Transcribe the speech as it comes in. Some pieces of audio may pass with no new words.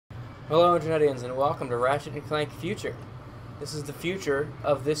Hello, Internetians, and welcome to Ratchet and Clank Future. This is the future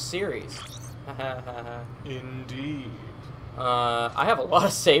of this series. Indeed. I have a lot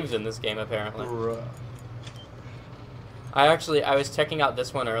of saves in this game, apparently. Bruh. I was checking out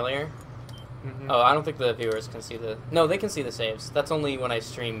this one earlier. Oh, I don't think the viewers can see the... No, they can see the saves. That's only when I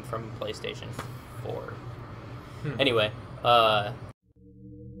stream from PlayStation 4. Anyway,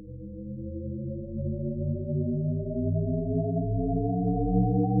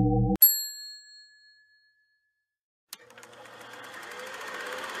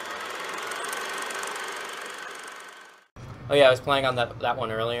 oh yeah, I was playing on that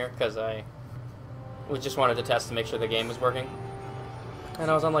one earlier because I just wanted to test to make sure the game was working. And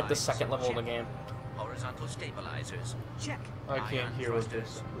I was on like the second level of the game. Horizontal stabilizers. Check. I can't hear what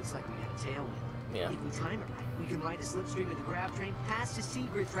this. Looks like we had a tailwind. Yeah. If we time it right, we can ride a slipstream of the grab train past the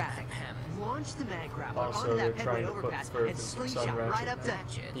secret traffic. Launch the mag grappler Also, onto they're that trying pedway to put overpass and further slingshot on right Ratchet. up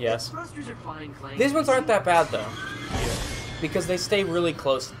to Yes. Thrusters are fine, Clank. These ones aren't that bad though, Yeah. because they stay really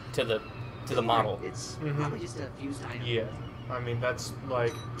close to the model. It's probably just a fused item. Yeah. I mean, that's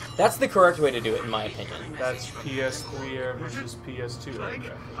like, That's the correct way to do it, in my opinion. that's PS3 era versus PS2 era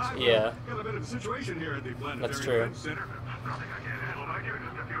graphics. Yeah. Got a bit of a situation here at the Planetary That's true. Event Center. Nothing I can't handle. I give it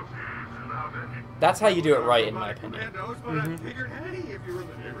just a few. That's how you do it right, in my opinion. Commandos, but I figured, hey, if you're in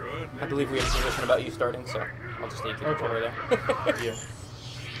the neighborhood, I believe we have a position about you starting, so I'll just need to keep it over there. Yeah.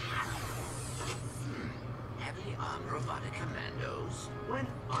 Heavily armed robotic commandos. When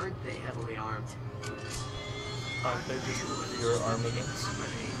aren't they heavily armed? Aren't they just pure armaments?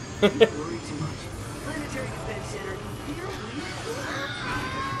 Don't worry too much. Planetary Defense Center, here we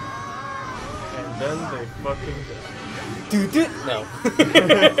And then they fucking die. Dude, no.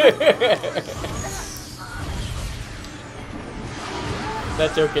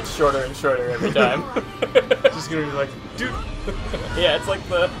 That joke gets shorter and shorter every time. Just gonna be like, dude. Yeah, it's like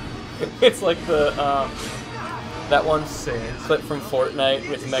the that one Saying. clip from Fortnite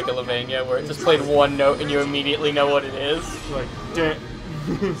with Megalovania where it just played one note and you immediately know what it is. Like, damn.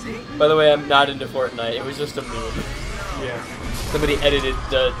 By the way, I'm not into Fortnite. It was just a meme. Yeah. Somebody edited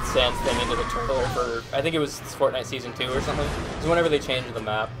the Sans thing into the trailer for, I think it was Fortnite Season 2 or something. It was whenever they changed the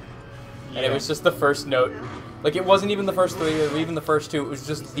map. And it was just the first note. Like, it wasn't even the first three or even the first two. It was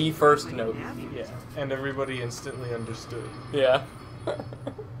just the first note. Yeah. And everybody instantly understood. Yeah.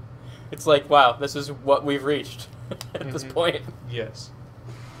 It's like, wow, this is what we've reached at this point. Yes.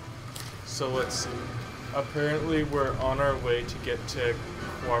 So let's see. Apparently we're on our way to get to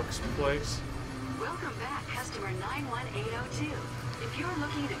Quark's place. Welcome back, customer 91802. If you're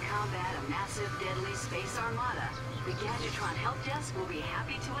looking to combat a massive, deadly space armada, the Gadgetron Help Desk will be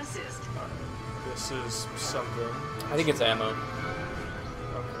happy to assist. This is something. I think it's ammo. Okay.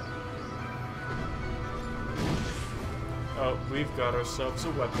 Oh, we've got ourselves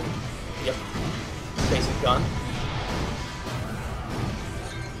a weapon. Yep. Basic gun.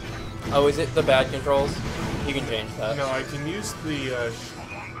 Oh, is it the bad controls? You can change that. No, I can use the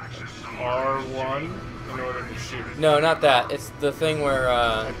R1 in order to shoot. No, not that. It's the thing where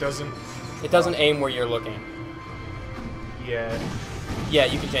It doesn't. it doesn't aim where you're looking. Yeah. Yeah,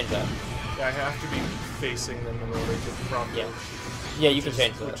 you can change that. I have to be facing them in order to properly Yeah. shoot. Yeah, you can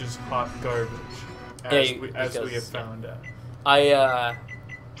change that. Which is hot garbage. Yeah, As, you- we have because- found out. I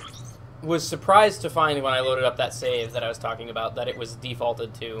was surprised to find when I loaded up that save that I was talking about that it was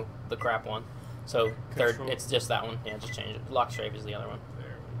defaulted to the crap one. So Control. it's just that one. Yeah, just change it. Lock strafe is the other one.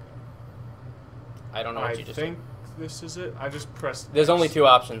 There I don't know we what go. you I just think this is it. I just pressed. There's only X. two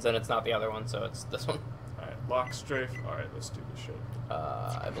options, and it's not the other one, so it's this one. Alright, lock strafe. Alright, let's do the shit.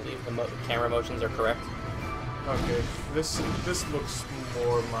 I believe the camera motions are correct. Okay, this looks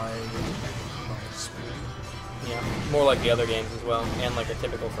more my speed. Yeah, more like the other games as well, and like a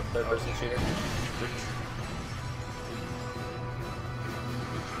typical third-person shooter.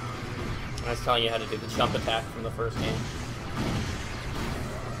 I was telling you how to do the jump attack from the first game.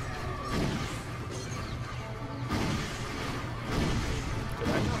 Did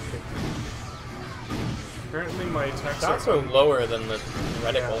I not pick it? Apparently my attacks Shots are are lower than the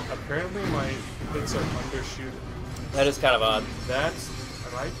reticle. Yeah, apparently my hits are undershooting. That is kind of odd. That's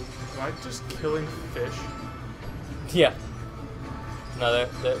am I just killing fish? Yeah. No,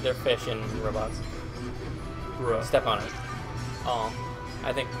 they're fish and robots. Bruh. Step on it. Oh,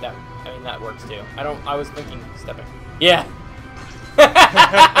 I think that. I mean that works too. I was thinking stepping. Yeah.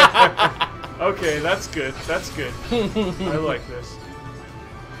 Okay, that's good. That's good. I like this.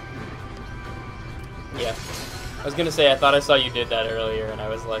 Yeah. I was gonna say I thought I saw you did that earlier, and I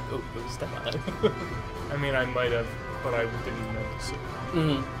was like, ooh, step on it. I mean, I might have, but I didn't notice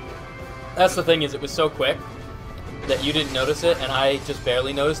it. That's the thing is, it was so quick that you didn't notice it, and I just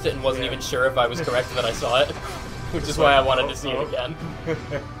barely noticed it and wasn't even sure if I was correct that I saw it, which is why I wanted to see it again.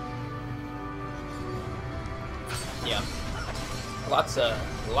 Yeah. Lots of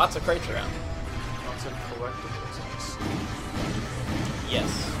crates around. Lots of collectibles.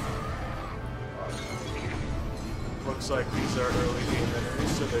 Yes. Looks like these are early game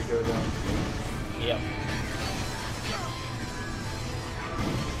enemies, so they go down. Yep.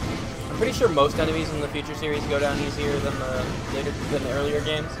 I'm pretty sure most enemies in the future series go down easier than the earlier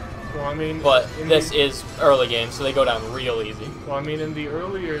games. Well, I mean, but this is early games, so they go down real easy. Well, I mean, in the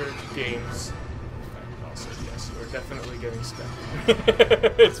earlier games, also yes, we're definitely getting stuck.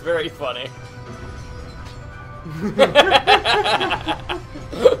 It's very funny.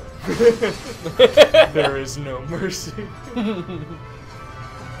 There is no mercy.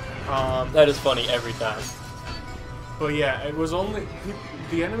 That is funny every time. But yeah, it was only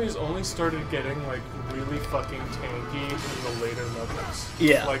the enemies only started getting like really fucking tanky in the later levels.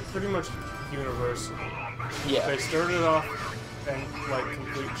 Yeah. Like pretty much universal. Yeah. They started off and like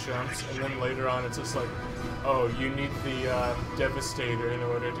complete jumps, and then later on it's just like, oh, you need the Devastator in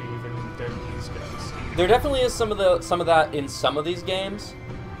order to even dent these guys. There definitely is some of that in some of these games.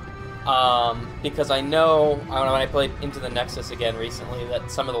 Because I know when I played Into the Nexus again recently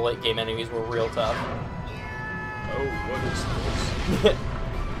that some of the late game enemies were real tough. Oh, what is this?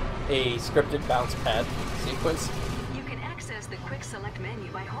 A scripted bounce pad sequence. You can access the quick select menu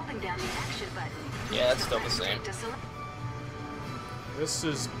by holding down the action button. Yeah, that's still the same. This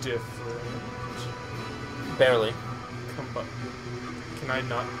is different. Barely. Can I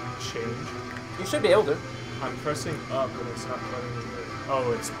not change? You should be able to. I'm pressing up and it's not letting me do it.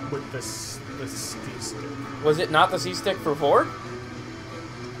 Oh, it's with the C-stick. Was it not the C-stick for 4?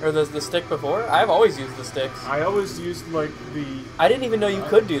 Or the stick before? I've always used the sticks. I always used, like, the... I didn't even know you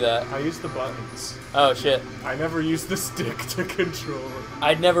could do that. I used the buttons. Oh, shit. I never used the stick to control it.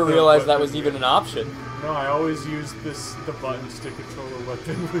 I'd never realized that was even an option. No, I always used the buttons to control the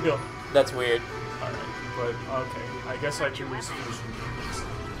weapon wheel. That's weird. Alright, but, okay. I guess I can use fusion units.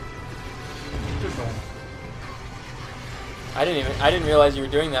 Goodbye. I didn't realize you were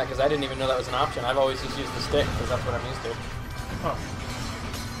doing that because I didn't even know that was an option. I've always just used the stick because that's what I'm used to. Huh.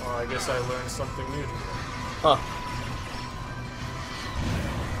 Well, I guess I learned something new today. Huh.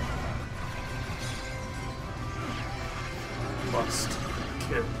 Must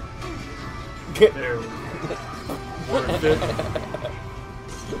kill. There we go. Worth it.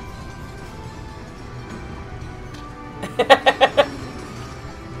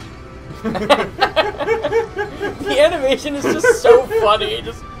 The animation is just so funny.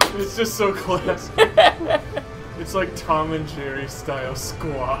 It's just so classic. It's like Tom and Jerry style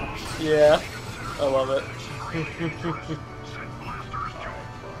squash. Yeah, I love it.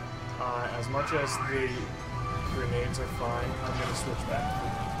 As much as the grenades are fine, I'm gonna switch back to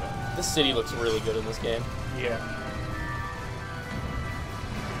them. This city looks really good in this game. Yeah.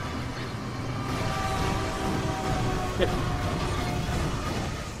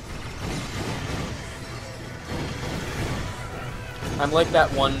 I'm like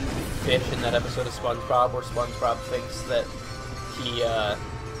that one fish in that episode of SpongeBob where SpongeBob thinks that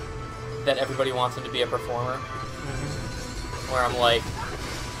that everybody wants him to be a performer. Mm-hmm. Where I'm like,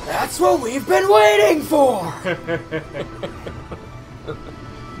 that's what we've been waiting for!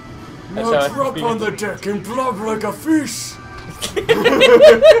 Now drop on the deck and blob like a fish!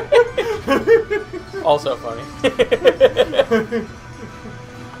 Also funny.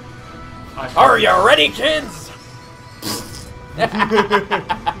 Are you ready, kids?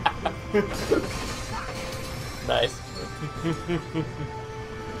 Nice.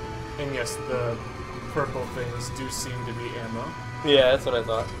 And yes, the purple things do seem to be ammo. Yeah, that's what I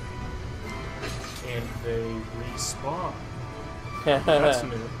thought. And they respawn. That's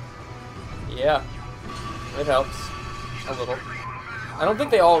new. Yeah. It helps. A little. I don't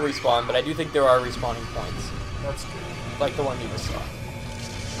think they all respawn, but I do think there are respawning points. That's good. Like the one you just saw.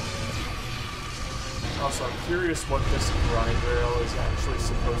 Also, I'm curious what this grind rail is actually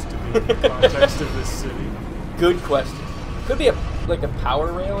supposed to be in the context of this city. Good question. Could be like a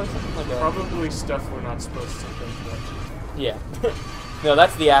power rail or something like that. Probably stuff we're not supposed to think about. Yeah. No,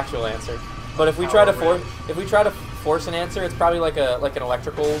 that's the actual answer. But if we try to force an answer, it's probably like an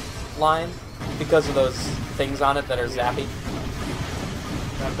electrical line because of those things on it that are zappy.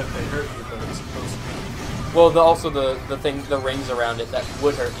 Not that they hurt you, but it's supposed to. Well, also the rings around it that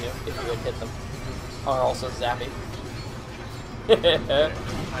would hurt you if you had hit them are also zappy.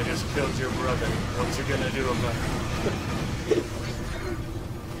 I just killed your brother. What's you gonna do about it?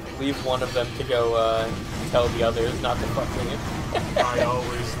 Leave one of them to go tell the others not to fuck with you. I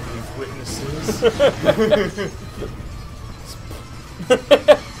always leave witnesses.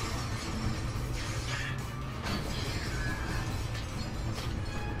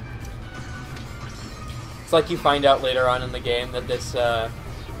 It's like you find out later on in the game that this,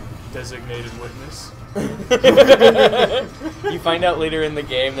 Designated witness. you find out later in the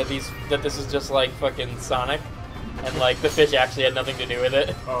game that this is just like fucking Sonic, and like the fish actually had nothing to do with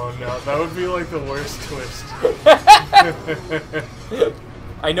it. Oh no, that would be like the worst twist.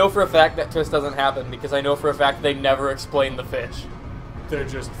 I know for a fact that twist doesn't happen because I know for a fact they never explain the fish. They're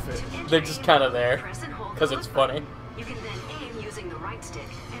just fish. They're just kind of there Press and hold because the it's look funny. button. You can then aim using the right stick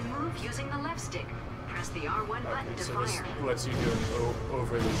and move using the left stick. Press the R1 button Okay, to so this fire. lets you do an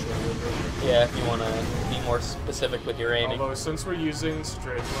over the shoulder version. Yeah, if you want to be more specific with your aiming. Although since we're using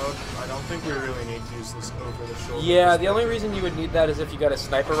straight mode, I don't think we really need to use this over the shoulder. Yeah, the only reason you would need that is if you got a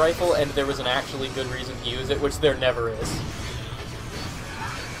sniper rifle and there was an actually good reason to use it, which there never is.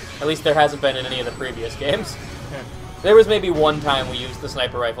 At least there hasn't been in any of the previous games. There was maybe one time we used the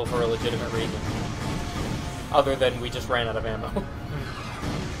sniper rifle for a legitimate reason. Other than we just ran out of ammo.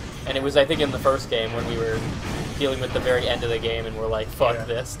 And it was, I think, in the first game when we were dealing with the very end of the game and we're like, fuck Yeah.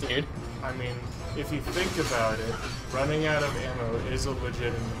 this, dude. I mean, if you think about it, running out of ammo is a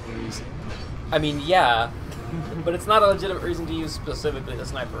legitimate reason. I mean, yeah, but it's not a legitimate reason to use specifically the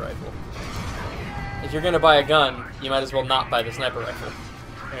sniper rifle. If you're gonna buy a gun, you might as well not buy the sniper rifle.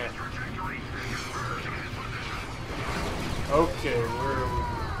 Yeah. Okay,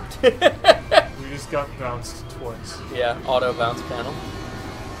 we just got bounced twice. Yeah, auto bounce panel.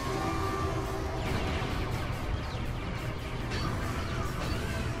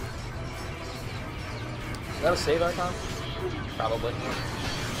 Is that a save icon? Probably. Okay,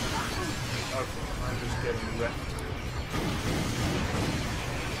 I'm just getting wrecked.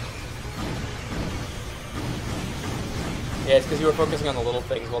 Yeah, it's because you were focusing on the little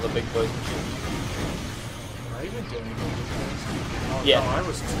things while the big boys were shooting. Am I even doing anything? Oh, Yeah. no, I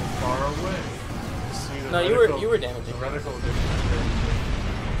was too far away. See, the No, reticle- you were damaging. The reticle didn't turn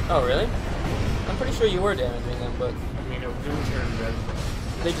red. Oh, really? I'm pretty sure you were damaging them, but I mean, it didn't turn red.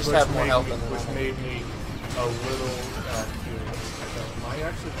 they just Which have more made health me- than them. Which made me a little curious. I thought, am I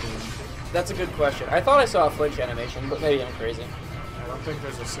actually doing it? That's a good question. I thought I saw a flinch animation, but maybe I'm crazy. I don't think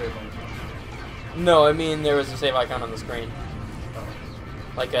there's a save icon. No, I mean there was a save icon on the screen. Oh.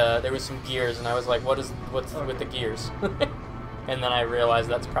 Like there was some gears, and I was like, what's with the gears? And then I realized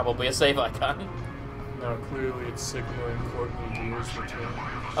that's probably a save icon. No, clearly it's signaling Courtney Gears return.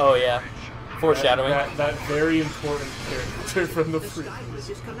 Oh yeah, foreshadowing. That very important character from the The sky prequels. bridge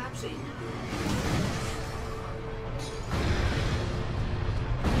is collapsing.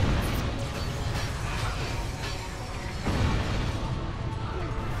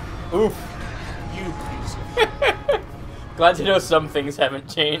 Oof. You piece of Glad to know some things haven't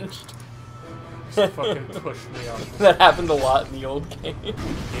changed. just fucking pushed me off. That happened a lot in the old game.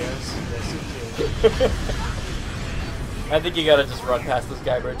 Yes, it did. I think you gotta just run past this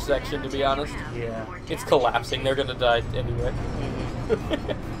guy bridge section, to be honest. Yeah. It's collapsing. They're gonna die anyway.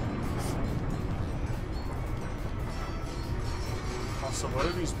 Also, what are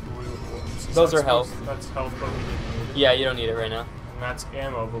these blue orbs? Is Those that are health. That's health, but we didn't need it. Yeah, you don't need it right now. And that's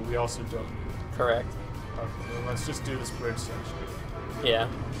ammo, but we also don't need it. Correct. Okay, well, let's just do this bridge section. Yeah.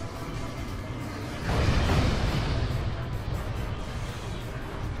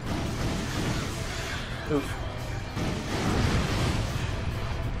 Oof.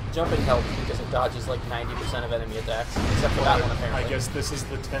 Jumping helps because it dodges like 90% of enemy attacks, except for that one apparently. I guess this is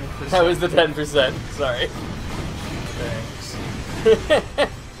the 10%. That was the 10%, sorry.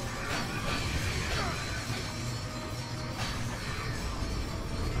 Thanks.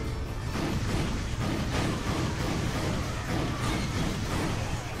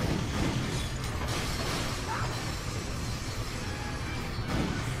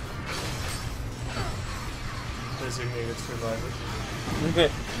 Designated survivor.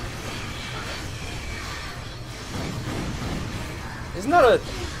 Isn't that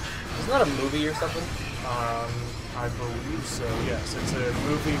a movie or something? I believe so, yes. It's a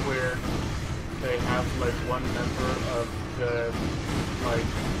movie where they have, like, one member of the, like,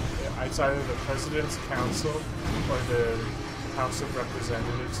 it's either the President's Council or the House of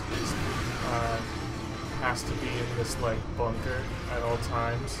Representatives has to be in this, like, bunker at all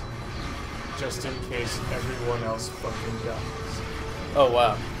times, just in case everyone else fucking dies. Oh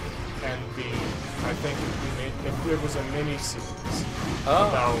wow. And I think if there was a mini-series Oh.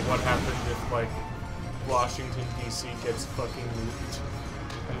 about what happened if, like, Washington, D.C. gets fucking nuked.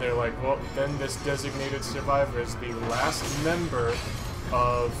 And they're like, well, then this designated survivor is the last member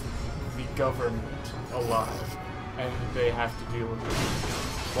of the government alive. And they have to deal with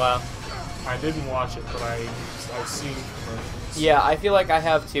it. Wow. I didn't watch it, but I've seen commercials. Yeah, I feel like I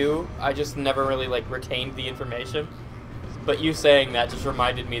have too. I just never really like retained the information. But you saying that just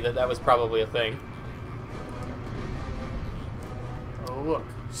reminded me that that was probably a thing. Oh look,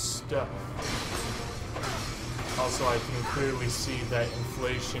 stuff. Also, I can clearly see that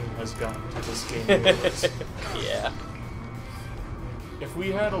inflation has gotten to this game universe. Yeah. If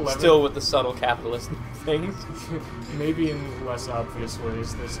we had 11... Still with the subtle capitalist things. Maybe in less obvious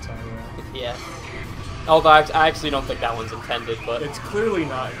ways this time around. Yeah. Although I actually don't think that one's intended, but It's clearly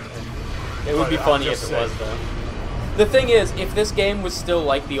not intended. it would be but funny I'm if just it was, saying. though. The thing is, if this game was still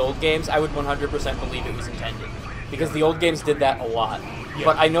like the old games, I would 100% believe it was intended. Because the old games did that a lot. Yeah.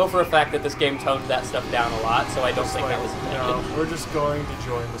 But I know for a fact that this game toned that stuff down a lot, so I don't Just think like, that was intended. no, we're just going to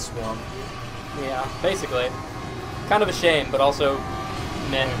join the swamp. Yeah, basically. Kind of a shame, but also,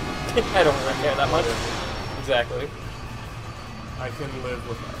 meh. I don't really care that much. Exactly. I can live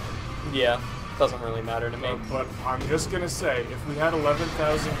with that. Yeah, doesn't really matter to me. But I'm just gonna say, if we had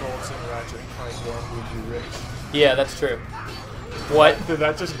 11,000 volts in Ratchet and Clank 1, we'd be rich. Yeah, that's true. What? Did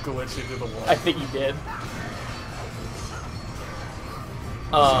that just glitch into the wall? I think you did.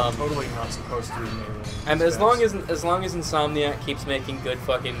 I'm totally not supposed to be mailing. And as long as Insomniac keeps making good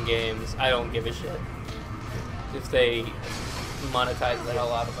fucking games, I don't give a shit. If they monetize the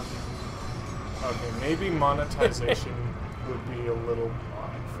hell out of them. Okay, maybe monetization would be a little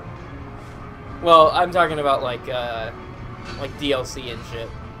odd for me. Well, I'm talking about like DLC and shit.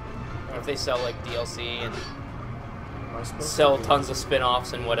 If they sell like DLC and Am I supposed sell to do tons of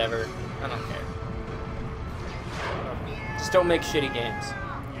spin-offs and whatever, I don't care. Just don't make shitty games.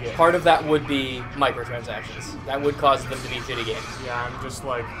 Yeah. Part of that would be microtransactions. That would cause them to be shitty games. Yeah, I'm just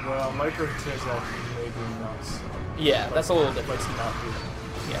like, well, microtransactions may be nuts. Yeah, that's a little different. Let's not do that.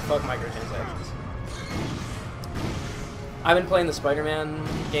 Yeah, fuck microtransactions. I've been playing the Spider-Man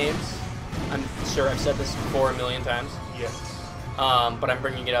games. I'm sure I've said this before a million times. Yes. But I'm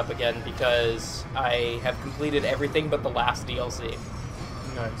bringing it up again because I have completed everything but the last DLC.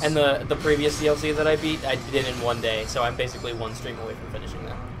 Nice. And the previous DLC that I beat, I did in one day, so I'm basically one stream away from finishing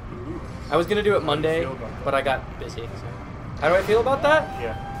that. I was gonna do it Monday, feel about that? but I got busy. So. How do I feel about that?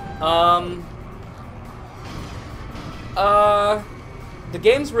 Yeah. The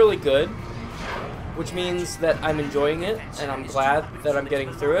game's really good, which means that I'm enjoying it, and I'm glad that I'm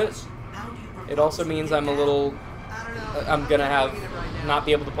getting through it. It also means I'm gonna not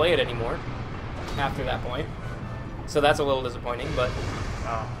be able to play it anymore after that point. So that's a little disappointing, but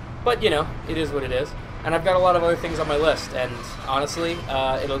you know, it is what it is. And I've got a lot of other things on my list, and honestly,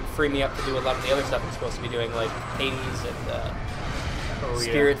 it'll free me up to do a lot of the other stuff I'm supposed to be doing, like Hades and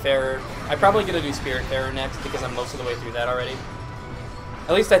Spiritfarer. I'm probably gonna do Spiritfarer next because I'm most of the way through that already.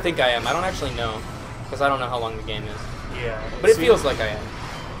 At least I think I am. I don't actually know, because I don't know how long the game is. Yeah. But it feels like I am.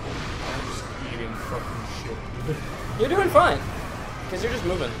 I'm just eating fucking shit. You're doing fine, because you're just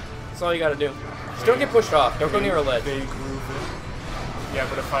moving. That's all you gotta do. Just don't get pushed off. Don't go near a ledge. They groove it. Yeah,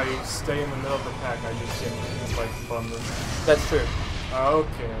 but if I stay in the middle of the pack, I just get, like, bummed. That's true.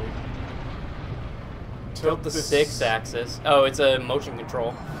 Okay. Tilt the 6-axis. Oh, it's a motion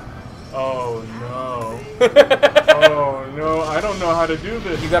control. Oh, no. Oh, no. I don't know how to do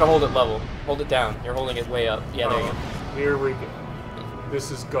this. You gotta hold it level. Hold it down. You're holding it way up. Yeah, there you go. Here we go. This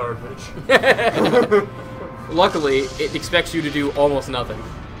is garbage. Luckily, it expects you to do almost nothing,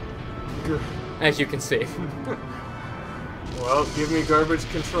 as you can see. Well, give me garbage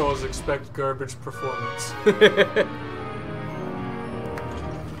controls, expect garbage performance. Okay.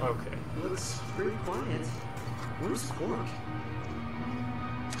 Looks pretty quiet. Where's Quark?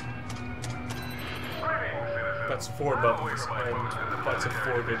 That's 4 buttons, and that's a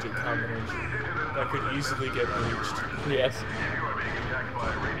 4-digit combination. That could easily get breached. Yes.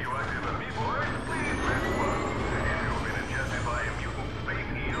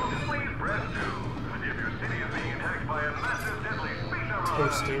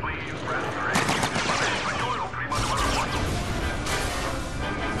 Toasted.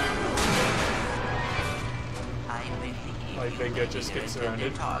 I think it just gets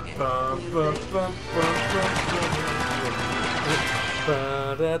surrounded. Bum, bum, bum, bum, bum.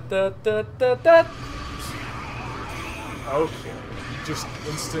 Okay. Just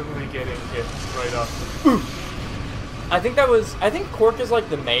instantly getting hit right off the... I think Quark is like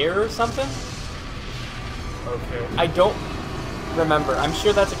the mayor or something. Okay. I don't remember. I'm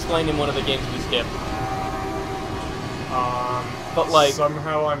sure that's explained in one of the games we skipped. But like...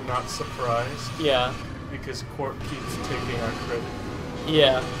 Somehow I'm not surprised. Yeah. Because Quark keeps taking our credit.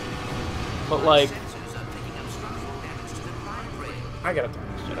 Yeah. But like... I gotta turn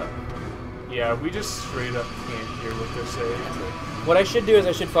this shit up. Yeah, we just straight up can't hear what they're saying. What I should do is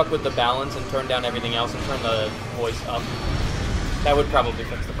I should fuck with the balance and turn down everything else and turn the voice up. That would probably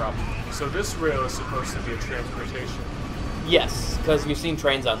fix the problem. So this rail is supposed to be a transportation. Yes, because we've seen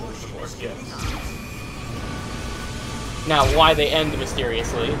trains on this before. Yes. Now, why they end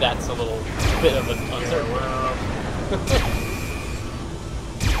mysteriously, that's a little bit of an uncertain. Well,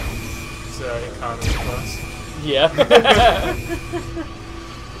 it's economy class. Yeah.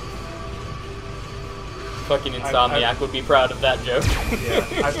 Fucking Insomniac would be proud of that joke.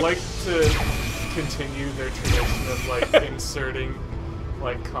 Yeah, I'd like to continue their tradition of like inserting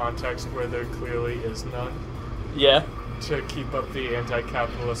like context where there clearly is none. Yeah. To keep up the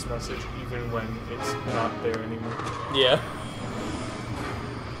anti-capitalist message even when it's not there anymore. Yeah.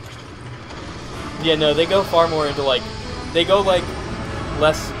 Yeah, no, they go far more into like, they go like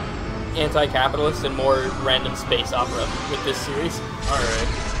less anti-capitalist and more random space opera with this series. Alright.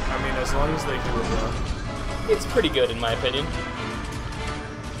 I mean, as long as they do it well. It's pretty good in my opinion.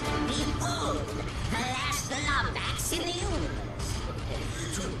 Behold, the last Lombax in the universe.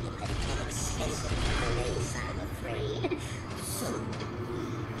 Too expensive place, I'm afraid. So,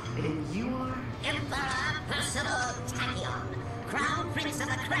 And you are? Emperor Percival Tachyon, Crown Prince of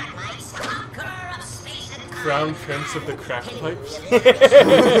the Cracklights, conqueror of space and time. Crown Prince of the Crack Pipes?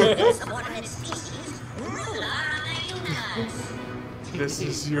 Subordinate species, ruler of the universe. This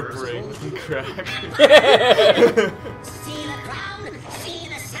is your brain crack. See the crown, see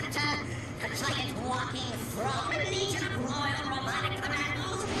the scepter, the giant walking throne, legion of royal robotic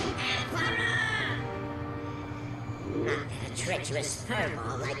commandos, Emperor! Not that a treacherous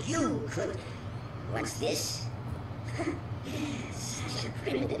furball like you could. What's this? Such a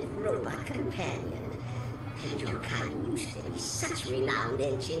primitive robot companion. And your kind used to be such renowned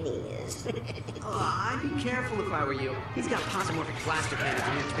engineers. I'd be careful if I were you. He's got posomorphic blaster cannons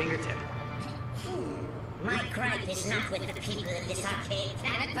in his fingertip. My gripe is not with the people of this arcade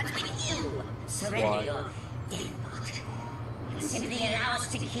planet, but with you. Surrender Why? your deadbolt. And simply allow us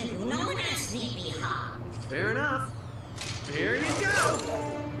to kill you. No one else need be harmed. Fair enough. Here you go.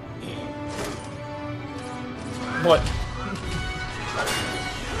 What?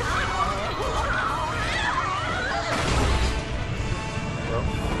 Well,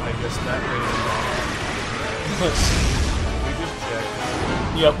 I guess that we just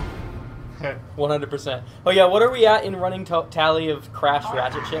Yep. checked. 100%. Oh yeah, what are we at in running tally of crashed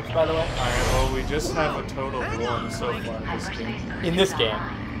Ratchet ships, by the way? Alright, well, we just have a total of 1 so far this game. In this game.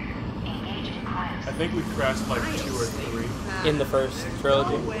 I think we crashed like 2 or 3. In the first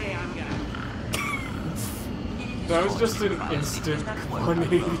trilogy. No way I'm gonna. That was just an instant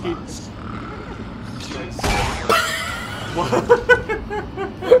 180.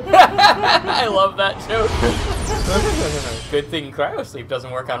 I love that joke. Good thing cryosleep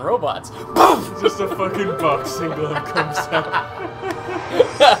doesn't work on robots. Just a fucking boxing glove comes out.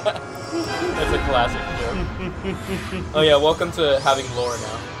 That's a classic joke. Oh yeah, welcome to having lore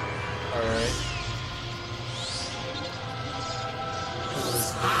now. Alright.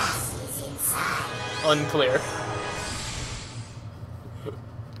 Unclear.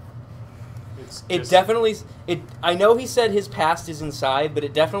 It's It just- definitely. I know he said his past is inside, but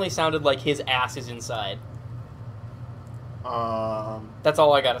it definitely sounded like his ass is inside. That's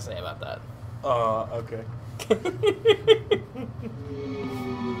all I gotta say about that. Okay.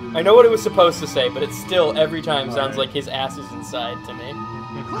 I know what it was supposed to say, but it still every time sounds like his ass is inside to me.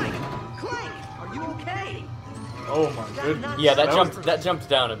 Clank! Clank! Are you okay? Oh my goodness. Yeah, that was- jumped jumped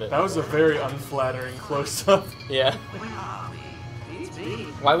down a bit. That was a very unflattering close-up. Yeah. Beats me.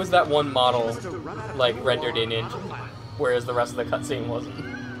 Why was that one model like rendered in engine, whereas the rest of the cutscene wasn't?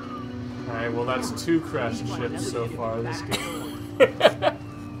 Alright, well that's 2 crashed ships so far this game.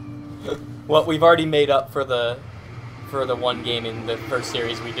 Well, we've already made up for the one game in the first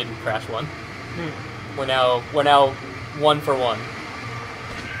series we didn't crash one. We're now 1 for 1,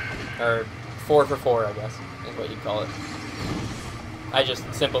 or 4 for 4, I guess is what you'd call it. I just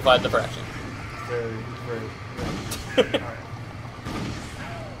simplified the fraction. Very. Alright.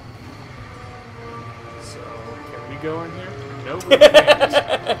 So, can we go in here? No, we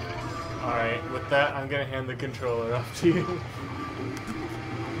can't. Alright, with that, I'm gonna hand the controller off to you.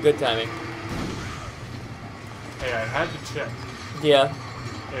 Good timing. Hey, I had to check. Yeah,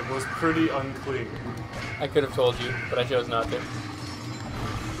 It was pretty unclear. I could have told you, but I chose not to.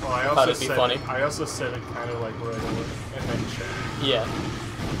 Well, I Thought also it'd be said funny. I also said it kind of like right away, and then checked. Yeah.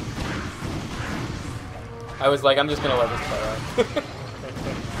 I was like, I'm just gonna let this play out.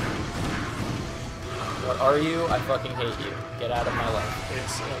 What are you? I fucking hate you. Get out of my life.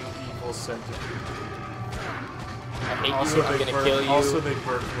 It's an evil sentiment. I hate Also, you. I'm gonna kill you. Also, they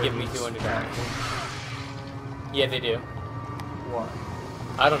burp Give me wings. $200. Yeah, they do. Why?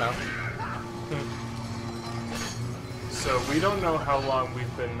 I don't know. So we don't know how long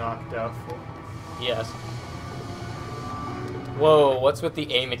we've been knocked out for. Yes. Whoa, what's with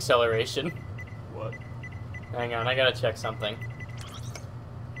the aim acceleration? What? Hang on, I gotta check something.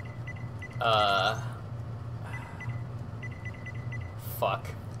 Fuck.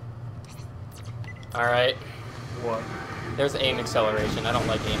 Alright. What? There's aim acceleration. I don't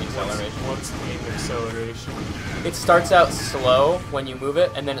like aim acceleration. What's aim acceleration? It starts out slow when you move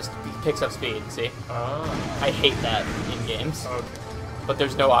it, and then it picks up speed, see? Ah. I hate that in games. Okay. But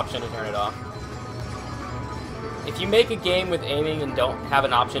there's no option to turn it off. If you make a game with aiming and don't have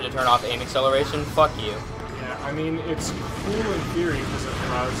an option to turn off aim acceleration, fuck you. Yeah, I mean, it's cool in theory because it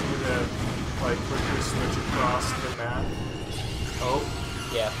allows you to, like, quickly switch across the map. Oh.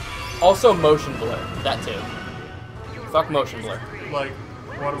 Yeah. Also motion blur. That too. Fuck motion blur. Like,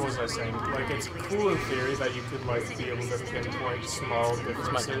 what was I saying? Like, it's cool in theory that you could, like, be able to pinpoint small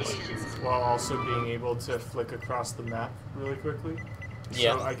differences while also being able to flick across the map really quickly.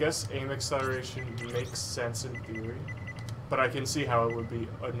 Yeah. So I guess aim acceleration makes sense in theory, but I can see how it would be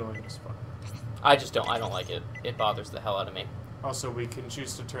annoying as fuck. I don't like it. It bothers the hell out of me. Also, we can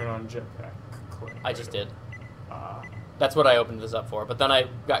choose to turn on jetpack. I just did. Ah. That's what I opened this up for, but then I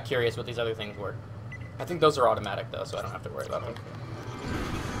got curious what these other things were. I think those are automatic though, so I don't have to worry about them.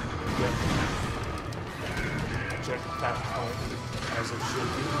 Yep. Jetpack home, as it should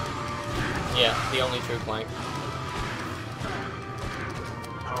be. Yeah, the only true Clank.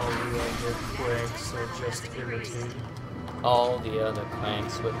 All the other Clanks are just imitated. All the other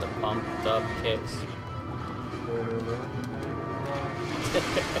Clanks with the pumped up kicks.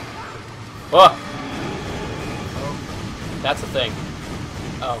 Whoa! That's the thing.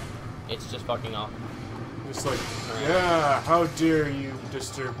 Oh, it's just fucking off. Just like, yeah, how dare you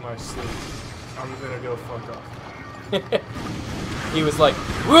disturb my sleep? I'm gonna go fuck off. He was like,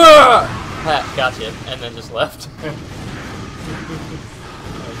 whoa! Ha, gotcha, and then just left. Okay,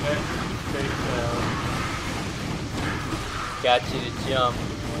 take down. Got you to jump.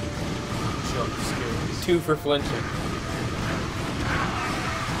 Jump scares. 2 for flinching.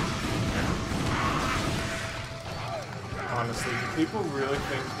 Honestly, do people really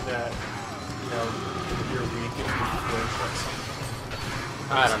think that, you know, you're weak if you flinch at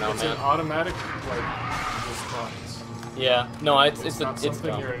something? I don't know, It's man. an automatic, like, response. Yeah, no, it's not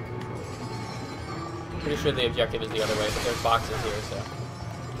something dumb. you're in control. Pretty sure the objective is the other way, but there's boxes here, so.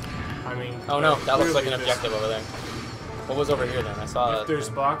 I mean, Oh no, that looks like an clearly objective over there. What was over here then? I saw If that. there's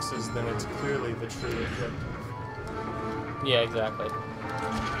boxes, then it's clearly the true objective. Yeah, exactly.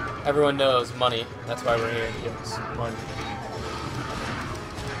 Everyone knows money. That's why we're here. Yes, money.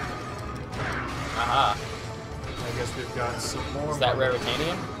 Aha. I guess we've got some more. Is that money.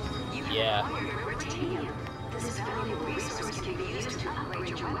 Raritanium? Yeah. This valuable resource can be used to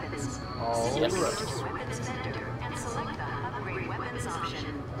upgrade your weapons. All Yes. right. Use your weapons vendor and select the upgrade weapons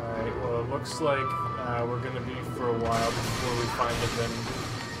option. Alright, well, it looks like we're going to be for a while before we find the vendor.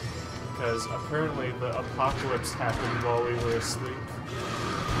 Because apparently the apocalypse happened while we were asleep.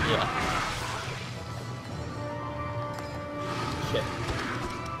 Yeah. Shit.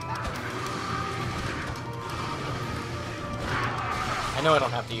 I know I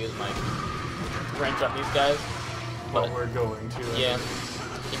don't have to use my wrench on these guys, But but we're going to. yeah,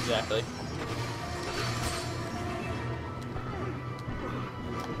 exactly.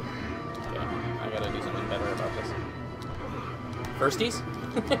 Okay, I gotta do something better about this. Firsties?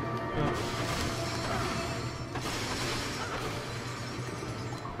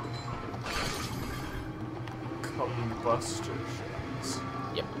 Combustor shells.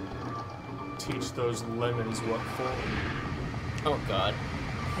 Yep. Teach those lemons what for. Oh god.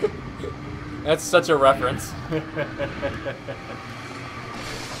 That's such a reference.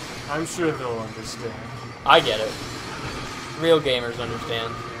 I'm sure they'll understand. I get it. Real gamers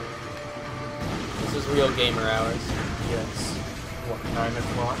understand. This is real gamer hours. Yes. What, 9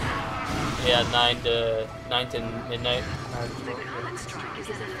 o'clock? Yeah, 9 to midnight. 9 o'clock? Common strike is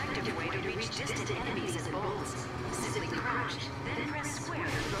an effective way to reach distant enemies and bolts. Simply crouch, then press square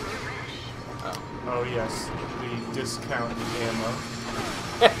to throw your wrench. Oh. Oh yes, the discount ammo.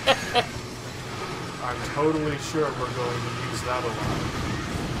 I'm totally sure we're going to use that a lot.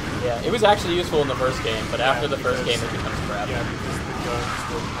 Yeah, it was actually useful in the first game, but after the first game because- it becomes crap. Yeah, because the guns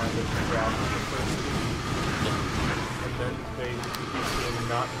were kind of crap in the first game. And then they became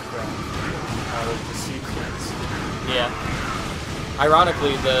not crap out of the sequence. Yeah.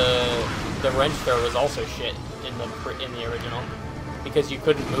 Ironically, the wrench throw was also shit in the original, because you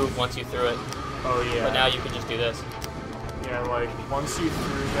couldn't move once you threw it. Oh yeah. But now you can just do this. Yeah, like once you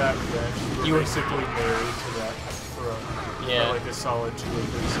threw that wrench, you were basically married to that throw. Yeah. For like a solid 2 or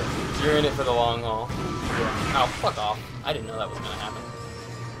 3 seconds. You're in it for the long haul. Yeah. Oh, fuck off. I didn't know that was gonna happen.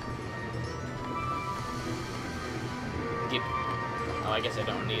 Gib. Oh, I guess I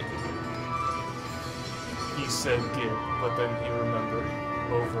don't need. He said Gib, but then he remembered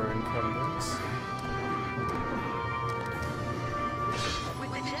over encumbrance.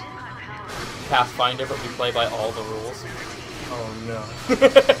 Pathfinder, but we play by all the rules. Oh no.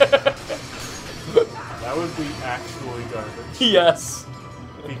 That would be actually garbage. Yes.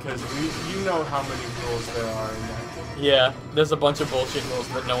 Because you know how many rules there are in that game. Yeah, there's a bunch of bullshit rules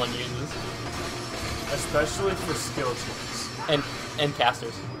that no one uses. Especially for skill checks. And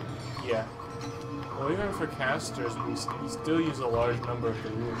casters. Yeah. Well, even for casters, we still use a large number of the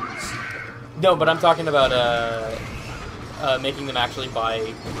rules. No, but I'm talking about making them actually buy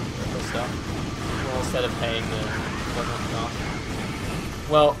the stuff instead of paying the cost.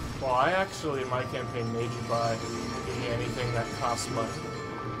 Well, I actually in my campaign made you buy anything that costs money,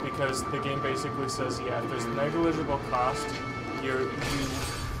 because the game basically says, yeah, if there's negligible cost, you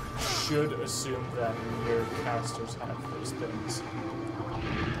should assume that your casters have those things.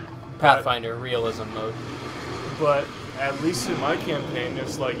 Pathfinder realism mode. But at least in my campaign,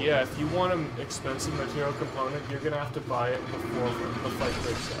 it's like, yeah, if you want an expensive material component, you're gonna have to buy it before the fight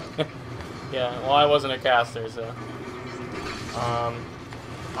breaks out. Yeah, well, I wasn't a caster, so. I'm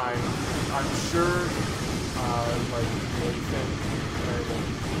sure, like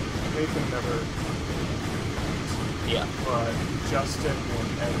Nathan never. Yeah. But Justin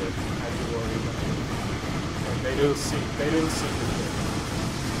and Evan had to worry about it, and they didn't see the thing.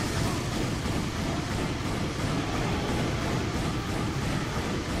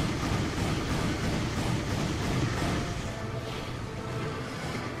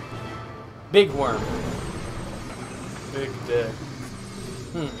 Big worm. Big dead.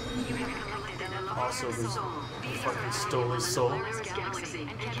 Hmm. Also, he fucking stole his soul.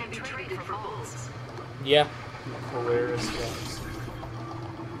 Yeah. Hilarious guys.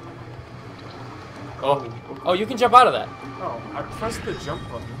 Oh, you can jump out of that. Oh, I pressed the jump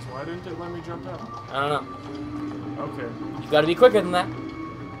buttons. Why didn't it let me jump out? I don't know. Okay. You gotta be quicker than that.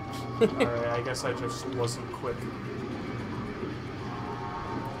 Alright, I guess I just wasn't quick.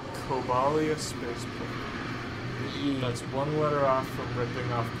 Cobalia Spaceport. That's one letter off from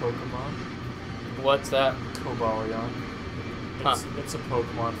ripping off Pokemon. What's that? Cobalion. It's a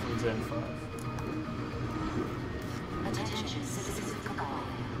Pokemon from Gen 5. Attention, citizens of Cabal.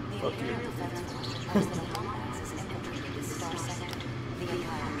 The Fuck you. Imperial Federal has the Alliance has infiltrated the Star Sector. The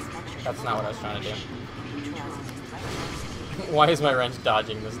Empire's measures. That's not what I was trying to do. Why is my wrench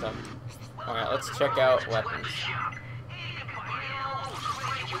dodging this stuff? Alright, let's check out weapons.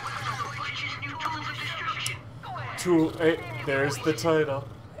 Hey, there's the title.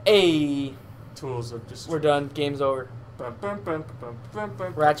 Hey! Tools of Destruction. We're done. Game's over. Bum, bum, bum, bum, bum,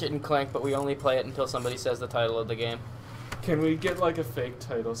 bum. Ratchet and Clank, but we only play it until somebody says the title of the game. Can we get like a fake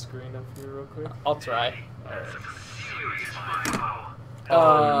title screen up here real quick? I'll try.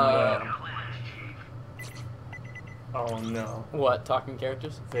 No. Oh no. What? Talking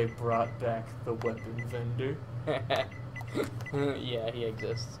characters? They brought back the weapon vendor. Yeah, he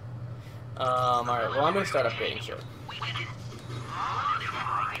exists. Alright, well, I'm gonna start upgrading shit.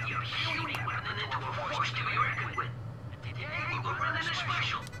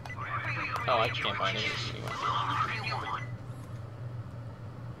 Oh, I can't find it anyway.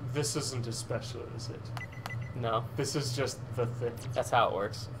 This isn't as special, is it? No, This is just the thing. that's how it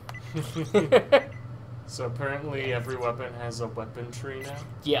works. So apparently every weapon has a weapon tree now?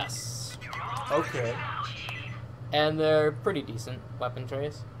 Yes. Okay. And they're pretty decent weapon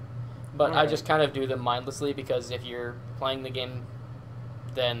trays. But I Alright. just kind of do them mindlessly because if you're playing the game,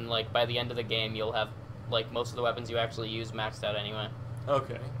 then like by the end of the game you'll have like most of the weapons you actually use maxed out anyway.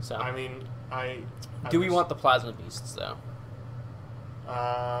 Okay. So. I mean, Do we want the plasma beasts though?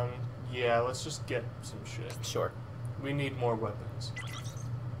 Yeah, let's just get some shit. Sure. We need more weapons.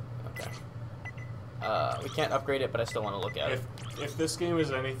 Okay. We can't upgrade it, but I still want to look at it. If this game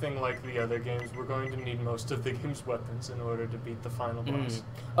is anything like the other games, we're going to need most of the game's weapons in order to beat the final boss.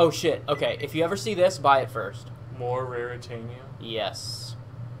 Oh shit, okay. If you ever see this, buy it first. More Raritanium? Yes.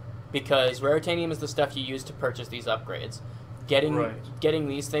 Because Raritanium is the stuff you use to purchase these upgrades. Getting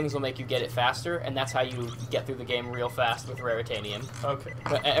these things will make you get it faster, and that's how you get through the game real fast with Raritanium. Okay.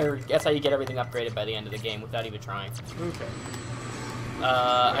 Or that's how you get everything upgraded by the end of the game without even trying. Okay.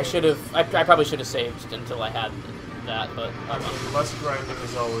 I probably should have saved until I had that, but Less grinding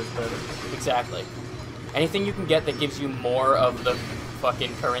is always better. exactly. Anything you can get that gives you more of the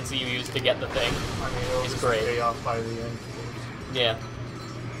fucking currency you use to get the thing. I mean, it'll It's just great. pay off by the end. Yeah.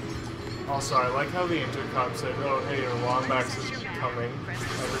 Also, I like how the intercom said, "Oh, hey, your Wombax is coming.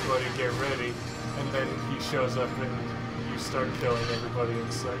 Everybody get ready." And then he shows up and you start killing everybody in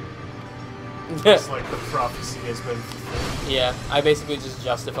sight. It's like the prophecy has been fulfilled. Yeah, I basically just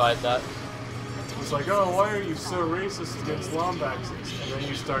justified that. It's like, oh, why are you so racist against Wombaxes? And then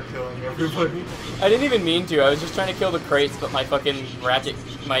you start killing everybody. I didn't even mean to. I was just trying to kill the crates, but my fucking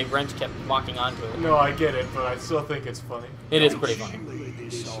my wrench kept locking onto it. No, I get it, but I still think it's funny. It is pretty funny.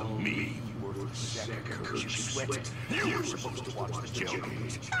 You were supposed to watch the Joe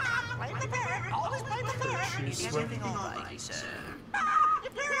games. Play the fair. Always play the fair. She's Everything all right, sir?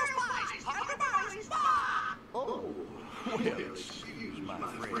 Imperial spies. Hide your bones. Oh, well, excuse my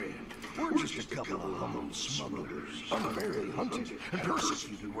friend. We're just a couple of humble smugglers, unfairly hunted and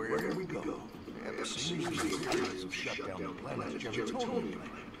persecuted wherever we go. And it seems the Imperials have shut down the planet's Gelatonium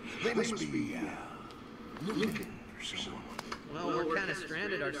plant. They must be, looking for someone. Well, we're kind of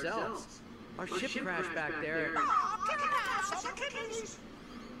stranded ourselves. Our ship crashed back there.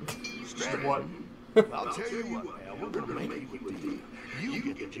 What? I'll tell you what, pal, we're gonna make you a deal. You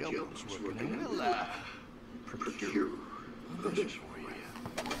get the gel pumps working and we'll, procure this for you.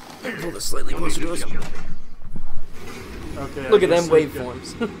 Hold it slightly closer to us. Okay. Look I at them guess we've got- waveforms.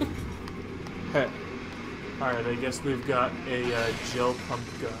 Heh. Alright, I guess we've got a gel pump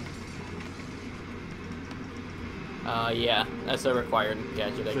gun. Yeah, that's a required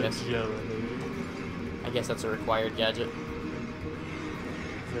gadget, I The guess. gel. I guess that's a required gadget.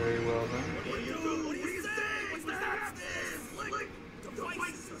 Very well then.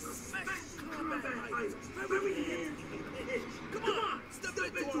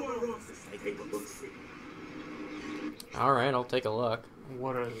 Alright, I'll take a look.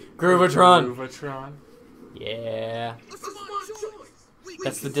 What a Groovatron. Groovatron. Yeah.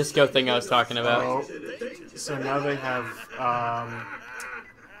 That's the disco thing I was talking about. Oh, so now they have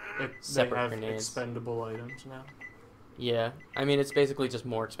Separate they have grenades. expendable items now. Yeah. I mean, it's basically just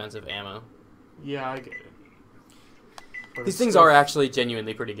more expensive ammo. Yeah, I get it. But These it's things still- are actually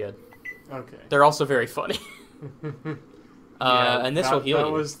genuinely pretty good. okay. They're also very funny. Yeah, And this will heal that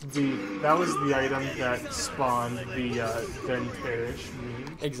you. was the item that spawned the then perish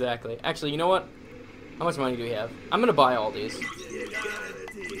meme. Exactly. Actually, you know what? How much money do we have? I'm gonna buy all these.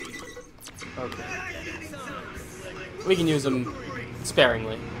 Okay. We can use them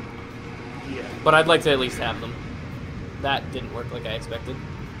sparingly. Yeah. But I'd like to at least have them. That didn't work like I expected.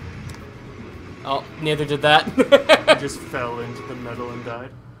 Oh, neither did that. He just fell into the metal and died.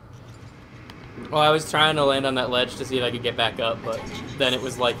 Well, I was trying to land on that ledge to see if I could get back up, but then it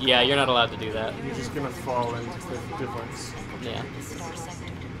was like, yeah, you're not allowed to do that. You're just gonna fall into the difference. Yeah. The Star Sector.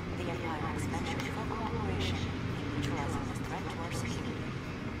 The Empire expansion full cooperation in neutralizing this threat to our security.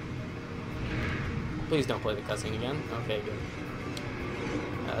 Please don't play the cussing again. Okay, good.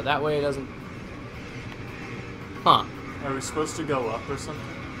 That way it doesn't... Huh. Are we supposed to go up or something?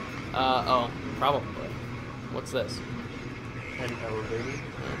 Oh, probably. What's this? An elevator?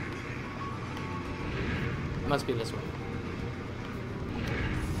 It must be this way.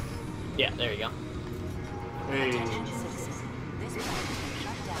 Yeah, there you go. Hey. Attention citizens. This plant has been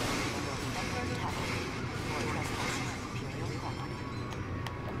shut down for offender tackle for trespassing Imperial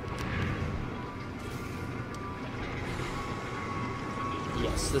property.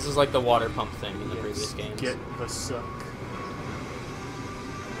 Yes, this is like the water pump thing in the previous Yes, games. get the suck.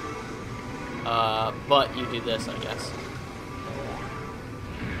 But you do this, I guess.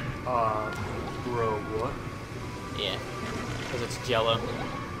 Bro, what? Yeah, because it's Jello.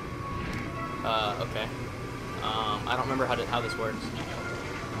 Okay. I don't remember how this works.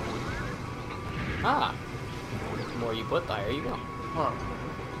 Ah, the more you put, the higher you go. Huh.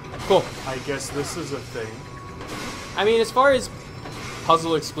 Cool. I guess this is a thing. I mean, as far as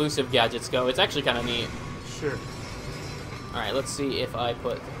puzzle exclusive gadgets go, it's actually kind of neat. Sure. All right, let's see if I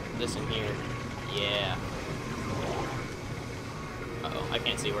put this in here. Yeah. Uh-oh, I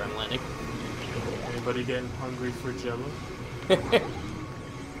can't see where I'm landing. Anybody getting hungry for Jello?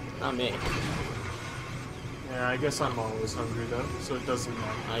 Not me. Yeah, I guess I'm always hungry though, so it doesn't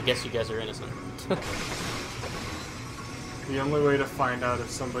matter. I guess you guys are innocent. The only way to find out if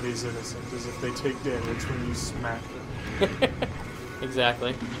somebody's innocent is if they take damage when you smack them.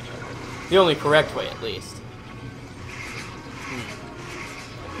 Exactly. The only correct way, at least.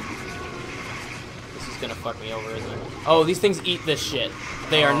 This is gonna fuck me over, isn't it? Oh, these things eat this shit.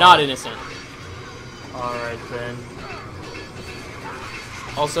 They are not innocent. Alright then.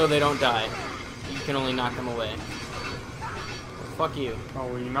 Also, they don't die. You can only knock them away. Fuck you. Oh,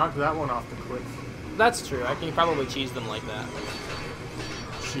 well, you knocked that one off the cliff. That's true. I can probably cheese them like that.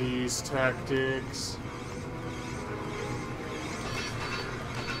 Cheese tactics.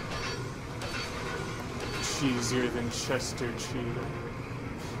 Cheesier than Chester Cheetah.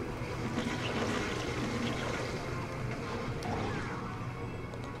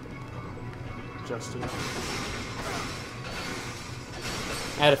 Justin. I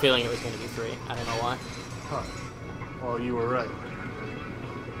had a feeling it was going to be 3. I don't know why. Huh. Well, you were right.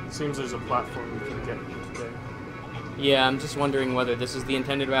 Seems there's a platform you can get there. Yeah, I'm just wondering whether this is the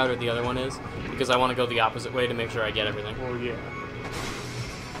intended route or the other one is, because I want to go the opposite way to make sure I get everything. Well, yeah.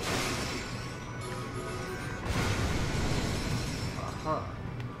 Uh-huh.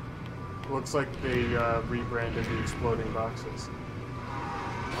 Looks like they rebranded the exploding boxes.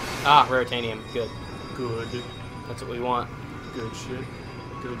 Ah, Raritanium. Good. Good. That's what we want. Good shit.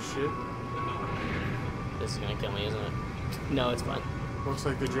 Good shit. This is going to kill me, isn't it? No, it's fine. Looks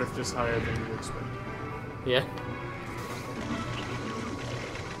like the drift is higher than you expect. Yeah.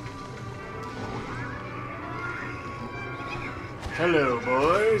 Hello,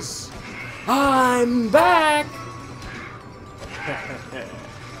 boys. I'm back!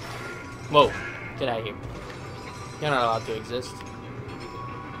 Whoa. Get out of here. You're not allowed to exist.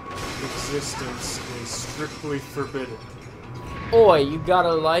 Existence is strictly forbidden. Oi, you got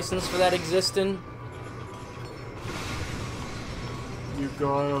a license for that existing? You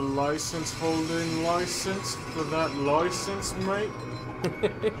got a license holding license for that license, mate?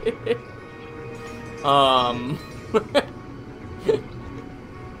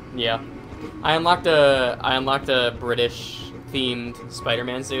 Yeah. I unlocked a British themed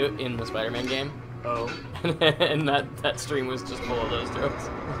Spider-Man suit in the Spider-Man game. Oh. And that stream was just full of those jokes.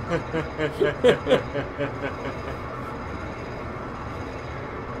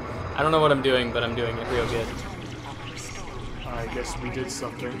 I don't know what I'm doing, but I'm doing it real good. I guess we did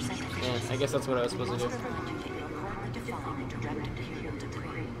something. Yeah, I guess that's what I was supposed to do.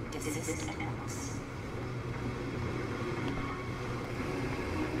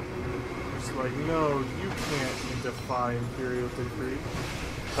 It's like, no, you can't defy Imperial decree.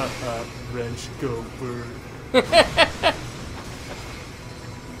 Haha, wrench, go bird.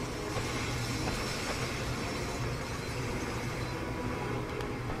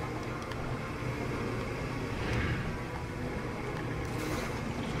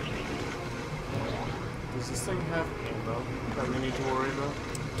 Does this thing have ammo that we need to worry about?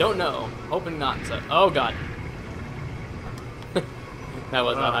 Don't know. Hoping not so. Oh god. That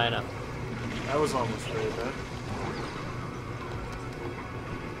was not high enough. That was almost very bad.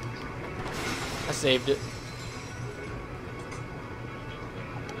 I saved it.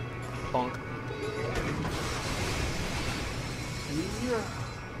 Bonk. Yeah.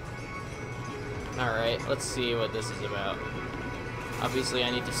 Alright, let's see what this is about. Obviously, I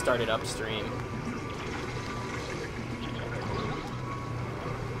need to start it upstream.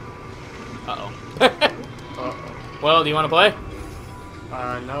 Uh-oh. Uh-oh. Well, do you want to play?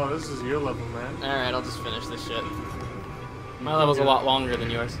 No, this is your level, man. Alright, I'll just finish this shit. My level's a lot longer than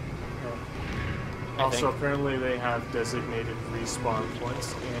yours. Yeah. Also, apparently they have designated respawn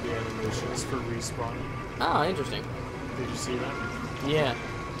points and animations for respawning. Oh, interesting. Did you see that? Yeah.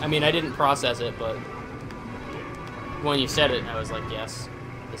 I mean, I didn't process it, but when you said it, I was like, yes,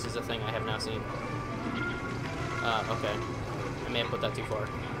 this is a thing I have now seen. Okay. I may have put that too far.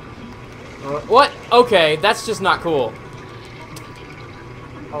 What? Okay, that's just not cool.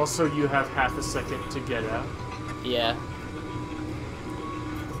 Also, you have half a second to get out. Yeah.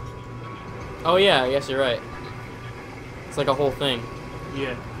 Oh yeah, I guess you're right. It's like a whole thing.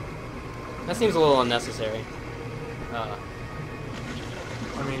 Yeah. That seems a little unnecessary. I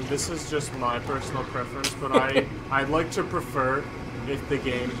mean, this is just my personal preference, but I'd like to prefer if the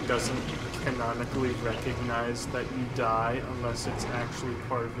game doesn't canonically recognize that you die unless it's actually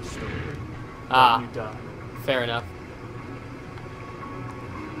part of the story. You die. Fair enough.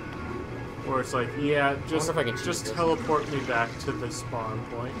 Or it's like, yeah, just if I can choose this. teleport me back to the spawn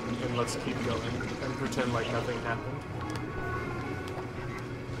point and let's keep going and pretend like nothing happened.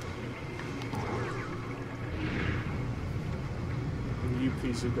 You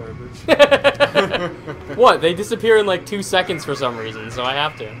piece of garbage. What? They disappear in like 2 seconds for some reason, so I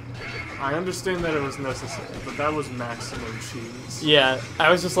have to. I understand that it was necessary, but that was maximum cheese. Yeah,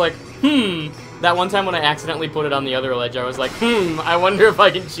 I was just like, That one time when I accidentally put it on the other ledge, I was like, I wonder if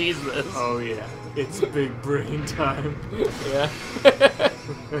I can cheese this. Oh yeah, it's big brain time. Yeah.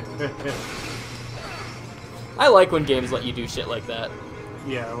 I like when games let you do shit like that.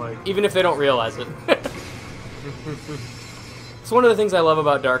 Yeah, like... Even if they don't realize it. It's one of the things I love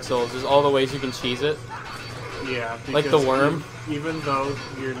about Dark Souls, is all the ways you can cheese it. Yeah, like the worm. Even though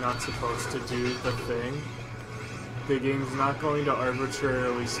you're not supposed to do the thing, the game's not going to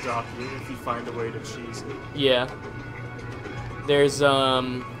arbitrarily stop you if you find a way to cheese it. Yeah. There's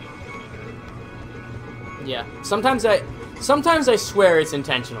yeah. Sometimes I swear it's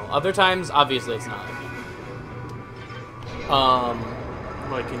intentional. Other times, obviously, it's not.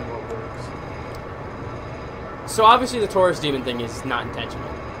 Like in what works? So obviously the Taurus demon thing is not intentional,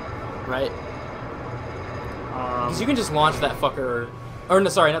 right? Because you can just launch that fucker, or no,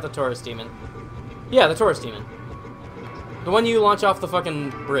 sorry, not the Taurus demon. Yeah, the Taurus demon. The one you launch off the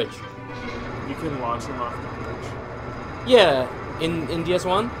fucking bridge. You can launch him off the bridge. Yeah, in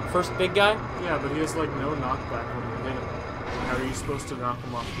DS1, first big guy. Yeah, but he has like no knockback when you hit him. How are you supposed to knock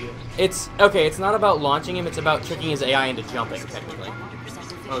him off the edge? It's okay. It's not about launching him. It's about tricking his AI into jumping, technically.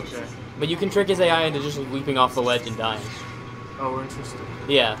 Okay. But you can trick his AI into just leaping off the ledge and dying. Oh, interesting.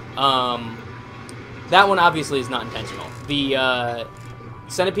 Yeah. That one obviously is not intentional. The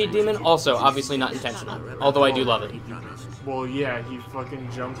Centipede Demon also obviously not intentional. Although I do love it. Well, yeah, he fucking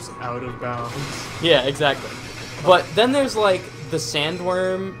jumps out of bounds. Yeah, exactly. But then there's like the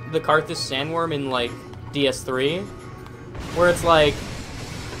Sandworm, the Karthus Sandworm in like DS3, where it's like,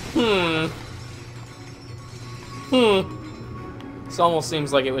 This almost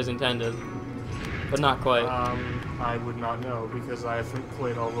seems like it was intended, but not quite. I would not know because I haven't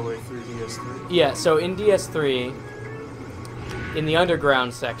played all the way through DS3. Yeah, so in DS3, in the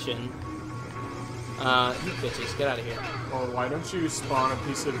underground section, you bitches, get out of here. Well, why don't you spawn a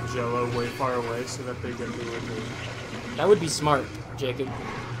piece of Jello way far away so that they get to it? That would be smart, Jacob.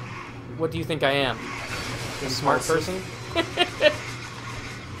 What do you think I am? A smart person?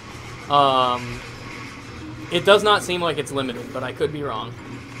 It does not seem like it's limited, but I could be wrong.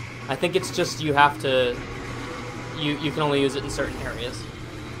 I think it's just you have to... You can only use it in certain areas.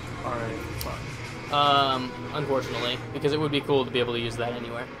 Alright, fine. Unfortunately, because it would be cool to be able to use that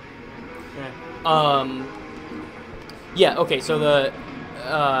anywhere. Yeah. Yeah, okay, so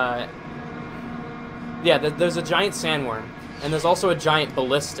there's a giant sandworm, and there's also a giant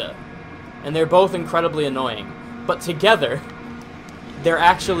ballista, and they're both incredibly annoying. But together, they're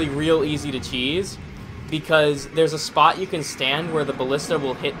actually real easy to cheese, because there's a spot you can stand where the ballista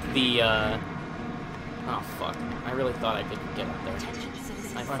will hit the, oh fuck, I really thought I could get up there.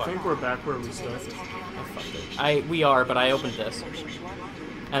 I think we're back where we started. I fucked it. We are, but I opened this.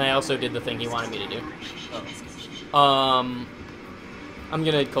 And I also did the thing he wanted me to do. I'm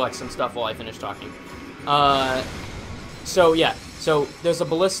gonna collect some stuff while I finish talking. So yeah, so there's a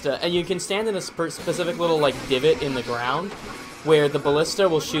ballista, and you can stand in a specific little like divot in the ground, where the ballista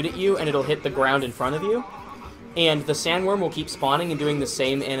will shoot at you and it'll hit the ground in front of you, and the sandworm will keep spawning and doing the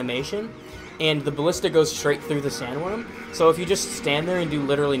same animation, and the ballista goes straight through the sandworm. So if you just stand there and do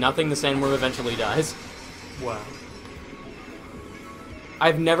literally nothing, the sandworm eventually dies. Wow.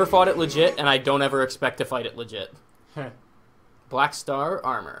 I've never fought it legit, and I don't ever expect to fight it legit. Black Star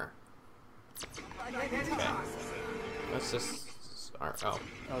armor. Okay. What's this? Oh,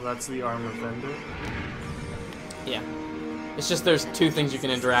 that's the armor vendor? Yeah. It's just there's two things you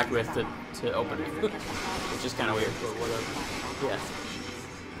can interact with to open it. Which is kind of weird, but whatever. Yeah.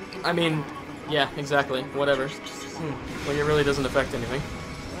 I mean, yeah, exactly. Whatever. Like, it really doesn't affect anything.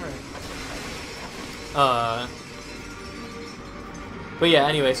 Alright. But yeah,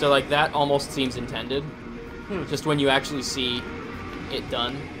 anyway, so like that almost seems intended. Just when you actually see it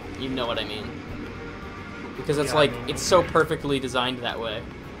done, you know what I mean. Because it's like, it's so perfectly designed that way.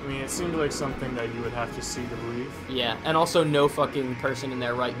 I mean, it seemed like something that you would have to see to believe. Yeah, and also no fucking person in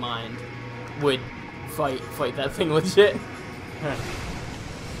their right mind would fight that thing legit.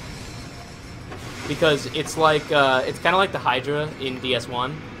 Because it's like, it's kind of like the Hydra in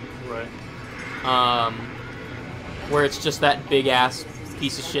DS1. Right. Where it's just that big-ass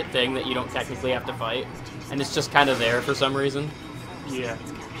piece of shit thing that you don't technically have to fight. And it's just kind of there for some reason. Yeah.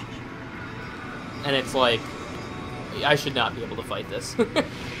 And it's like, I should not be able to fight this.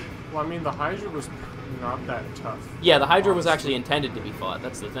 Well, I mean, the Hydra was not that tough. Yeah, the Hydra was actually intended to be fought,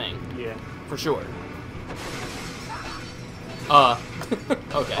 that's the thing. Yeah. For sure.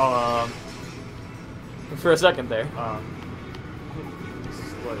 Okay. For a second there.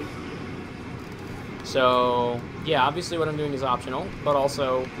 Like... So, yeah, obviously what I'm doing is optional, but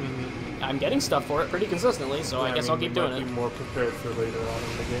also I'm getting stuff for it pretty consistently, so I guess I'll keep doing it. Be more prepared for later on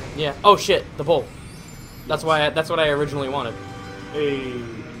in the game. Yeah. Oh shit, the bolt. That's why. That's what I originally wanted.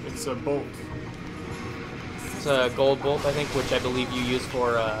 It's a bolt. It's a gold bolt, I think, which I believe you use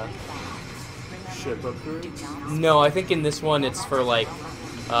for. Ship upgrades? No, I think in this one it's for like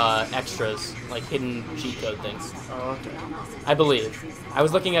extras, like hidden cheat code things. Oh, okay. I believe. I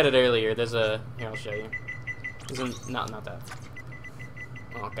was looking at it earlier. There's a. Here, I'll show you. Isn't not that.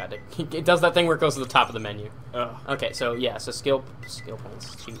 Oh god, it does that thing where it goes to the top of the menu. Oh. Okay, so yeah, so skill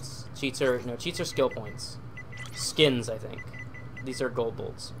points, cheats are skill points, skins I think. These are gold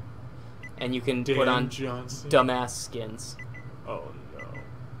bolts, and you can put on dumbass skins. Oh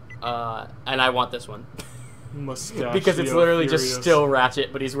no. And I want this one. Mustachio because it's literally Furious. just still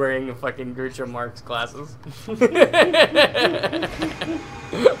Ratchet, but he's wearing a fucking Groucho Marx glasses.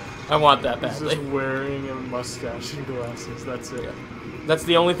 I want that He's badly. just wearing a mustache and glasses. That's it. That's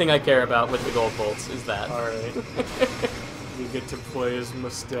the only thing I care about with the gold bolts, is that. Alright. You get to play as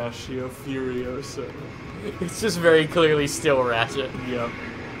Mustachio Furioso. It's just very clearly still Ratchet. Yep.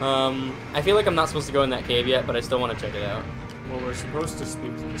 I feel like I'm not supposed to go in that cave yet, but I still want to check it out. Well, we're supposed to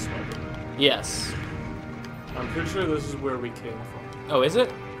speak to the smuggler. Yes. I'm pretty sure this is where we came from. Oh, is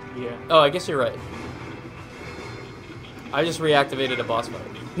it? Yeah. Oh, I guess you're right. I just reactivated a boss fight.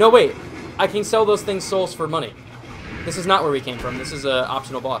 No, wait. I can sell those things souls for money. This is not where we came from. This is an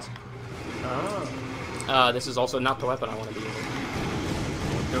optional boss. Oh. This is also not the weapon I want to be using.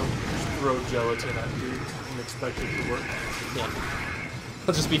 Don't just throw gelatin at you and expect it to work. Yeah.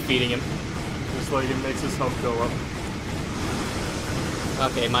 I'll just be feeding him. Just like it makes his health go up.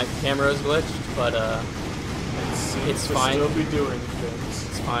 Okay, my camera is glitched, but it's fine. Still be doing things.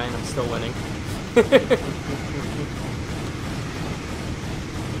 It's fine. I'm still winning.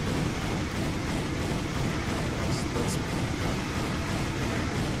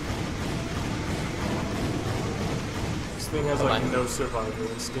 This thing has like no survival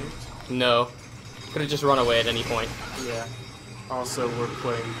instinct. No. Could have just run away at any point. Yeah. Also, we're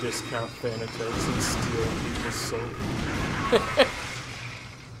playing discount Thanatos and stealing people's soul.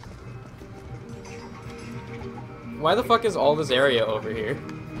 Why the fuck is all this area over here?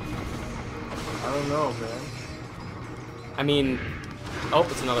 I don't know, man. I mean, oh,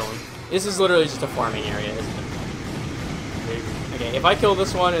 it's another one. This is literally just a farming area, isn't it? Maybe. Okay, if I kill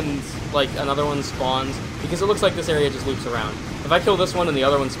this one and like another one spawns, because it looks like this area just loops around. If I kill this one and the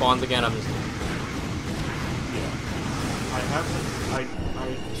other one spawns again, I'm just. Yeah.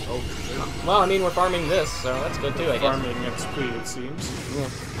 Oh. Well, I mean, we're farming this, so that's good too, I guess. Farming XP, it seems. Yeah.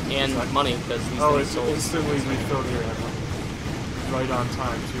 And money, because these Oh, things it's sold. instantly refilled your ammo. Right on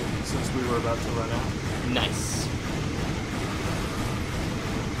time, too, since we were about to run out. Nice.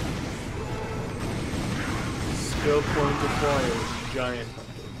 Skill point acquired. Giant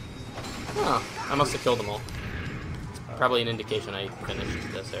hunter. Oh, I must have killed them all. Probably an indication I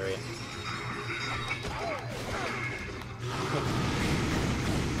finished this area.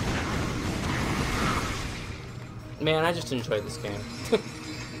 Man, I just enjoyed this game.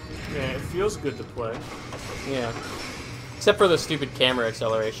 Yeah, it feels good to play. Yeah. Except for the stupid camera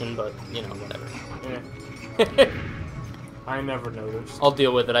acceleration, but, you know, whatever. Yeah. I never noticed. I'll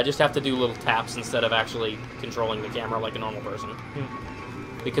deal with it. I just have to do little taps instead of actually controlling the camera like a normal person.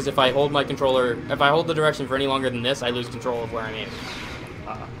 Because if I hold my controller, if I hold the direction for any longer than this, I lose control of where I'm aiming.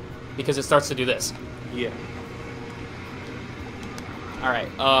 Because it starts to do this. Yeah. Alright,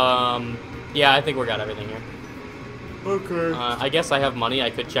 yeah, I think we got everything here. Okay. I guess I have money. I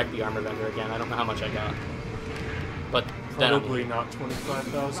could check the armor vendor again. I don't know how much I got. But then Probably not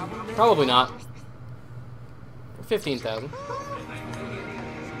 25,000. probably not. 15,000.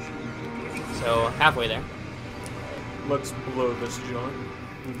 So halfway there. Let's blow this joint,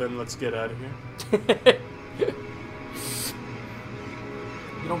 and then let's get out of here.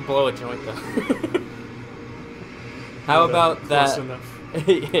 You don't blow a joint though. How about Close that? enough.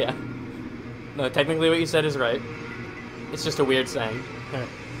 Yeah. No, technically what you said is right. It's just a weird saying.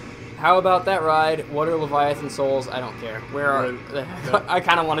 How about that ride? What are Leviathan souls? I don't care. Where are... I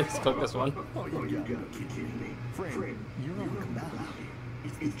kind of want to click this one. Oh, you gotta be kidding me. Fred, you're on Kabbalah.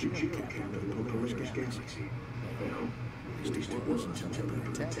 It's the chief captain of the Polaris Galaxy. Well, at least it wasn't such a big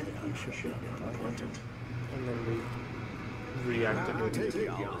attack that I shut down my hunter. And then we reactivated it.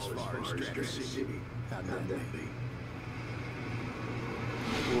 Y'all as far as Strata City. How'd that be?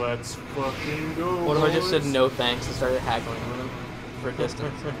 Let's fucking go. What if I just said boys. no thanks and started haggling with him for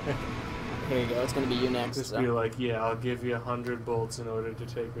distance? Here you go. It's going to be you next. Just so. be like, yeah, I'll give you 100 bolts in order to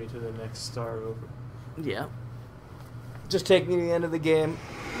take me to the next star over. Yeah. Just take me to the end of the game.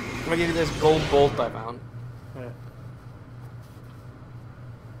 I'll give you this gold bolt I found. Yeah.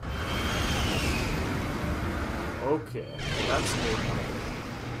 Okay, that's new.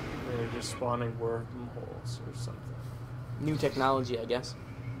 They're just spawning wormholes or something. New technology, I guess.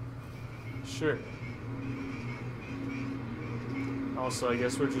 Sure. Also, I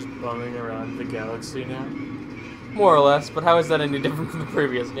guess we're just bumming around the galaxy now. More or less, but how is that any different from the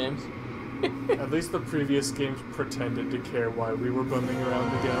previous games? At least the previous games pretended to care why we were bumming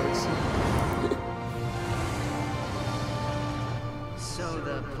around the galaxy. So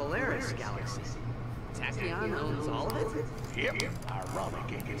the Polaris galaxy. Tachyon owns all of it? Yep.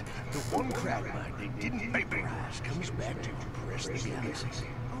 Ironic, ain't it? The one Cragmite they didn't vaporize comes back to oppress the galaxy.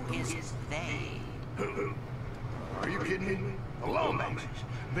 Who is they? Are you kidding me? The Lombaxes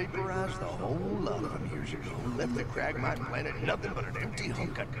vaporized the whole lot of them years ago. Left the Cragmite planet nothing but an empty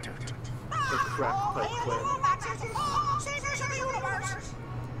hunk of dirt. The crackpipe planet.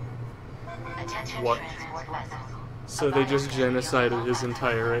 Attention What? transport vessel. So they just genocided his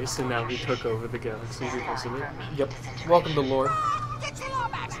entire race, and now he took over the galaxy because of it. Yep. Welcome to lore.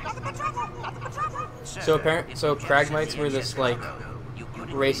 So Cragmites were this like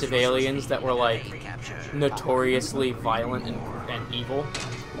race of aliens that were like notoriously violent and evil.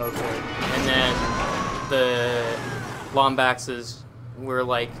 Okay. And then the Lombaxes were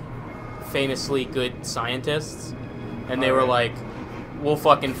like famously good scientists, and they were like, we'll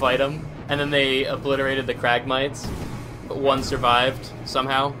fucking fight them. And then they obliterated the Cragmites, but one survived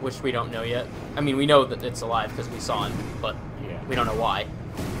somehow, which we don't know yet. I mean, we know that it's alive because we saw it, but Yeah. we don't know why.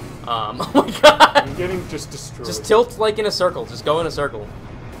 Oh my god! I'm getting just destroyed. Just tilt like in a circle. Just go in a circle.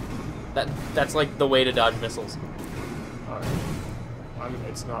 That's like the way to dodge missiles. Alright.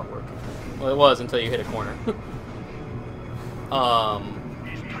 It's not working. Well, it was until you hit a corner.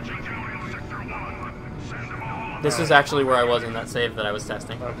 This is actually where I was in that save that I was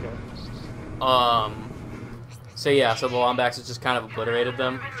testing. Okay. So yeah, so the Lombaxes just kind of obliterated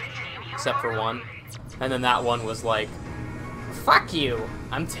them, except for one. And then that one was like, fuck you,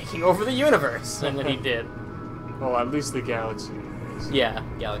 I'm taking over the universe. And then he did. Well, at least the galaxy is. Yeah,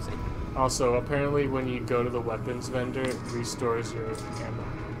 Galaxy. Also, apparently when you go to the weapons vendor, it restores your ammo.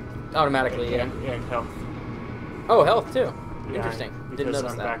 Automatically, yeah. And health. Oh, health too. Yeah, Interesting. because Didn't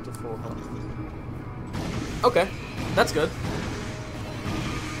notice I'm that. back to full health. Okay, that's good.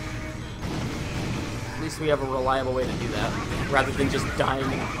 At least we have a reliable way to do that, rather than just dying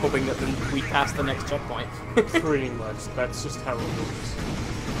and hoping that we pass the next checkpoint. Pretty much. That's just how it works.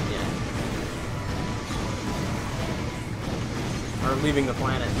 Yeah. Or leaving the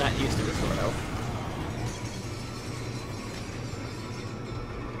planet. That used to restore health.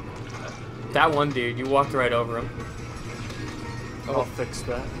 That one dude, you walked right over him. I'll fix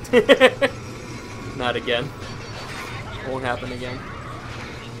that. Not again. Won't happen again.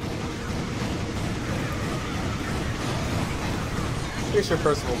 Pretty sure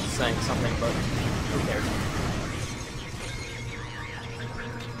Percival was saying something, but who cares?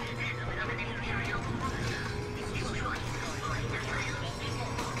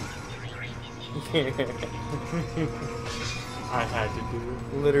 I had to do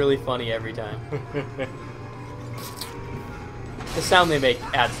Literally funny every time. The sound they make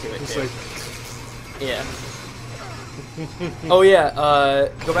adds to it, it. It's too. like, Yeah. Oh yeah,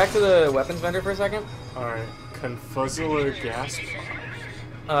 go back to the weapons vendor for a second. alright. Confuzzler gas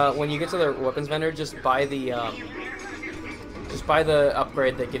When you get to the weapons vendor, just buy the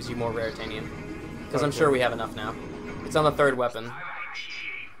upgrade that gives you more raritanium. Because I'm Okay. sure we have enough now. It's on the third weapon.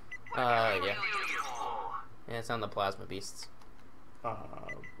 Yeah. Yeah, it's on the plasma beasts.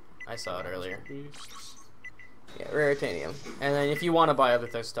 I saw it earlier. beasts. Yeah, raritanium. And then if you want to buy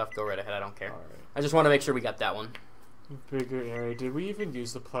other stuff, go right ahead. I don't care. Alright. I just want to make sure we got that one. Bigger area. Did we even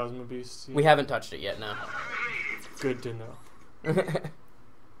use the plasma beasts yet? We haven't touched it yet, no. Good to know.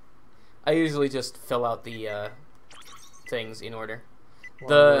 I usually just fill out the things in order.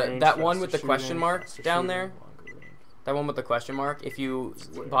 Longer range, That one with the faster question shooting, mark faster down shooting, there, longer range. that one with the question mark, if you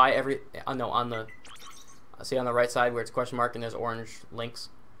Where? buy every, no, on the, see on the right side where it's question mark and there's orange links.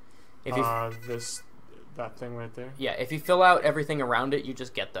 If you, that thing right there? yeah, if you fill out everything around it, you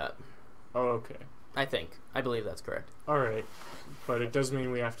just get that. Oh, okay. I believe that's correct. Alright. But it does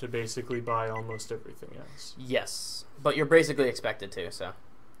mean we have to basically buy almost everything else. Yes, but you're basically expected to, so.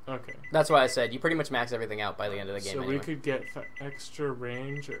 Okay. That's why I said you pretty much max everything out by the end of the game. So anyway. we could get extra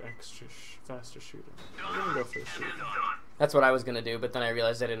range or extra faster shooting. I'm gonna go for shooting. That's what I was gonna do, but then I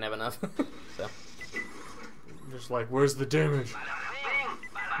realized I didn't have enough. So. Just like, where's the damage?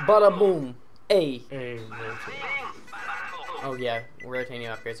 Bada boom. Hey. Hey, rotate. Oh yeah,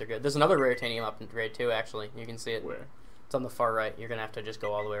 raritanium upgrades are good. There's another raritanium upgrade too, actually. You can see it. Where? It's on the far right. You're gonna have to just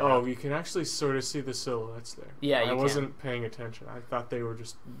go all the way around. Oh, you can actually sort of see the silhouettes there. Yeah, you I can. wasn't paying attention. I thought they were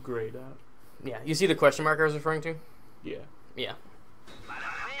just grayed out. Yeah, you see the question mark I was referring to? Yeah. Yeah.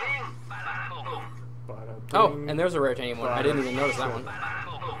 Bada Oh, bing, and there's a raritanium one. I bada didn't even notice that one. bing.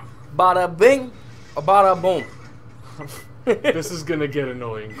 Bada bing, bada boom. This is gonna get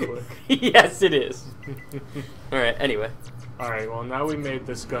annoying quick. Yes, it is. Alright, anyway. Alright, well now we made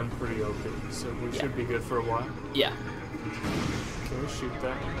this gun pretty OP, so we Yeah. should be good for a while. Yeah. Can we shoot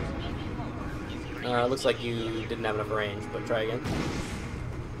that? Looks like you didn't have enough range, but try again.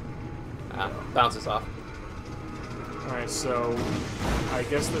 Bounces off. Alright, so I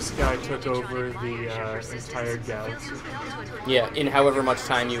guess this guy took over the entire galaxy. Yeah, in however much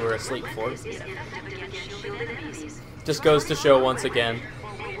time you were asleep for. Just goes to show once again.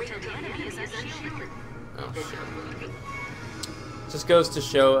 Oh shit. Just goes to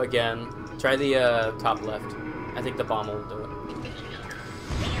show again. Try the top left. I think the bomb will do it.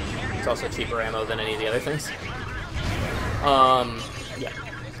 It's also cheaper ammo than any of the other things. Yeah.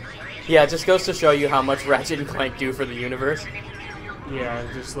 Yeah, it just goes to show you how much Ratchet and Clank do for the universe. Yeah,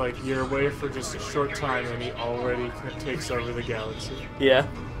 just like you're away for just a short time and he already takes over the galaxy. Yeah.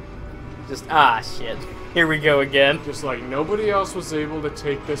 Just, shit. Here we go again. Just like nobody else was able to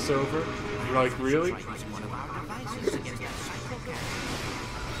take this over. Like, really?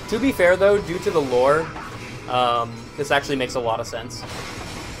 To be fair, though, due to the lore, this actually makes a lot of sense.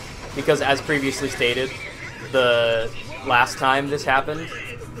 Because, as previously stated, the last time this happened...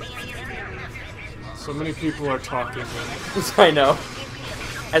 So many people are talking. I know.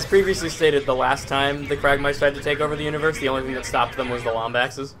 As previously stated, the last time the Kragmice tried to take over the universe, the only thing that stopped them was the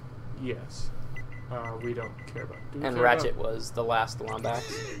Lombaxes. Yes. We don't care about. And Ratchet was the last Lombax.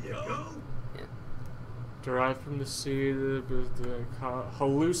 Yeah. Derived from the sea, the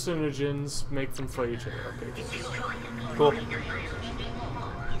hallucinogens make them fight each other. Okay. Cool.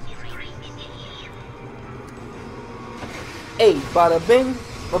 Hey, bada bing,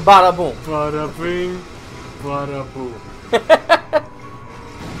 bada boom. Bada bing, bada boom.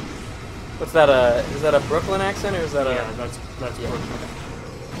 What's that? Is that a Brooklyn accent or is that a? Yeah, that's Brooklyn.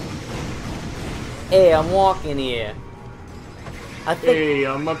 Hey, I'm walking here. Hey,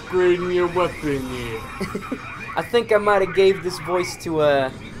 I'm upgrading your weapon here. I think I might have gave this voice to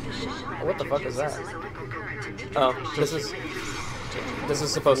what the fuck is that? Oh, this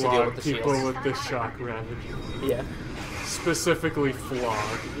is supposed to deal with the shields. People with the shock ravage. Yeah. Specifically,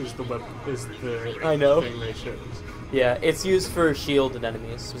 flog is the I know. thing they chose. Yeah, it's used for shielded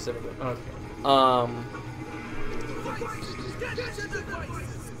enemies specifically. Okay.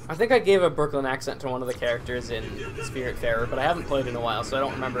 I think I gave a Brooklyn accent to one of the characters in Spiritfarer, but I haven't played in a while, so I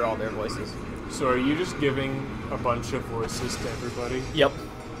don't remember all their voices. So are you just giving a bunch of voices to everybody? Yep.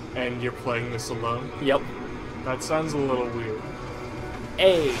 And you're playing this alone? Yep. That sounds a little weird.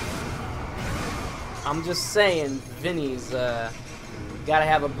 Hey, I'm just saying, Vinny's gotta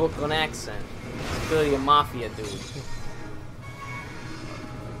have a Brooklyn accent. He's clearly a mafia dude.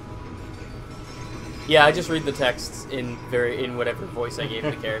 Yeah, I just read the texts in whatever voice I gave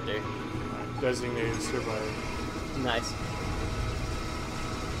the character. Designated survivor. Nice.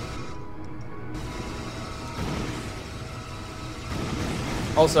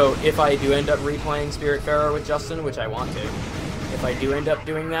 Also, if I do end up replaying Spiritfarer with Justin, which I want to, if I do end up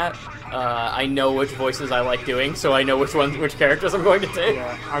doing that, I know which voices I like doing, so I know which characters I'm going to take.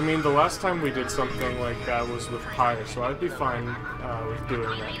 Yeah, I mean, the last time we did something like that was with Pyre, so I'd be fine with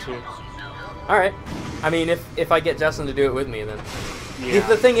doing that too. Alright. I mean, if I get Justin to do it with me, then... Yeah.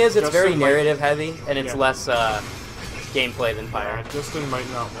 The thing is, it's Justin very narrative heavy, and it's less gameplay than Pyre. Yeah, Justin might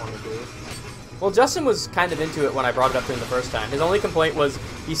not want to do it. Well, Justin was kind of into it when I brought it up to him the first time. His only complaint was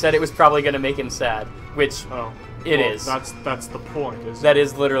he said it was probably going to make him sad, which it is. That's the point, isn't it? That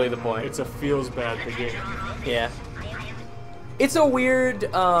is literally the point. It's a feels bad game. Yeah. It's a weird,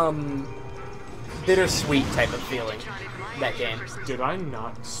 bittersweet type of feeling, that game. Did I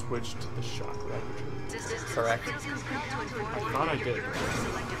not switch to the shock ravager? Correct. I thought I did.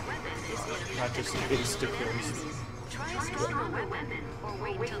 That just insta-kills.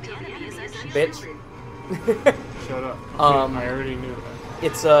 Bitch. Shut up. I already knew that.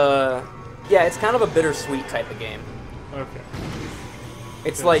 It's yeah, it's kind of a bittersweet type of game. Okay.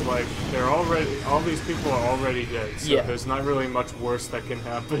 It's like they're all these people are already dead, so yeah. There's not really much worse that can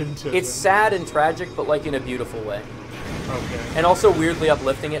happen to It's them. sad and tragic, but like in a beautiful way. Okay. And also weirdly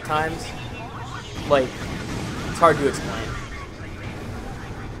uplifting at times. Like, it's hard to explain.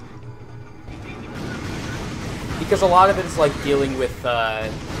 Because a lot of it is like dealing with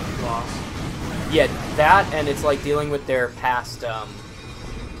Loss. Yeah, that, and it's like dealing with their past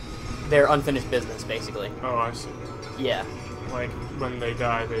their unfinished business, basically. Oh, I see. Yeah. Like, when they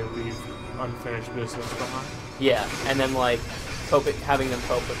die, they leave unfinished business behind. Yeah, and then like having them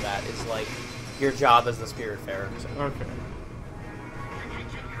cope with that is like your job as the Spiritfarer. So. Okay.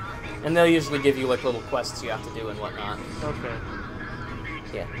 And they'll usually give you like little quests you have to do and whatnot. Okay.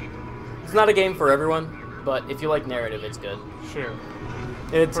 Yeah. It's not a game for everyone, but if you like narrative, it's good. Sure.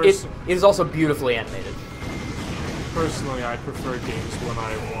 It is also beautifully animated. Personally, I prefer games when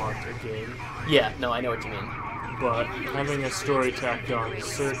I want a game. Yeah, no, I know what you mean. But having a story tacked on is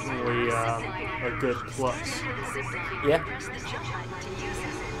certainly a good plus. Yeah.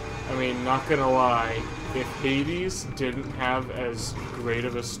 I mean, not gonna lie, if Hades didn't have as great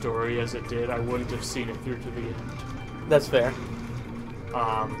of a story as it did, I wouldn't have seen it through to the end. That's fair.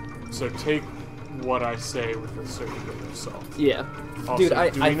 So take what I say with a certain grain of salt. Yeah. Also, Dude,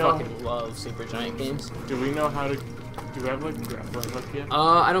 I know, fucking love Supergiant games. Do we know how to... Do we have, like, grappling hook yet?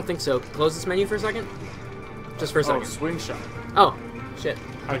 I don't think so. Close this menu for a second? Just for a second. Oh, swing shot. Oh, shit.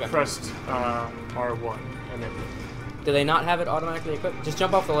 I Okay. pressed R1, and it... Do they not have it automatically equipped? Just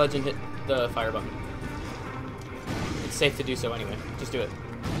jump off the ledge and hit the fire button. It's safe to do so anyway. Just do it.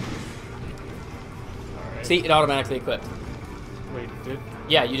 Alright. See, it automatically equipped. Wait, it did?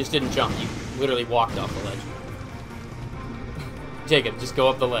 Yeah, you just didn't jump. You literally walked off the ledge. Jacob, just go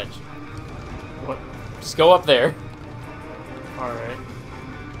up the ledge. What? Just go up there. Alright.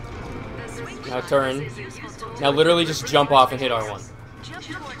 Now turn. Now literally just jump off and hit R1.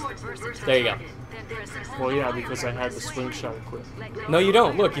 There you go. Well, yeah, because I had the swing shot equipped. No, you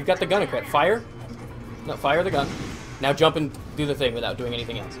don't. Look, you've got the gun equipped. Fire. No, fire the gun. Now jump and do the thing without doing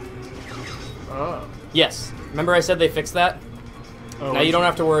anything else. Oh. Yes. Remember I said they fixed that? Oh, Now you don't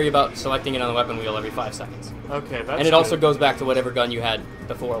have to worry about selecting it on the weapon wheel every 5 seconds. Okay, that's And it also goes back to whatever gun you had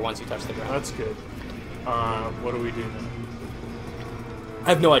before once you touch the ground. That's good. What do we do now? I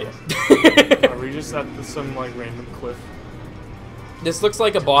have no idea. Are we just at some, like, random cliff? This looks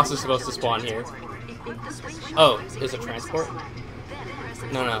like a boss is supposed to spawn here. Oh, is it transport?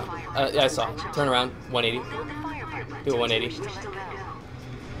 No, no. Yeah, I saw it. Turn around. 180. Do a 180.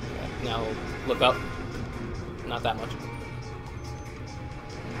 Now, look up. Not that much.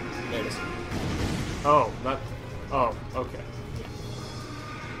 There it is. Oh, that... Oh, okay.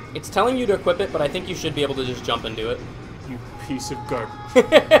 It's telling you to equip it, but I think you should be able to just jump and do it. You piece of garbage.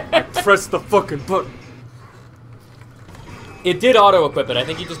 I pressed the fucking button. It did auto-equip it. I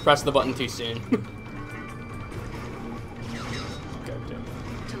think you just pressed the button too soon. God damn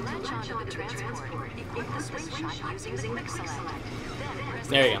it. To latch onto the transport, equip the swing shot using the quick select. Then press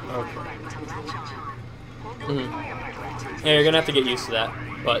There you the go. button to latch on. Hold down the fire button. Yeah, you're gonna have to get used to that,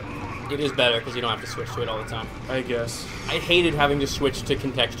 but it is better because you don't have to switch to it all the time. I guess. I hated having to switch to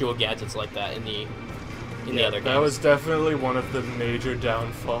contextual gadgets like that in the other games. That was definitely one of the major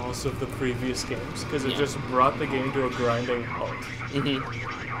downfalls of the previous games, because it just brought the game to a grinding halt.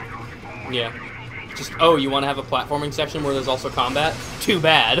 Yeah. Just, oh, you want to have a platforming section where there's also combat? Too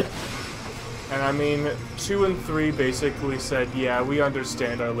bad. And I mean, 2 and 3 basically said, yeah, we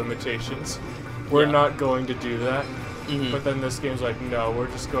understand our limitations. We're not going to do that. But then this game's like, no,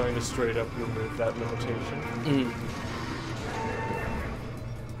 we're just going to straight up remove that limitation.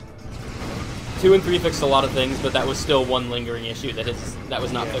 2 and 3 fixed a lot of things, but that was still one lingering issue that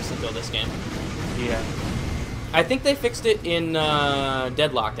was not fixed until this game. Yeah. I think they fixed it in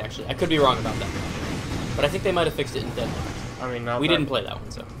Deadlocked, actually. I could be wrong about that. But I think they might have fixed it in Deadlocked. I mean, we didn't play that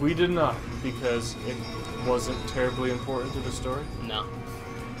one, so. We did not, because it wasn't terribly important to the story. No.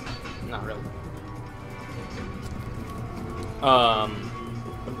 Not really.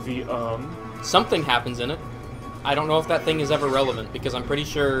 Something happens in it. I don't know if that thing is ever relevant, because I'm pretty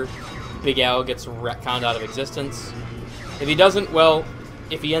sure Big Al gets retconned out of existence. If he doesn't, well,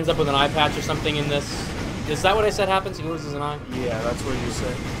 if he ends up with an eye patch or something in this... Is that what I said happens? He loses an eye? Yeah, that's what you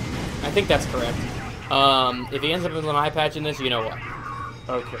said. I think that's correct. If he ends up with an eye patch in this, you know what?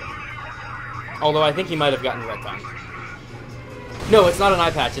 Okay. Although I think he might have gotten retconned. No, it's not an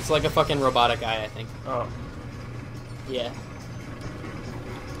eye patch. It's like a fucking robotic eye, I think. Oh. Yeah.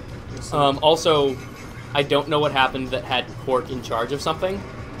 Also, I don't know what happened that had Quark in charge of something.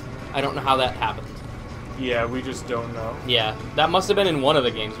 I don't know how that happened. Yeah, we just don't know. Yeah, that must have been in one of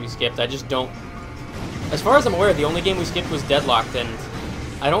the games we skipped. I just don't... As far as I'm aware, the only game we skipped was Deadlocked, and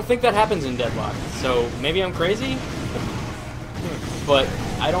I don't think that happens in Deadlocked. So, maybe I'm crazy? But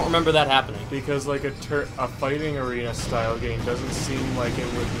I don't remember that happening. Because, like, a fighting arena style game doesn't seem like it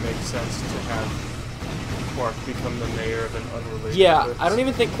would make sense to have Quark become the mayor of an unrelated Yeah, I don't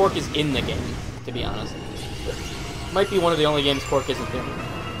even think Quark is in the game, to be honest. Might be one of the only games Quark isn't in.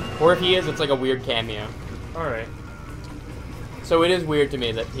 Or if he is, it's like a weird cameo. Alright. So it is weird to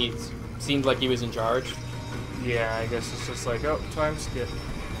me that he seemed like he was in charge. Yeah, I guess it's just like, oh, time skip.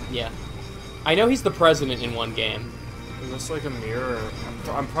 Yeah. I know he's the president in one game. Is this like a mirror?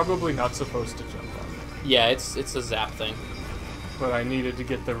 I'm probably not supposed to jump on it. Yeah, it's a zap thing. But I needed to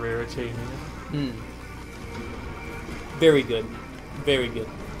get the rarity. Very good. Very good.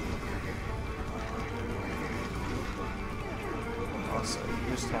 Also,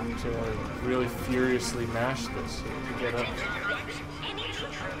 you just have to really furiously mash this to get up.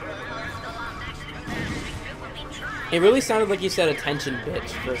 It really sounded like you said attention bitch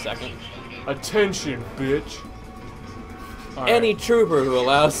for a second. Attention, bitch! Any trooper who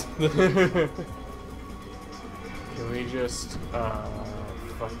allows... Can we just,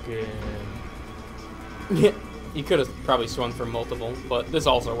 fucking... Yeah, you could have probably swung for multiple, but this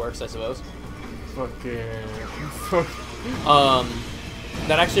also works, I suppose. Fucking...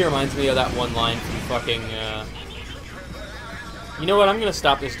 That actually reminds me of that one line from fucking, You know what, I'm gonna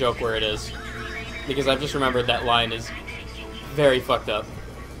stop this joke where it is. Because I've just remembered that line is very fucked up.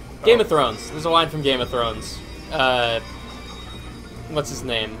 Game of Thrones. There's a line from Game of Thrones. What's his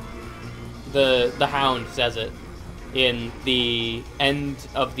name? The Hound says it in the end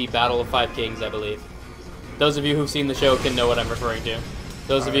of the Battle of Five Kings, I believe. Those of you who've seen the show can know what I'm referring to.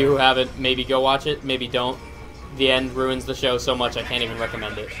 Those of you who haven't, maybe go watch it, maybe don't. The end ruins the show so much I can't even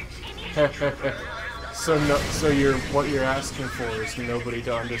recommend it. So what you're asking for is nobody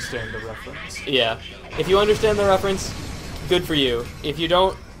to understand the reference. Yeah. If you understand the reference, good for you. If you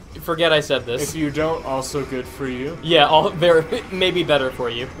don't, forget I said this. If you don't, also good for you. Yeah, maybe better for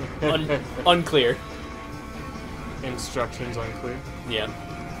you. Unclear. Instructions unclear. Yeah.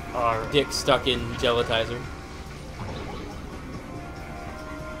 Dick stuck in gelatizer.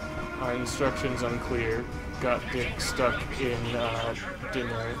 Instructions unclear. Got dick stuck in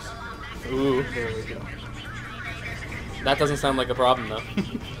Daenerys. Ooh. There we go. That doesn't sound like a problem, though.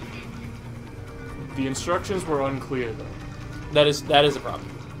 The instructions were unclear, though. That is a problem.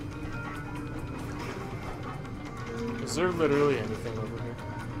 Is there literally anything over here?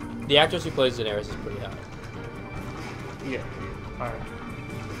 The actress who plays Daenerys is pretty hot. Yeah. Alright.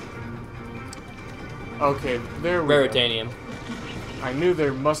 Okay, there we go. Veritanium. I knew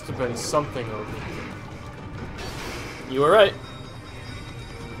there must have been something over here. You were right.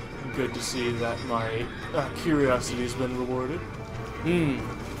 Good to see that my curiosity has been rewarded. Hmm.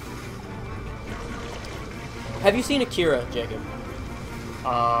 Have you seen Akira, Jacob?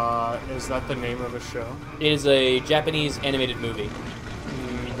 Is that the name of a show? It is a Japanese animated movie.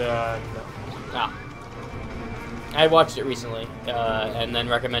 No. Ah. I watched it recently, and then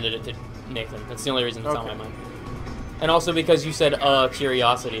recommended it to Nathan. That's the only reason it's on my mind. And also because you said,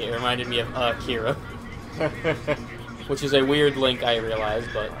 curiosity, it reminded me of Akira. Which is a weird link, I realize,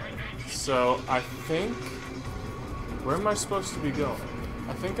 but... So, I think... Where am I supposed to be going?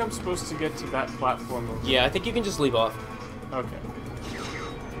 I think I'm supposed to get to that platform over Yeah, I think you can just leave off. Okay.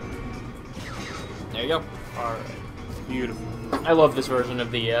 There you go. Alright. Beautiful. I love this version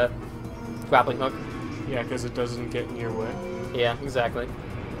of the grappling hook. Yeah, because it doesn't get in your way. Yeah, exactly.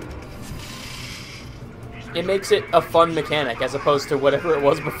 It makes it a fun mechanic as opposed to whatever it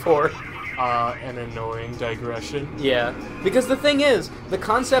was before. An annoying digression. Yeah, because the thing is, the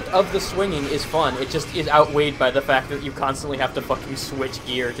concept of the swinging is fun. It just is outweighed by the fact that you constantly have to fucking switch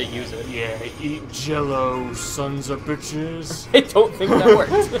gear to use it. Yeah, eat jello, sons of bitches. I don't think that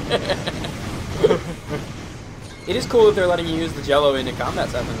works. It is cool that they're letting you use the jello in a combat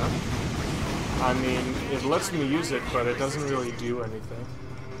setting, though. I mean, it lets me use it, but it doesn't really do anything.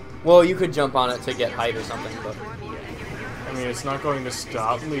 Well, you could jump on it to get height or something, but... I mean, it's not going to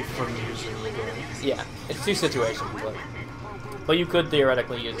stop me from using the game. Yeah, it's two situations, but you could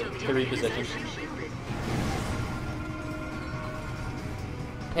theoretically use it to reposition.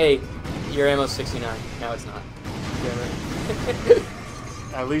 Hey, your ammo's 69. Now it's not. Damn it.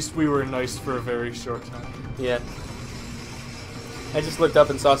 At least we were nice for a very short time. Yeah. I just looked up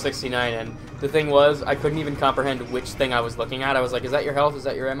and saw 69, and the thing was, I couldn't even comprehend which thing I was looking at. I was like, is that your health? Is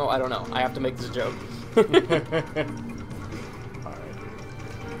that your ammo? I don't know. I have to make this a joke.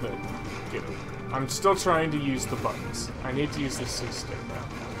 I'm still trying to use the buttons. I need to use the C stick now.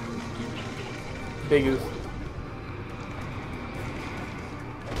 Big oof.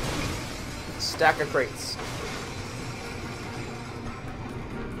 Stack of crates.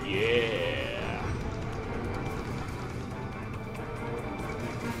 Yeah.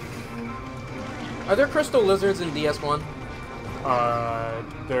 Are there crystal lizards in DS1?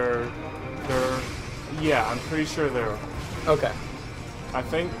 Yeah, I'm pretty sure there are. Okay. I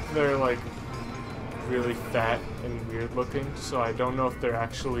think they're like really fat and weird looking, so I don't know if they're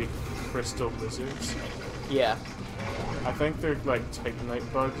actually crystal lizards. Yeah. I think they're like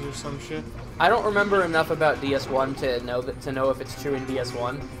titanite bugs or some shit. I don't remember enough about DS1 to know if it's true in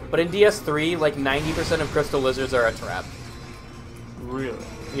DS1, but in DS3, like 90% of crystal lizards are a trap. Really?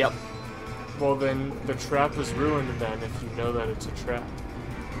 Yep. Well, then the trap is ruined then if you know that it's a trap.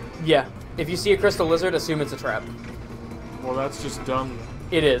 Yeah. If you see a crystal lizard, assume it's a trap. Well, that's just dumb.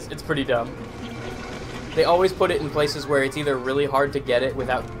 It is. It's pretty dumb. They always put it in places where it's either really hard to get it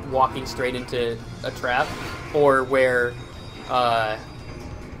without walking straight into a trap, or where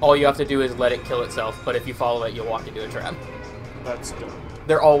all you have to do is let it kill itself, but if you follow it, you'll walk into a trap. That's dumb.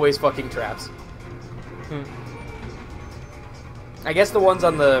 They're always fucking traps. I guess the ones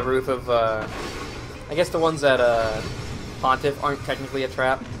on the roof of, I guess the ones at, Pontiff aren't technically a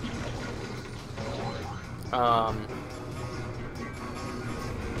trap. Can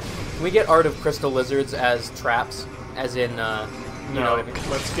we get Art of Crystal Lizards as traps? As in, you know what I mean?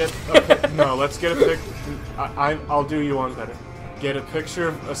 Let's get, okay, no, let's get a pic, I'll do you one better. Get a picture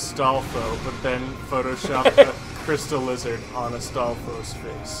of Astolfo, but then Photoshop a crystal lizard on Astolfo's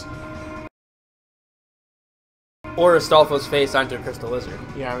face. Or Astolfo's face onto a crystal lizard.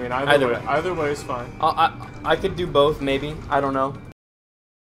 Yeah, I mean, either way is fine. I could do both, maybe. I don't know.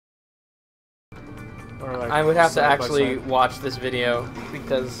 Or like I would have to side by actually side. watch this video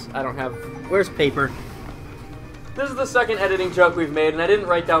because I don't have... Where's paper? This is the second editing joke we've made, and I didn't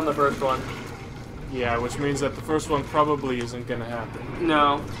write down the first one. Yeah, which means that the first one probably isn't gonna happen.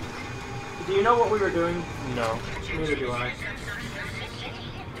 No. Do you know what we were doing? No. Neither do I.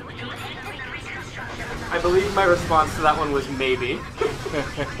 I believe my response to that one was maybe.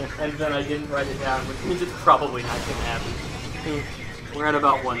 And then I didn't write it down, which means it's probably not gonna happen. We're at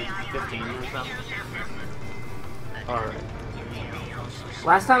about 1:15 or something. Alright.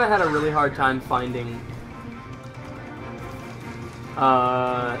 Last time I had a really hard time finding...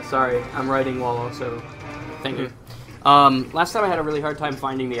 sorry, I'm writing while also thinking. Last time I had a really hard time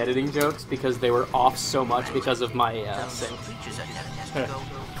finding the editing jokes because they were off so much because of my, sync. Creatures are telling us to go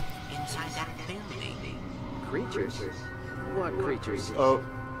inside that building. Creatures? What creatures? Oh.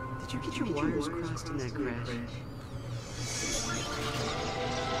 Did you get your wires crossed in that crash?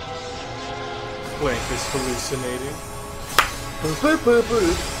 Clank is hallucinating.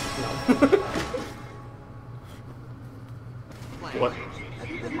 What? Have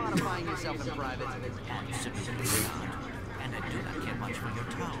you been modifying yourself in private? Absolutely not. And I do not care much for your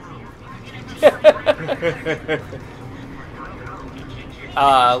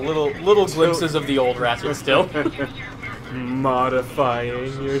tone. Little glimpses of the old Ratchet still.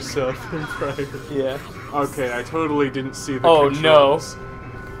 Modifying yourself in private. Yeah. Okay, I totally didn't see the Oh controls. no.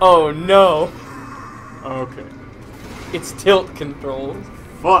 Oh no. Okay. It's tilt controls.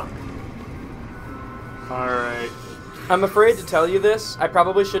 Fuck. Alright. I'm afraid to tell you this. I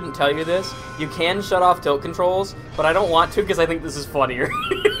probably shouldn't tell you this. You can shut off tilt controls, but I don't want to because I think this is funnier.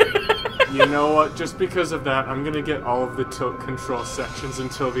 You know what? Just because of that, I'm gonna get all of the tilt control sections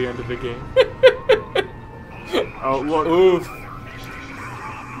until the end of the game. Oh, look. Oof.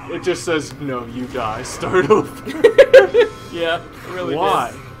 It just says, no, you die. Start over. Yeah, really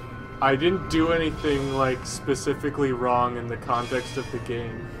Why? did. I didn't do anything, like, specifically wrong in the context of the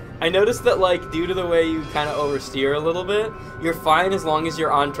game. I noticed that, like, due to the way you kind of oversteer a little bit, you're fine as long as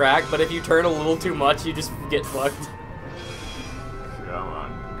you're on track, but if you turn a little too much, you just get fucked. Come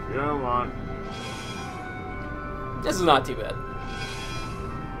on. Come on. This is not too bad.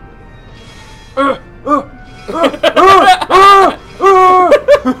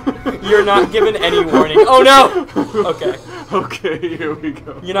 You're not given any warning. Oh no! Okay. Okay, here we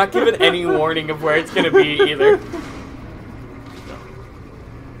go. You're not given any warning of where it's gonna be either.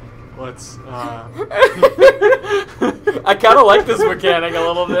 Let's, I kind of like this mechanic a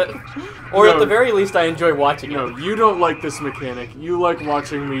little bit. Or No. at the very least, I enjoy watching it. No, you don't like this mechanic. You like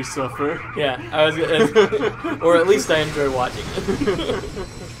watching me suffer. Yeah, I was or at least I enjoy watching it.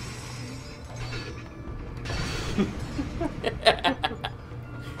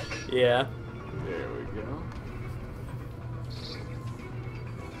 Yeah. There we go.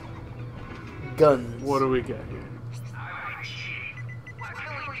 Guns. What do we get here?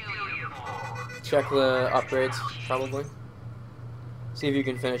 Check the upgrades, probably. See if you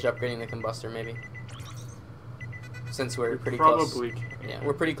can finish upgrading the combustor, maybe. Since we're pretty close. Probably can. Yeah,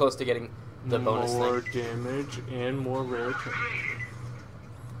 we're pretty close to getting the bonus more thing. damage and more rare turn.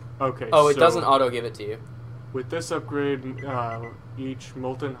 Okay. Oh, it so doesn't auto give it to you. With this upgrade, each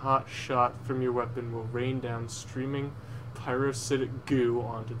molten hot shot from your weapon will rain down streaming pyrocytic goo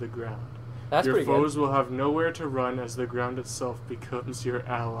onto the ground. That's your pretty foes good. will have nowhere to run as the ground itself becomes your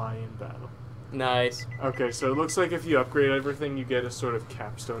ally in battle. Nice. Okay, so it looks like if you upgrade everything, you get a sort of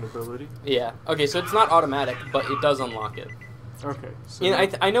capstone ability. Yeah. Okay, so it's not automatic, but it does unlock it. Okay. So You know,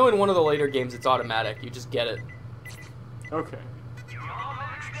 I know in one of the later games it's automatic. You just get it. okay.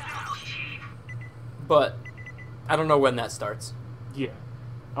 But I don't know when that starts. Yeah.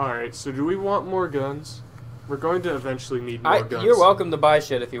 Alright, so do we want more guns? We're going to eventually need more guns. You're welcome to buy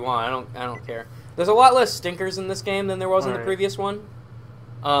shit if you want. I don't care. There's a lot less stinkers in this game than there was in the Alright. previous one.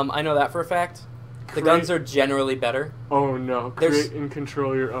 I know that for a fact. The guns are generally better. Oh no, There's- create and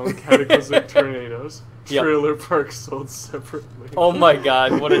control your own cataclysmic tornadoes. Yep. Trailer park sold separately. Oh my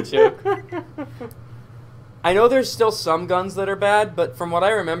god, what a joke. I know there's still some guns that are bad, but from what I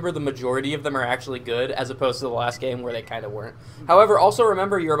remember, the majority of them are actually good, as opposed to the last game where they kind of weren't. However, also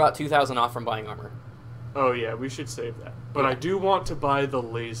remember you're about 2,000 off from buying armor. Oh yeah, we should save that. But I do want to buy the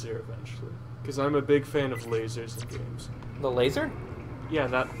laser eventually, because I'm a big fan of lasers in games. The laser? Yeah,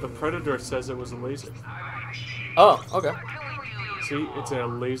 the Predator says it was a laser. Oh, okay. See, it's a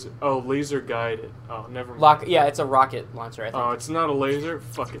laser. Oh, laser guided. Oh, never mind. Yeah, it's a rocket launcher, I think. Oh, it's not a laser?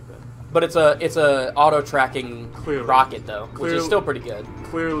 Fuck it then. But it's a auto tracking Clearly. rocket though, which is still pretty good.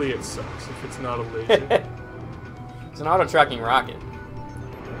 Clearly it sucks if it's not a laser. It's an auto tracking rocket.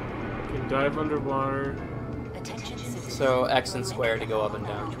 You can dive underwater. Attention citizens. So X and square to go up and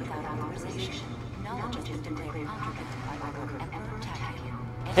down. Without authorization. Knowledge has been declared contraband by Emperor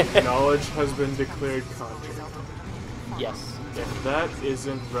Takian. Knowledge has been declared contraband. Yes. If that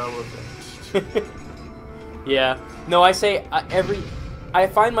isn't relevant. Yeah. No, I say I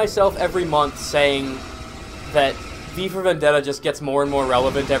find myself every month saying that V for Vendetta just gets more and more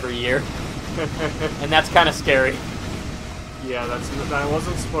relevant every year. And that's kind of scary. Yeah, that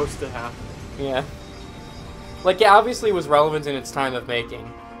wasn't supposed to happen. Yeah. Like, it obviously was relevant in its time of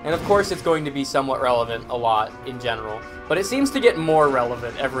making. And of course it's going to be somewhat relevant a lot in general. But it seems to get more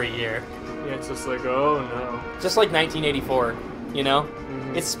relevant every year. Yeah, it's just like, oh no. Just like 1984, you know?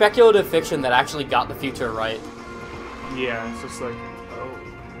 Mm-hmm. It's speculative fiction that actually got the future right. Yeah, it's just like,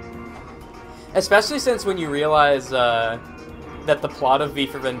 Especially since when you realize that the plot of V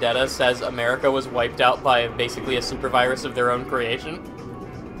for Vendetta says America was wiped out by basically a super virus of their own creation.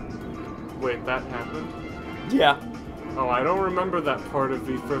 wait, that happened? Yeah. Oh, I don't remember that part of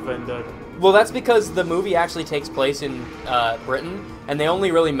V for Vendetta. Well, that's because the movie actually takes place in Britain, and they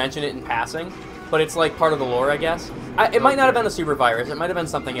only really mention it in passing. But it's like part of the lore, I guess. It might not have been a super virus, it might have been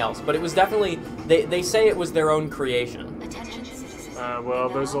something else, but it was definitely... They say it was their own creation. Attention citizens. Well,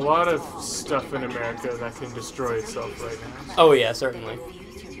 there's a lot of stuff in America that can destroy itself right now. Oh yeah, certainly.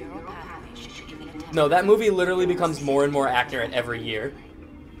 Refuse your neural pathways should you even attempt. No, that movie literally becomes more and more accurate every year.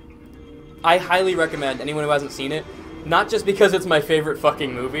 I highly recommend anyone who hasn't seen it, not just because it's my favorite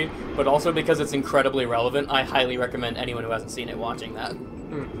fucking movie, but also because it's incredibly relevant. I highly recommend anyone who hasn't seen it watching that.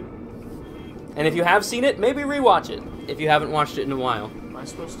 And if you have seen it, maybe rewatch it, if you haven't watched it in a while. Am I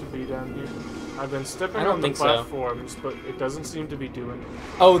supposed to be down here? I've been stepping I don't on the think so. platforms, but it doesn't seem to be doing it.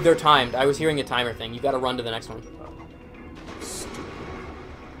 Oh, they're timed. I was hearing a timer thing. You gotta run to the next one. Stupid.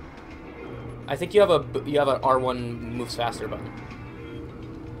 I think you have a R1 moves faster button.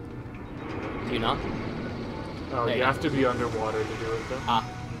 Do you not? Oh, There you you have to be underwater to do it, though. Ah.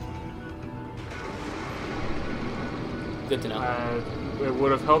 Good to know. It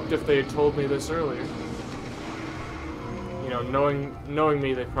would have helped if they had told me this earlier. You know, knowing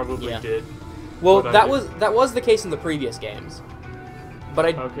me, they probably did. Well, But that was the case in the previous games. But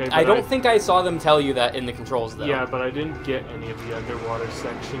I don't think I saw them tell you that in the controls, though. Yeah, but I didn't get any of the underwater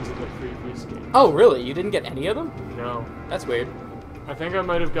sections in the previous game. Oh, really? You didn't get any of them? No. That's weird. I think I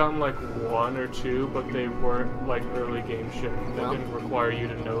might have gotten like one or two, but they weren't like early game shit. They Well. didn't require you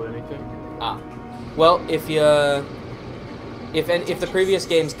to know anything. Ah. Well, if the previous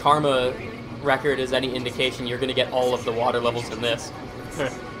game's karma record is any indication, you're gonna get all of the water levels in this.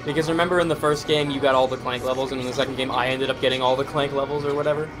 Because remember in the first game you got all the Clank levels, and in the second game I ended up getting all the Clank levels or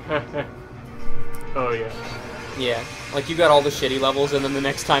whatever? Oh yeah. Yeah. Like you got all the shitty levels, and then the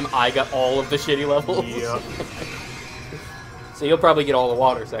next time I got all of the shitty levels. Yep. So you'll probably get all the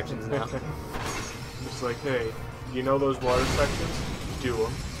water sections now. Just like, hey, you know those water sections? Do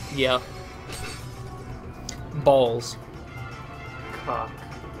them. Yeah. Balls. Cock.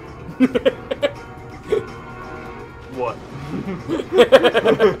 What?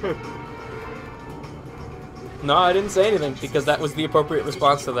 No, I didn't say anything, because that was the appropriate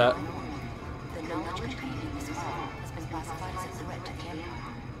response to that. The knowledge contained in this file has been classified as a threat to the Empire.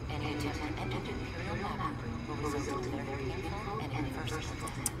 Any attempt to enter the Imperial map will result in very painful and irreversible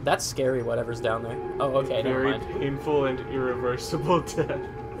death. That's scary, whatever's down there. Oh, okay, never Very mind. painful and irreversible death.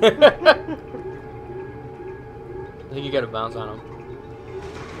 I think you gotta bounce on him.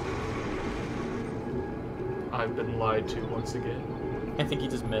 I've been lied to once again. I think he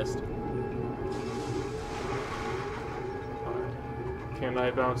just missed. Alright. Can I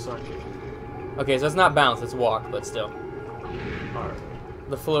bounce on you? Okay, so it's not bounce, it's walk, but still. Alright.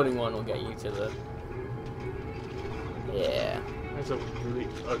 The floating one will get you to the... Yeah. That's a really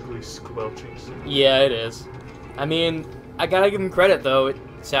ugly squelching sound. Yeah, it is. I mean, I gotta give him credit, though. It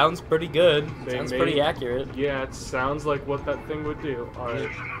sounds pretty good. They Sounds made- pretty accurate. Yeah, it sounds like what that thing would do. Alright.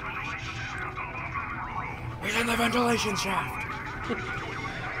 He's in the ventilation shaft!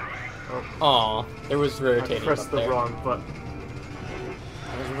 Oh, Aw, there was I raritanium pressed up the there. wrong button.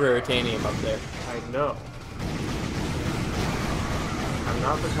 There's raritanium up there. I know. I'm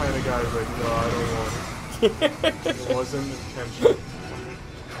not the kind of guy who's like, no, I don't want it. It wasn't intentional.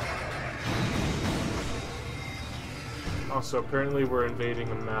 Also, apparently we're invading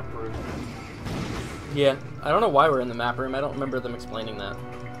a map room. Yeah, I don't know why we're in the map room. I don't remember them explaining that.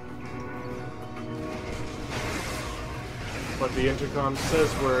 But the intercom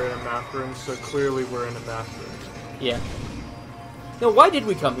says we're in a map room, so clearly we're in a map room. Yeah. No, why did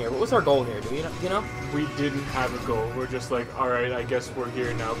we come here? What was our goal here? Do we, you know? We didn't have a goal. We're just like, alright, I guess we're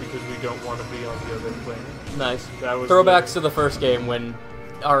here now because we don't want to be on the other planet. Nice. That was Throwbacks to the first game when,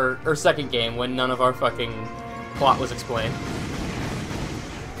 or second game when none of our fucking plot was explained.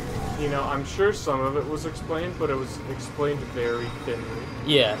 You know, I'm sure some of it was explained, but it was explained very thinly.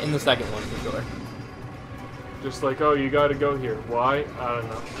 Yeah, in the second one for sure. Just like, oh, you gotta go here. Why? I don't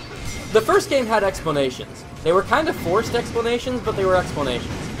know. The first game had explanations. They were kind of forced explanations, but they were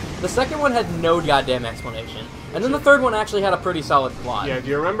explanations. The second one had no goddamn explanation. And then the third one actually had a pretty solid plot. Yeah, do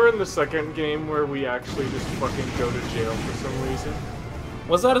you remember in the second game where we actually just fucking go to jail for some reason?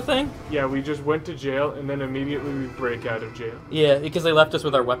 Was that a thing? Yeah, we just went to jail and then immediately we break out of jail. Yeah, because they left us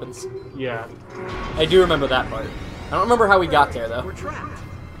with our weapons. Yeah. I do remember that part. I don't remember how we got there, though. We're trapped.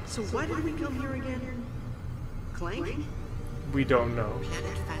 So why did we come here again? Clank? We don't know.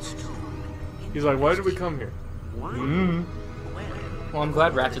 Planet Fastoon. He's like, why did we come here? Why? Well, I'm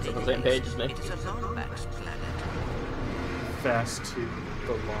glad Ratchet's on the same page as me. It is a Longback's planet. Fast to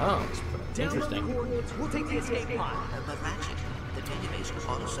the Oh, longest. interesting. Coordinates. We'll take the escape pod. But Ratchet, the database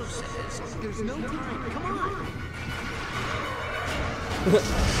also says... There's no time. Come on.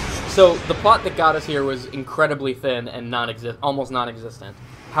 So, the plot that got us here was incredibly thin and almost non-existent.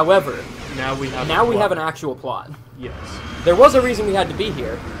 However, Now we have now we have an actual plot. Yes. There was a reason we had to be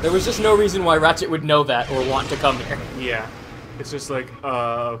here. There was just no reason why Ratchet would know that or want to come here. Yeah. It's just like,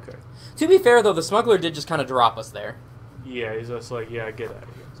 okay. To be fair, though, the smuggler did just kind of drop us there. Yeah, he's just like, yeah, get out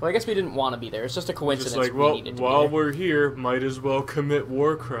of here. So I guess we didn't want to be there. It's just a coincidence. Just like, we well, needed to while be there. we're here, might as well commit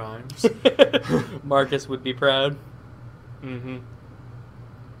war crimes. Marcus would be proud. Mm-hmm.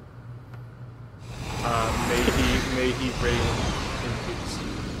 May he reign in peace.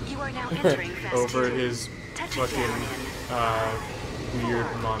 You are now entering Fastoon. Over his Touch fucking, it weird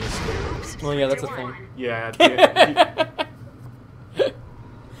monastery. Well, yeah, that's a thing. Yeah, at the end,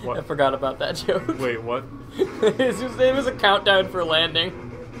 what? I forgot about that joke. Wait, what? His name is a countdown for landing.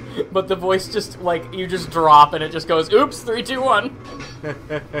 But the voice just, like, you just drop and it just goes, oops, 3, 2, 1.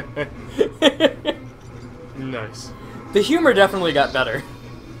 Nice. The humor definitely got better.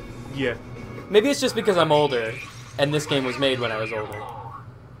 Yeah. Maybe it's just because I'm older, and this game was made when I was older.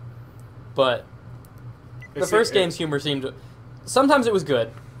 But the first game's humor seemed... Sometimes it was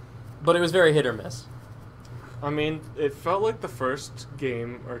good, but it was very hit or miss. I mean, it felt like the first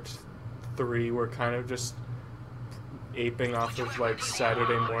game, or 3, were kind of just aping off of, like,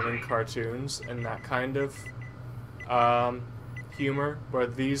 Saturday morning cartoons and that kind of humor, where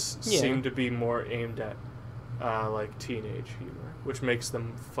these seem to be more aimed at, like, teenage humor, which makes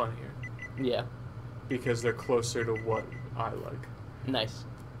them funnier. Yeah. Because they're closer to what I like. Nice.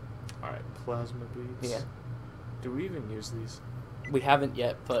 Alright, plasma beads. Yeah. Do we even use these? We haven't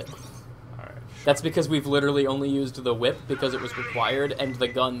yet, but... Alright. That's because we've literally only used the whip because it was required, and the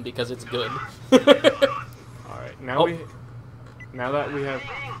gun because it's good. Alright, now now that we have...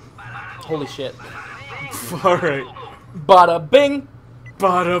 Holy shit. Alright. Bada bing!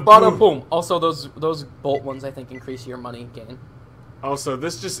 Bada boom! Bada boom! Also, those bolt ones, I think, increase your money gain. Also,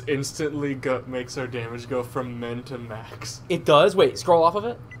 this just instantly makes our damage go from min to max. It does? Wait, scroll off of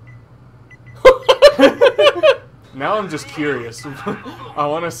it? Now I'm just curious. I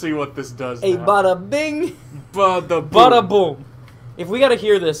want to see what this does Hey, now. bada bing! Bada boom! Bada boom! If we gotta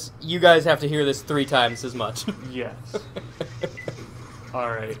hear this, you guys have to hear this 3 times as much. Yes.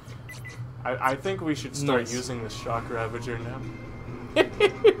 Alright. I think we should start Nice. using the Shock Ravager now.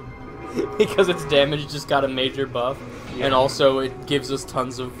 Because its damage just got a major buff, and also it gives us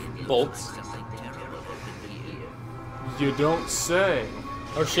tons of bolts. You don't say.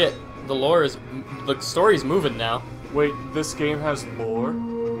 Oh shit, the story's moving now. Wait, this game has lore?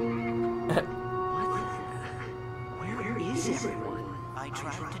 Where is everyone? I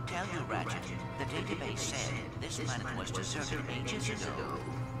tried to tell you, Ratchet. The database said this planet was deserted ages ago.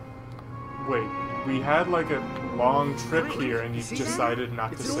 Wait, we had like a long trip here and you decided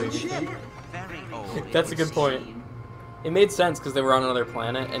not to say anything? Very old. That's a good point. It made sense because they were on another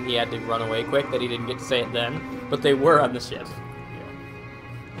planet and he had to run away quick that he didn't get to say it then, but they were on the ship.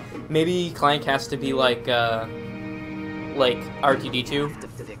 Yeah. Maybe Clank has to be like R2-D2,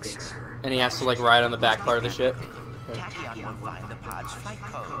 and he has to like ride on the back part of the ship. Tachyon will find the pod's flight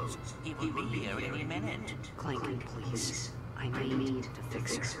codes. He will be here any minute. Clank, please. I need to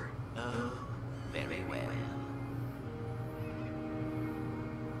fix her. Oh, very well.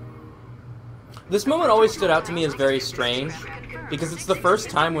 This moment always stood out to me as very strange, because it's the first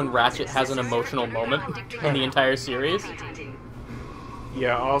time when Ratchet has an emotional moment in the entire series.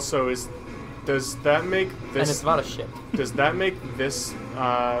 Yeah. Also, does that make And this? it's about a ship. Does that make this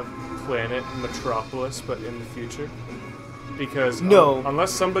planet Metropolis, but in the future? Because No.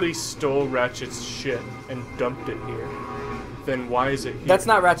 unless somebody stole Ratchet's shit and dumped it here, then why is it here? That's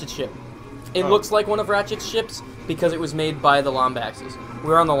not Ratchet's ship. It Oh. looks like one of Ratchet's ships because it was made by the Lombaxes.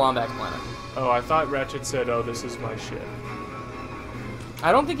 We're on the Lombax planet. Oh, I thought Ratchet said, "Oh, this is my shit."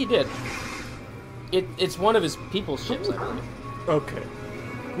 I don't think he did. It's one of his people's ships, I believe. Okay.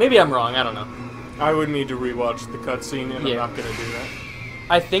 Maybe I'm wrong, I don't know. I would need to rewatch the cutscene, and Yeah. I'm not gonna do that.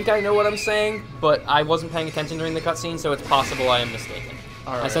 I think I know what I'm saying, but I wasn't paying attention during the cutscene, so it's possible I am mistaken.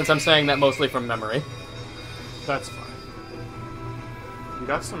 Alright. Since I'm saying that mostly from memory. That's fine. We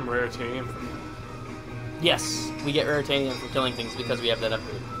got some raritanium from that. Yes, we get Raritanium for killing things because we have that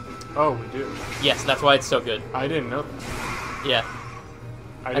upgrade. Oh, we do. Yes, that's why it's so good. I didn't know that. Yeah.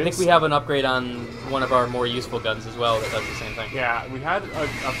 I think we have an upgrade on one of our more useful guns as well that does the same thing. Yeah, we had an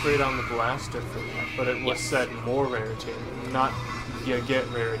upgrade on the blaster for that, but it was Yes. said more raritanium, not you get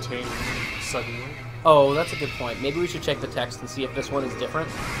raritanium suddenly. Oh, that's a good point. Maybe we should check the text and see if this one is different,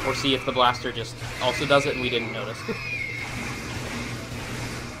 or see if the blaster just also does it and we didn't notice.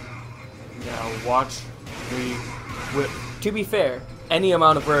 Now watch me whip. To be fair, any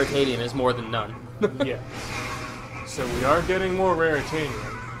amount of Raritanium is more than none. Yeah. So we are getting more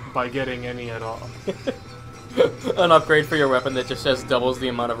raritanium by getting any at all. An upgrade for your weapon that just says doubles the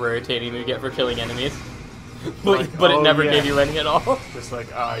amount of Raritanium you get for killing enemies. But, Like, but it oh, never yeah. gave you any at all. Just like,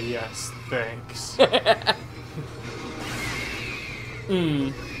 yes, thanks. Hmm.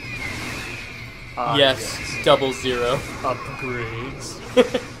 Ah, Yes, double zero. Upgrades.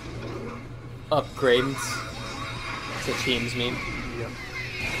 Upgrades. It's a Cheems meme. Yep.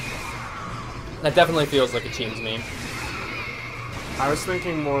 That definitely feels like a Cheems meme. I was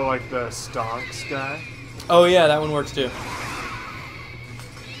thinking more like the Stonks guy. Oh yeah, that one works too.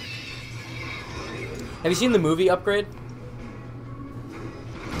 Have you seen the movie Upgrade?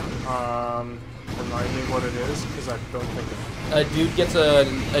 Remind me what it is, because I don't think it.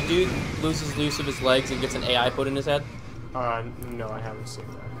 A dude loses use of his legs and gets an AI put in his head. No, I haven't seen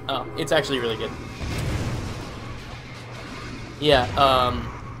that. Oh, it's actually really good. Yeah,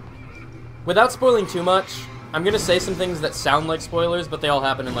 without spoiling too much, I'm gonna say some things that sound like spoilers, but they all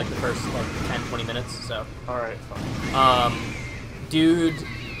happen in like the first like 10-20 minutes, so. Alright, fine. Dude,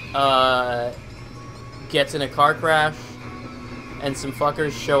 gets in a car crash, and some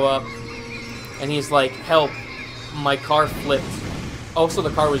fuckers show up, and he's like, help, my car flipped. Also, the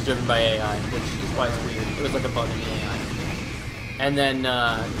car was driven by AI, which is why it's weird. It was like a bug in the AI. And then,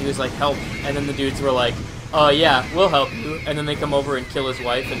 he was like, help, and then the dudes were like, yeah, we'll help you. And then they come over and kill his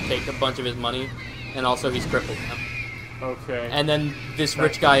wife and take a bunch of his money, and also he's crippled now. Okay. And then this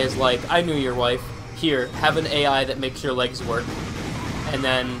rich guy is like, I knew your wife. Here, have an AI that makes your legs work. And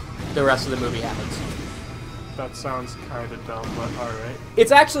then the rest of the movie happens. That sounds kind of dumb, but alright.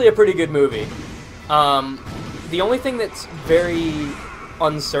 It's actually a pretty good movie. The only thing that's very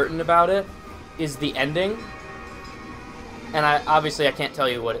uncertain about it is the ending. And I can't tell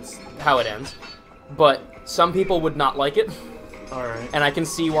you how it ends. But some people would not like it. Alright. And I can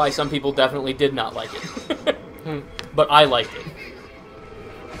see why some people definitely did not like it. But I liked it.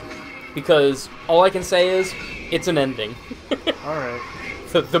 Because all I can say is, it's an ending. Alright.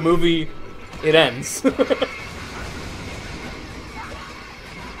 The movie, it ends.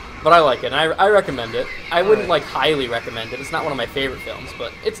 But I like it, and I recommend it. I wouldn't, like, highly recommend it. It's not one of my favorite films,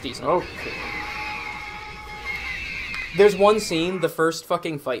 but it's decent. Okay. There's one scene, the first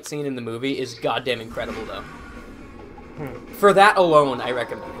fucking fight scene in the movie is goddamn incredible, though. For that alone, I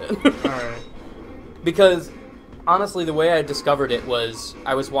recommend it. Alright. Because, honestly, the way I discovered it was,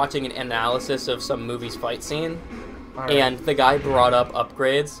 I was watching an analysis of some movie's fight scene, and the guy brought up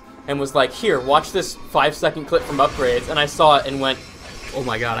Upgrades, and was like, here, watch this 5-second clip from Upgrades, and I saw it and went, oh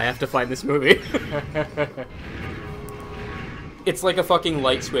my god, I have to find this movie. It's like a fucking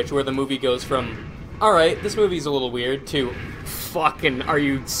light switch where the movie goes from, alright, this movie's a little weird, to, fucking, are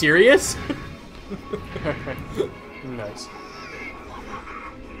you serious? Nice.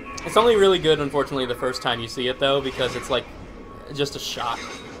 It's only really good, unfortunately, the first time you see it, though, because it's like, just a shot.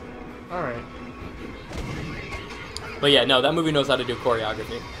 Alright. But yeah, no, that movie knows how to do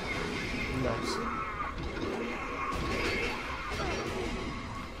choreography. Nice.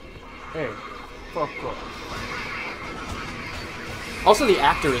 Hey, fuck off. Also, the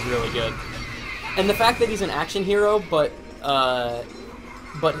actor is really good. And the fact that he's an action hero, but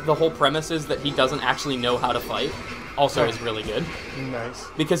but the whole premise is that he doesn't actually know how to fight. Also, is really good. Nice.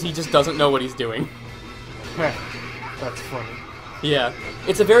 Because he just doesn't know what he's doing. That's funny. Yeah.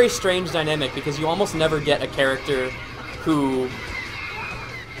 It's a very strange dynamic because you almost never get a character who...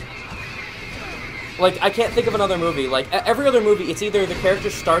 Like, I can't think of another movie. Like, every other movie, it's either the character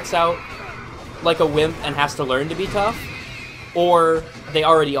starts out like a wimp and has to learn to be tough, or they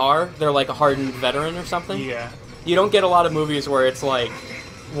already are. They're like a hardened veteran or something. Yeah. You don't get a lot of movies where it's like,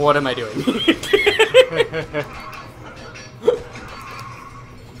 what am I doing?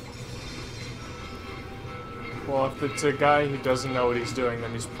 Well, if it's a guy who doesn't know what he's doing,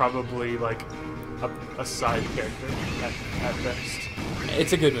 then he's probably like a side character at best.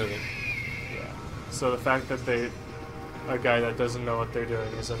 It's a good movie. Yeah. So the fact that a guy that doesn't know what they're doing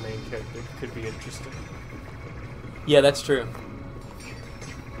is a main character could be interesting. Yeah, that's true.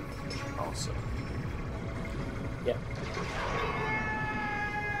 Also. Yeah.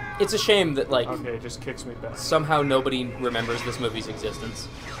 It's a shame that, like, Okay, it just kicks me back. somehow nobody remembers this movie's existence.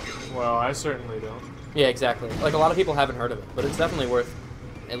 Well, I certainly don't. Yeah, exactly. Like, a lot of people haven't heard of it, but it's definitely worth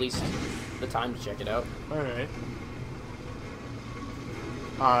at least the time to check it out. Alright.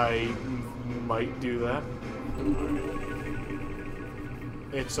 I might do that.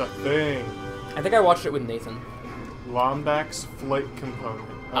 It's a thing. I think I watched it with Nathan. Lombax flight component.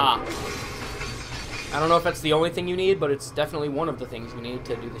 Ah. I don't know if that's the only thing you need, but it's definitely one of the things you need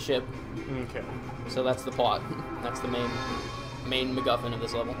to do the ship. Okay. So that's the plot. That's the main MacGuffin of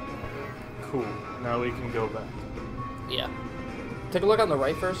this level. Cool. Now we can go back. Yeah. Take a look on the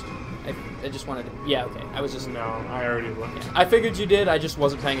right first. I just wanted to... Yeah, okay. I was just... No, I already looked. Yeah. I figured you did. I just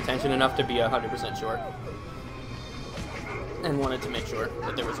wasn't paying attention enough to be 100% sure. And wanted to make sure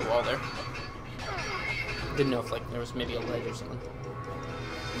that there was a wall there. Didn't know if, like, there was maybe a ledge or something.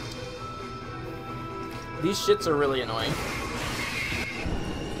 These shits are really annoying.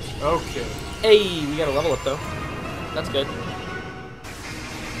 Okay. Hey, we got a level up, though. That's good.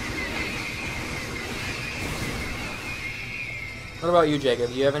 What about you, Jacob?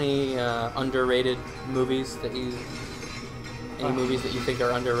 Do you have any underrated movies that you... Any movies that you think are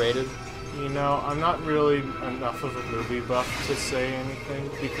underrated? You know, I'm not really enough of a movie buff to say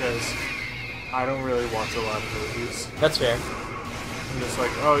anything because I don't really watch a lot of movies. That's fair. I'm just like,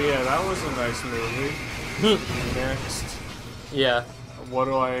 oh yeah, that was a nice movie. Next. Yeah. What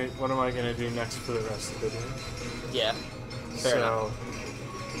am I gonna do next for the rest of the day? Yeah. Fair enough.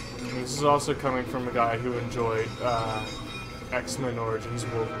 This is also coming from a guy who enjoyed X-Men Origins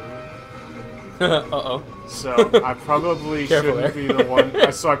Wolverine. Uh-oh. So I probably Careful shouldn't there. be the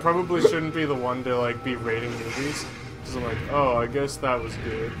one. So I probably shouldn't be the one to like be rating movies because I'm like, oh, I guess that was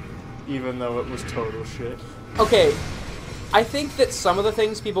good, even though it was total shit. Okay, I think that some of the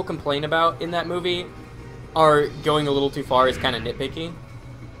things people complain about in that movie are going a little too far, is kind of nitpicky.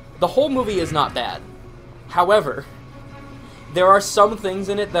 The whole movie is not bad. However, there are some things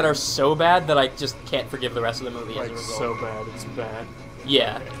in it that are so bad that I just can't forgive the rest of the movie as a Like result. so bad, it's bad.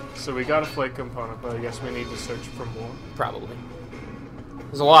 Yeah, Okay. So we got a flight component, but I guess we need to search for more. probably.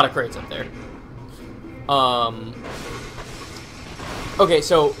 There's a lot of crates up there. Okay,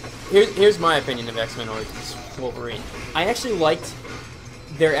 so here's my opinion of X-Men Origins Wolverine. I actually liked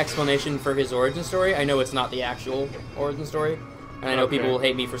their explanation for his origin story. I know it's not the actual origin story, and I know Okay. people will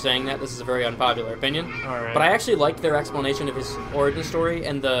hate me for saying that. This is a very unpopular opinion. Alright. But I actually liked their explanation of his origin story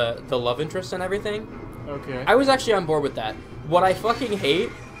and the love interest and everything. Okay. I was actually on board with that. What I fucking hate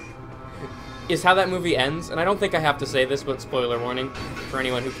is how that movie ends, and I don't think I have to say this, but spoiler warning for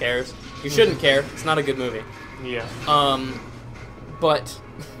anyone who cares. You shouldn't care. It's not a good movie. Yeah. But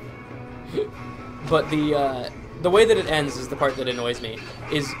the way that it ends is the part that annoys me.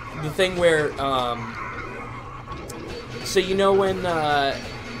 Is the thing where so you know when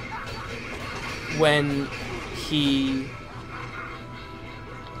he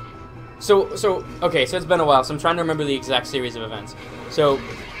okay, so it's been a while, so I'm trying to remember the exact series of events. So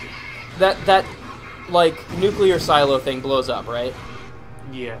that like nuclear silo thing blows up, right?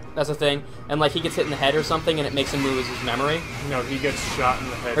 Yeah. That's a thing, and like he gets hit in the head or something, and it makes him lose his memory. No, he gets shot in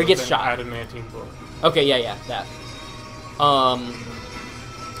the head. Or he gets with shot. an adamantine bullet. Okay, yeah, that.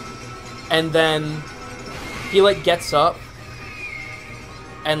 And then he like gets up,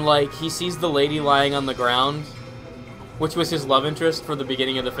 and like he sees the lady lying on the ground, which was his love interest for the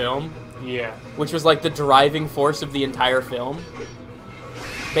beginning of the film. Yeah. Which was like the driving force of the entire film,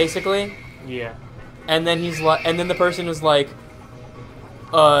 basically. Yeah. And then and then the person was like,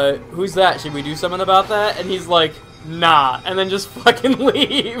 who's that? Should we do something about that? And he's like, nah, and then just fucking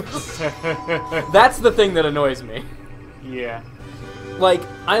leaves. That's the thing that annoys me. Yeah. Like,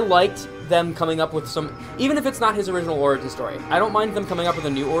 I liked them coming up with some, even if it's not his original origin story, I don't mind them coming up with a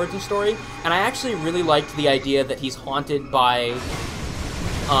new origin story, and I actually really liked the idea that he's haunted by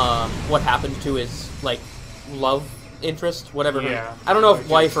what happened to his, like, love interest, whatever. Yeah. I don't know if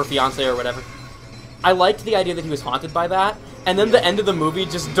wife or fiance or whatever. I liked the idea that he was haunted by that, and then the end of the movie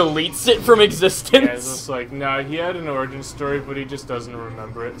just deletes it from existence. Yeah, it's just like, no, he had an origin story, but he just doesn't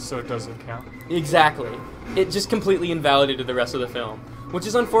remember it, so it doesn't count. Exactly. It just completely invalidated the rest of the film, which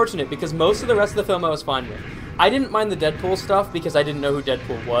is unfortunate because most of the rest of the film I was fine with. I didn't mind the Deadpool stuff because I didn't know who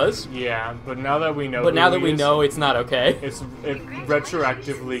Deadpool was. Yeah, but now that we know, But now that we know, it's not okay. it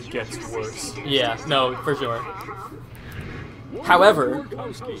retroactively gets worse. Yeah, no, for sure. However,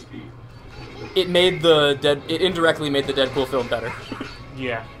 it indirectly made the Deadpool film better.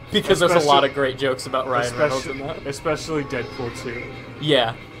 Yeah. Because there's a lot of great jokes about Ryan Reynolds in that. Especially Deadpool 2.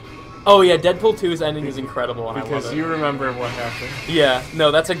 Yeah. Oh yeah, Deadpool 2's ending is incredible, and I love it. Because you remember what happened. Yeah,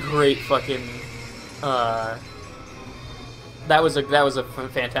 no, that's a great fucking. That was a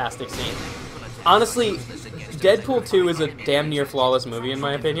fantastic scene. Honestly, Deadpool 2 is a damn near flawless movie in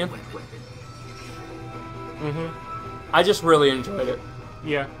my opinion. I just really enjoyed it.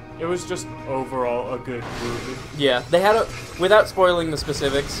 Yeah, it was just overall a good movie. Yeah, they had without spoiling the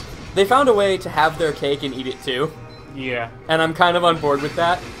specifics, they found a way to have their cake and eat it too. Yeah. And I'm kind of on board with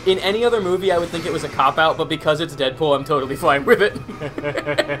that. In any other movie, I would think it was a cop-out, but because it's Deadpool, I'm totally fine with it.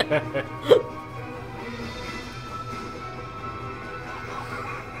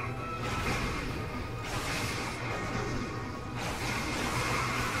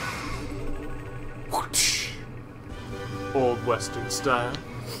 Old Western style.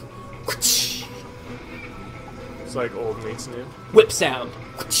 It's like old meets new. Whip sound.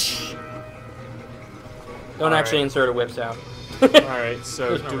 Don't All actually right. insert a whip sound. Alright, so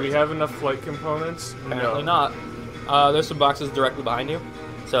There's no do we reason. have enough flight components? Apparently No. not. There's some boxes directly behind you,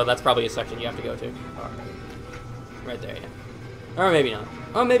 so that's probably a section you have to go to. Alright. Right there, yeah. Or maybe not.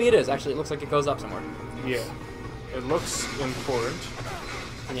 Oh, maybe it is. Actually, it looks like it goes up somewhere. Yeah. It looks important.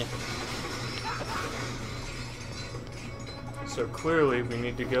 Yeah. So clearly we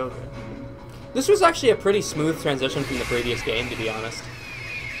need to go there. This was actually a pretty smooth transition from the previous game, to be honest.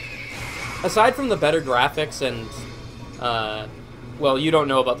 Aside from the better graphics and, well, you don't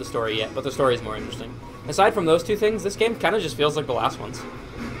know about the story yet, but the story is more interesting. Aside from those two things, this game kind of just feels like the last ones.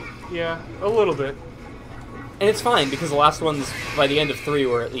 Yeah, a little bit. And it's fine, because the last ones, by the end of 3,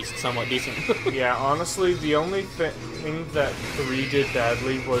 were at least somewhat decent. Yeah, honestly, the only thing that 3 did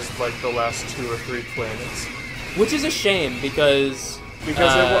badly was, like, the last 2 or 3 planets. Which is a shame, because the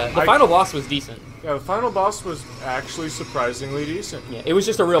I- final boss was decent. Yeah, the final boss was actually surprisingly decent. Yeah, it was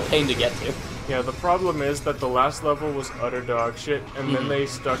just a real pain to get to. Yeah, the problem is that the last level was utter dog shit, and then they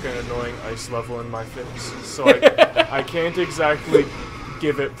stuck an annoying ice level in my face. So I can't exactly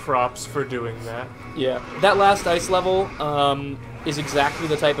give it props for doing that. Yeah, that last ice level is exactly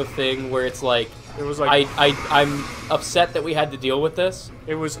the type of thing where it's like, It was like I'm upset that we had to deal with this,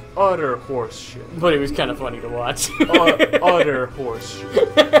 it was utter horse shit. but it was kind of funny to watch. Utter horse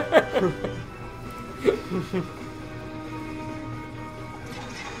shit.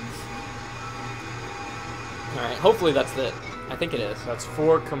 Alright, hopefully that's it. I think it is. That's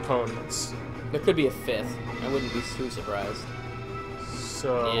 4 components. There could be a 5th. I wouldn't be too surprised.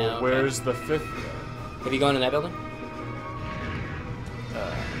 So Yeah, okay. where's the 5th? Have you gone in that building?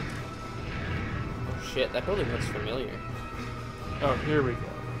 Oh shit, that building looks familiar. Oh, here we go.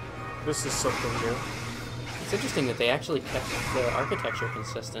 This is something new. It's interesting that they actually kept the architecture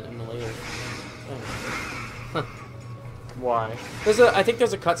consistent in the later thing. Huh. Why? I think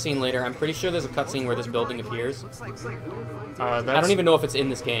there's a cutscene later. I'm pretty sure there's a cutscene where this building appears. I That's, don't even know if it's in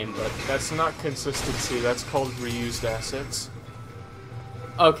this game, but That's not consistency. That's called reused assets.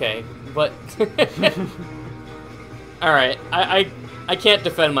 okay. But all right, I can't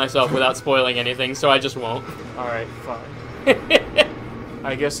defend myself without spoiling anything, so I just won't. All right, fine.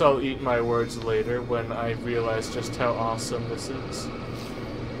 I guess I'll eat my words later when I realize just how awesome this is.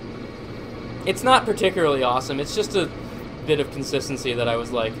 It's not particularly awesome. It's just a bit of consistency that I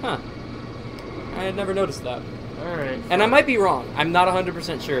was like, huh. I had never noticed that. All right. And I might be wrong. I'm not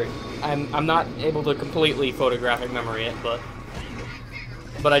 100% sure. I'm not able to completely photographic memory it,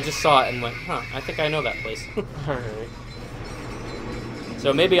 but I just saw it and went, huh, I think I know that place. All right.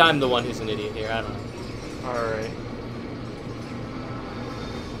 So maybe I'm the one who's an idiot here. I don't know. All right.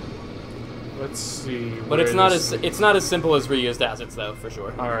 Let's see. But it's not as simple as reused assets though, for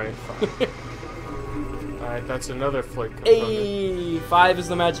sure. All right, fine. All right, that's another flight component. Hey, 5 is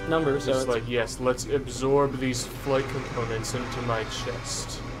the magic number, so It's it's like, yes, let's absorb these flight components into my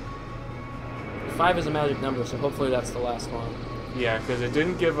chest. 5 is a magic number, so hopefully that's the last one. Yeah, because it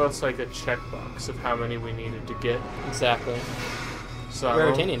didn't give us like a checkbox of how many we needed to get. Exactly. So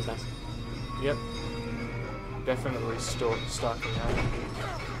Raritanium's nice. Yep. Definitely stocking out.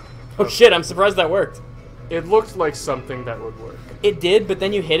 Oh shit, I'm surprised that worked. It looked like something that would work. It did, but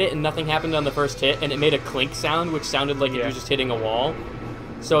then you hit it and nothing happened on the first hit, and it made a clink sound, which sounded like you were just hitting a wall.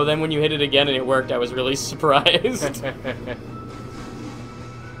 So then when you hit it again and it worked, I was really surprised.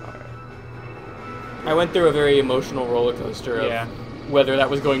 I went through a very emotional roller coaster of whether that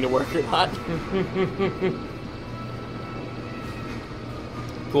was going to work or not.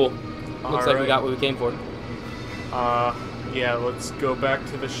 Cool. Looks like we got what we came for. Yeah, let's go back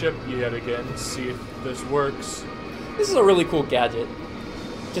to the ship yet again, see if this works. This is a really cool gadget.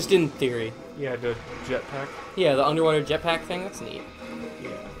 Just in theory. Yeah, the jetpack. Yeah, the underwater jetpack thing, that's neat. Yeah.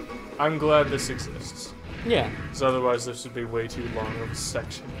 I'm glad this exists. Yeah. Because otherwise this would be way too long of a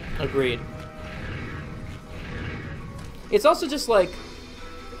section. Agreed. It's also just like,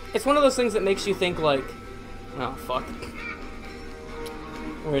 it's one of those things that makes you think like, oh fuck.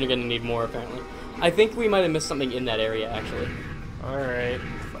 We're gonna need more apparently. I think we might have missed something in that area actually. Alright.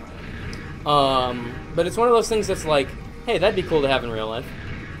 But it's one of those things that's like, hey, that'd be cool to have in real life.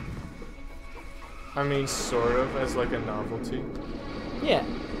 I mean, sort of, as like a novelty. Yeah.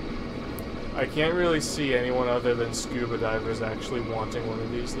 I can't really see anyone other than scuba divers actually wanting one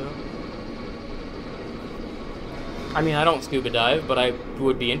of these, though. I mean, I don't scuba dive, but I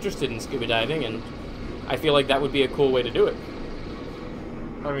would be interested in scuba diving, and I feel like that would be a cool way to do it.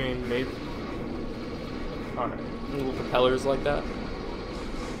 I mean, maybe. Alright. Little propellers like that.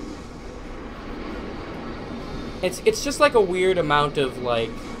 It's just like a weird amount of like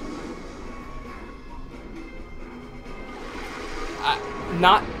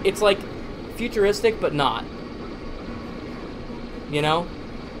not, it's like futuristic but not, you know?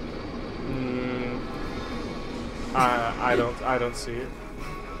 I don't see it.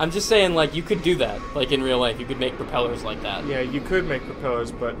 I'm just saying, like, you could do that, like in real life. You could make propellers like that. Yeah, you could make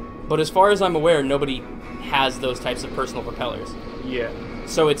propellers, but as far as I'm aware, nobody has those types of personal propellers. Yeah.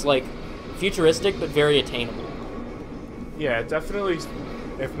 So it's like futuristic but very attainable. Yeah, it definitely,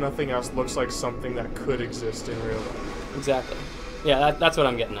 if nothing else, looks like something that could exist in real life. Exactly. Yeah, that's what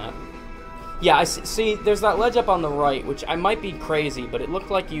I'm getting at. Yeah, I see. There's that ledge up on the right, which I might be crazy, but it looked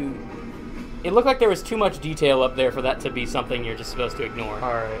like there was too much detail up there for that to be something you're just supposed to ignore.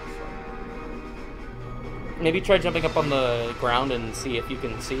 All right. Maybe try jumping up on the ground and see if you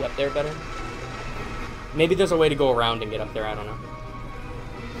can see up there better. Maybe there's a way to go around and get up there. I don't know.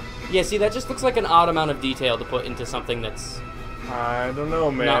 Yeah, see, that just looks like an odd amount of detail to put into something that's... I don't know,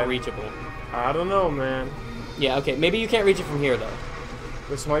 man. Not reachable. I don't know, man. Yeah, okay. Maybe you can't reach it from here, though.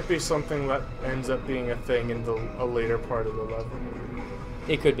 This might be something that ends up being a thing in a later part of the level.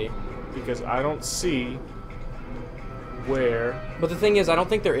 It could be. Because I don't see where... But the thing is, I don't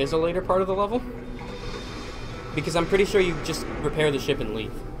think there is a later part of the level. Because I'm pretty sure you just repair the ship and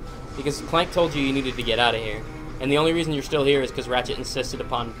leave. Because Clank told you needed to get out of here. And the only reason you're still here is because Ratchet insisted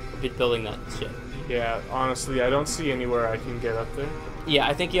upon building that ship. Yeah, honestly, I don't see anywhere I can get up there. Yeah,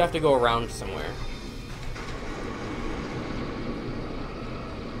 I think you have to go around somewhere.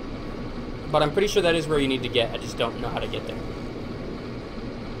 But I'm pretty sure that is where you need to get. I just don't know how to get there.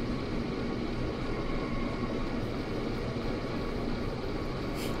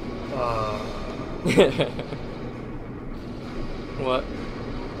 What?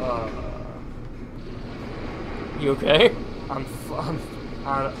 You okay? I'm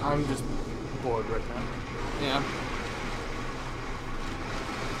just bored right now. Yeah.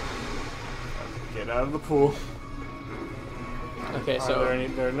 Get out of the pool. Okay, so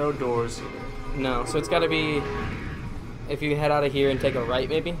there are no doors. No, so it's got to be if you head out of here and take a right,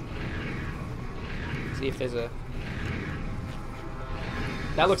 maybe. See if there's a.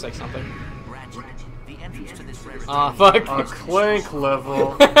 That looks like something. Ratchet, the entrance to this Ah, fuck. A Clank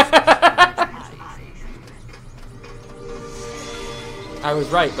level. I was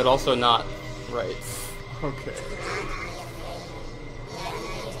right, but also not right. Okay.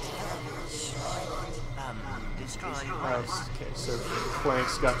 Destroy. Okay, so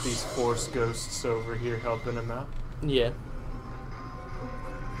Clank's got these Force ghosts over here helping him out. Yeah.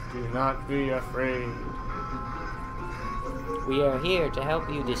 Do not be afraid. We are here to help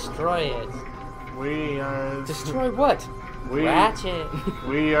you destroy it. We are... Destroy what? Ratchet.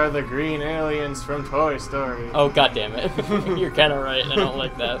 We are the green aliens from Toy Story. Oh, god damn it. You're kind of right. I don't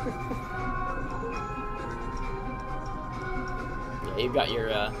like that. Yeah, you've got your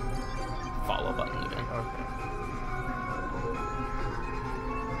follow button again. Okay.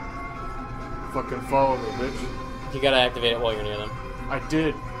 Fucking follow me, bitch. You gotta activate it while you're near them. I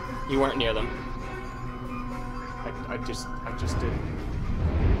did. You weren't near them. I just didn't.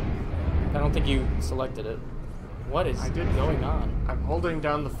 I don't think you selected it. What is going on? I'm holding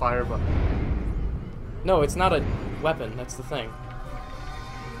down the fire button. No, it's not a weapon. That's the thing.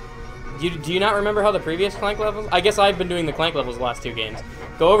 Do you not remember how the previous Clank levels? I guess I've been doing the Clank levels the last 2 games.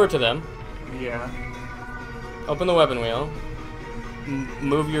 Go over to them. Yeah. Open the weapon wheel.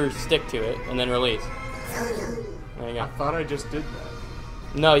 Move your stick to it, and then release. There you go. I thought I just did that.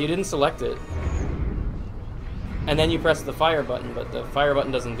 No, you didn't select it. And then you press the fire button, but the fire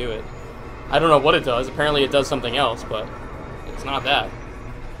button doesn't do it. I don't know what it does. Apparently it does something else, but it's not that.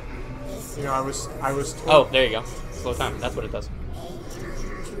 You know, I was told... Oh, there you go. Slow time. That's what it does.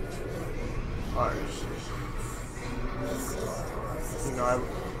 Alright.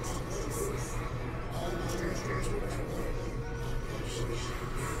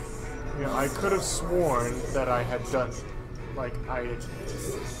 You know, I could have sworn that I had done it. Like,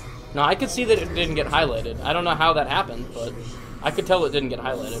 No, I could see that it didn't get highlighted. I don't know how that happened, but I could tell it didn't get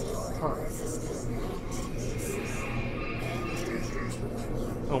highlighted. Huh.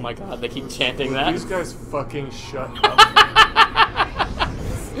 Oh my god, they keep chanting that. These guys fucking shut up.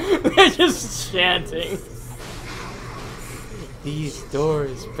 They're just chanting. These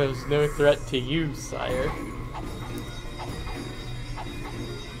doors pose no threat to you, sire.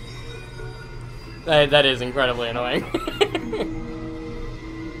 That is incredibly annoying.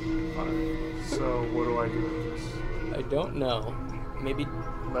 So, what do I do with this? I don't know. Maybe...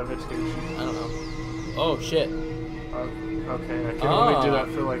 Levitation? I don't know. Oh, shit. Okay, I can only do that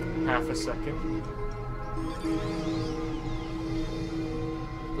for like half a second.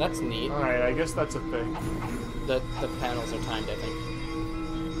 That's neat. Alright, I guess that's a thing. The panels are timed, I think.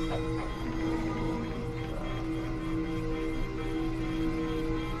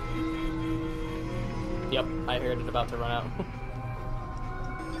 Yep, I heard it about to run out.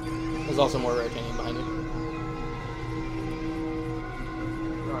 There's also more rotating behind you.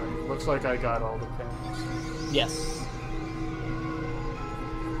 Alright, looks like I got all the panels. Yes.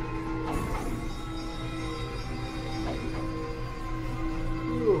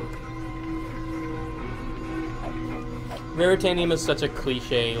 Raritanium is such a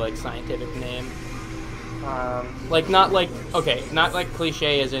cliche, like, scientific name. Like, not like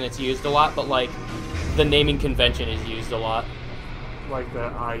cliche as in it's used a lot, but like, the naming convention is used a lot. Like the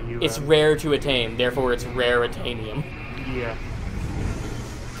IUM. It's rare to attain, therefore it's raritanium. Yeah.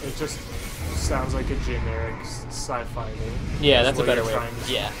 It just sounds like a generic sci-fi name. Yeah, that's a better way.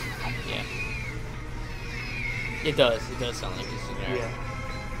 To Yeah. It does sound like it's generic. Yeah.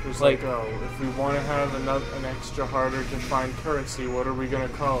 It's like, oh, if we want to have an extra harder to find currency, what are we going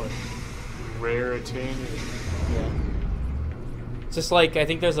to call it? Raritanium. Yeah. It's just like, I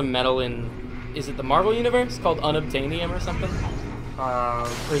think there's a metal in, is it the Marvel Universe called Unobtainium or something? Or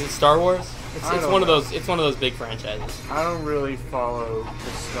is it Star Wars? It's one of those. It's one of those big franchises. I don't really follow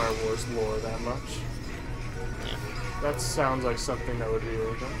the Star Wars lore that much. Yeah. That sounds like something that would be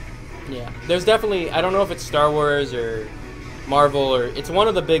really good. Yeah. There's definitely. I don't know if it's Star Wars or Marvel or it's one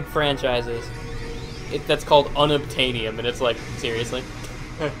of the big franchises. That's called Unobtainium, and it's like seriously.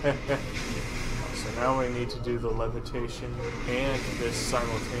 So now we need to do the levitation and this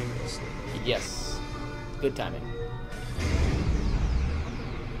simultaneously. Yes. Good timing.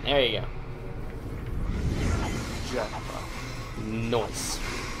 There you go. Jackpot. Nice.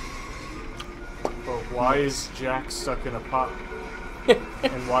 But why is Jack stuck in a pot?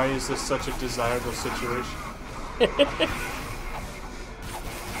 And why is this such a desirable situation?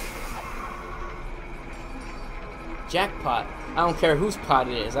 Jackpot. I don't care whose pot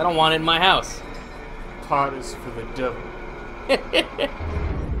it is. I don't want it in my house. Pot is for the devil.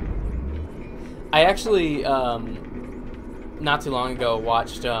 I actually, not too long ago,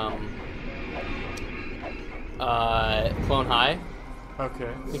 watched Clone High.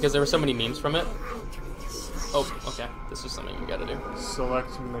 Okay. Because there were so many memes from it. Oh, okay. This is something we gotta do.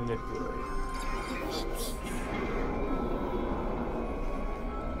 Select manipulate.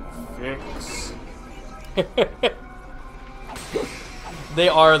 Fix. They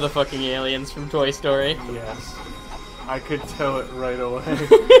are the fucking aliens from Toy Story. Yes. I could tell it right away.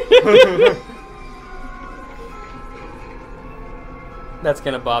 That's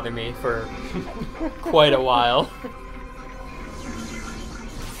gonna bother me for quite a while.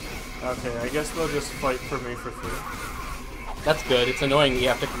 Okay, I guess they'll just fight for me for free. That's good. It's annoying that you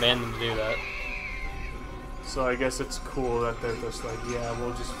have to command them to do that. So I guess it's cool that they're just like, yeah,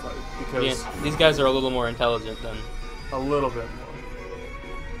 we'll just fight. Because Yeah, these guys are a little more intelligent than... a little bit more.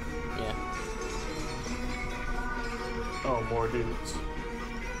 Yeah. Oh, more dudes.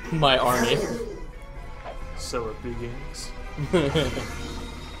 My army. So it begins.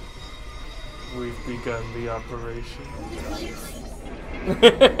 We've begun the operation.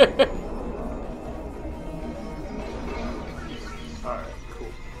 Alright, cool.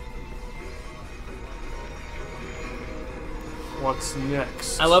 What's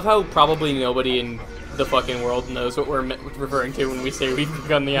next? I love how probably nobody in the fucking world knows what we're referring to when we say we've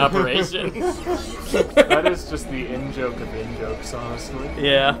begun the operation. That is just the in-joke of in-jokes, honestly.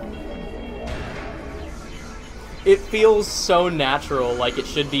 Yeah. It feels so natural, like it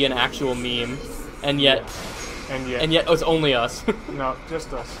should be an actual meme, and yet it's only us. No,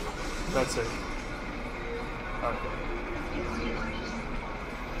 just us. That's it. Okay.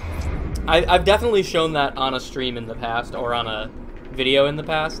 I've definitely shown that on a stream in the past, or on a video in the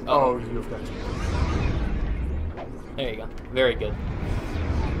past. Oh, you've got to. There you go. Very good.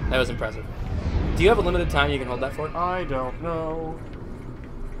 That was impressive. Do you have a limited time you can hold that for? I don't know.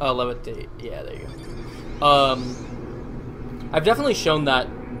 Oh, levitate. Yeah, there you go. I've definitely shown that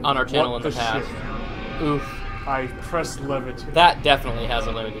on our channel in the past. Shit? Oof. I pressed levitate. That definitely has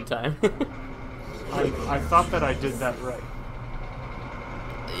a limited time. I thought that I did that right.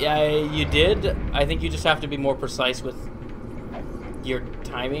 Yeah, you did. I think you just have to be more precise with your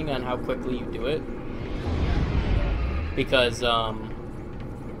timing on how quickly you do it. Because,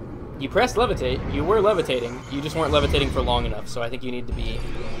 you pressed levitate, you were levitating, you just weren't levitating for long enough, so I think you need to be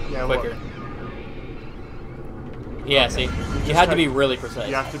quicker. Yeah, see? You had to be really precise.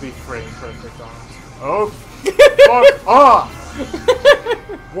 You have to be frame perfect on it. Oh, fuck off!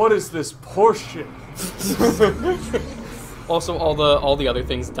 What is this horseshit? Also, all the other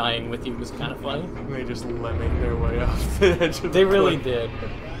things dying with you was kind of funny. They just lemming their way off the edge of the They really cliff. did.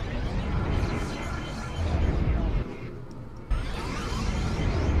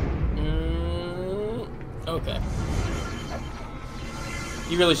 Okay.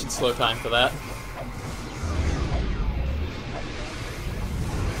 You really should slow time for that.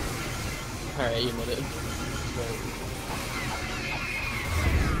 Alright, you admit it.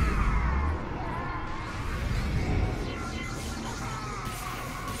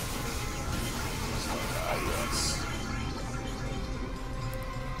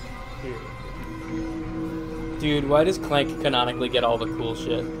 Dude, why does Clank canonically get all the cool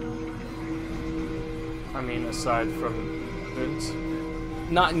shit? I mean, aside from Vince.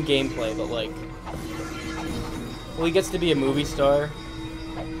 Not in gameplay, but like... Well, he gets to be a movie star,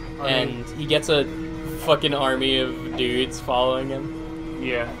 and he gets a fucking army of dudes following him.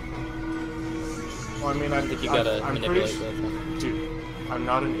 Yeah. Well, I mean, I think you gotta manipulate that. Dude, I'm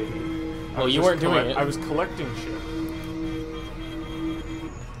not an idiot. Well, you weren't doing it. I was collecting shit.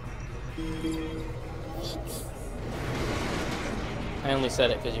 I only said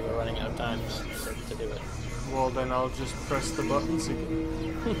it because you were running out of time to do it. Well, then I'll just press the buttons again.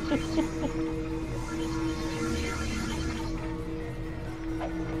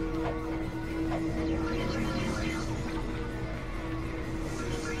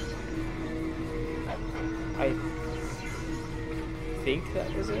 I think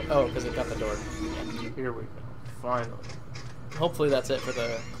that was it. Oh, because it got the door. Here we go. Finally. Hopefully that's it for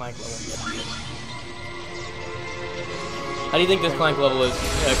the Clank level. How do you think this Clank level is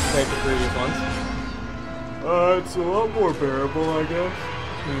compared to previous ones? It's a lot more bearable, I guess.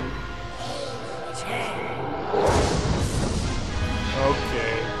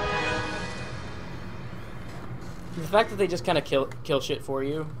 Okay. The fact that they just kind of kill shit for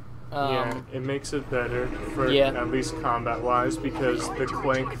you. Yeah, it makes it better for at least combat-wise because the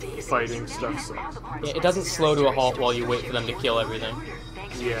Clank fighting stuff sucks. Yeah, it doesn't slow to a halt while you wait for them to kill everything.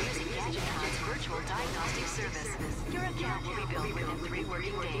 Yeah. Your account will be built within 3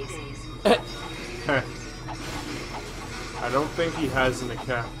 working days. I don't think he has an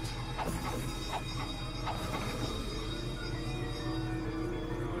account.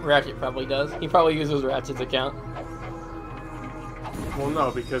 Ratchet probably does. He probably uses Ratchet's account. Well,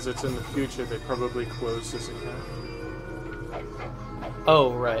 no, because it's in the future. They probably closed his account.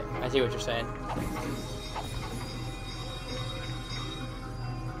 Oh, right. I see what you're saying.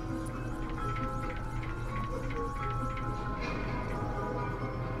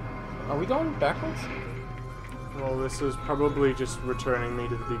 Are we going backwards? Well, this is probably just returning me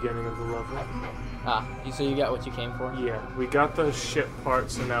to the beginning of the level. Ah, so you got what you came for? Yeah, we got the ship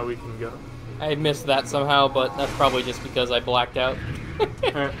part, so now we can go. I missed that somehow, but that's probably just because I blacked out.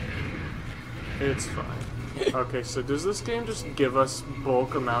 It's fine. Okay, so does this game just give us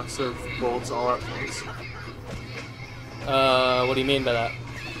bulk amounts of bolts all at once? What do you mean by that?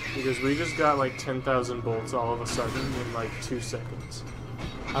 Because we just got like 10,000 bolts all of a sudden in like 2 seconds.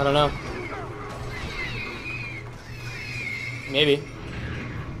 I don't know. Maybe.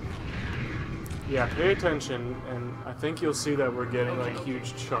 Yeah, pay attention, and I think you'll see that we're getting like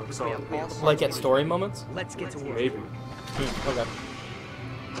huge chunks all at once. Like at story moments? Let's get to work. Maybe. Okay.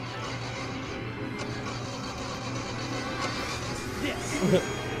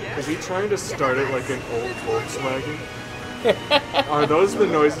 Is he trying to start it like an old Volkswagen? Are those the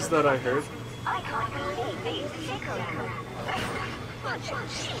noises that I heard? I can't believe they used a shaker around. Bunch of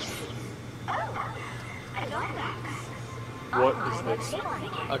cheese. Oh, I love that. What is this?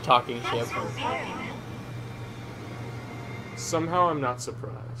 A talking ship. Somehow I'm not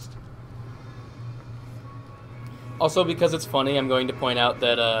surprised. Also, because it's funny, I'm going to point out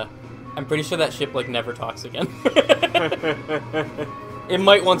that I'm pretty sure that ship like never talks again. It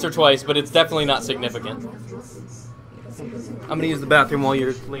might once or twice, but it's definitely not significant. I'm gonna use the bathroom while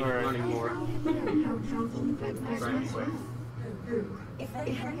you're learning more.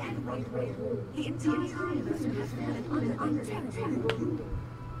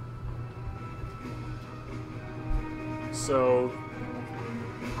 So,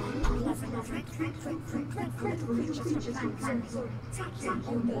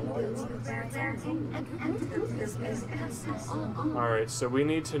 alright, so we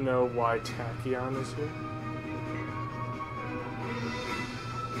need to know why Tachyon is here.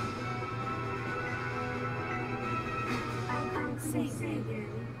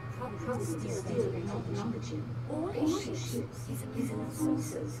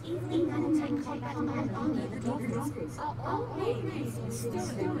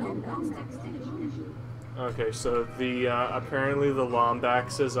 Okay, so the apparently the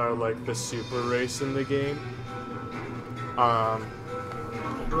Lombaxes are like the super race in the game. Oh,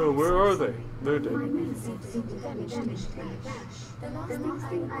 where are they? They're dead.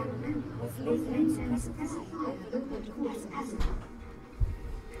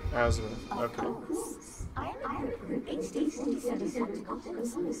 Azimuth. Okay.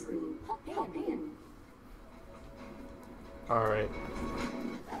 Alright.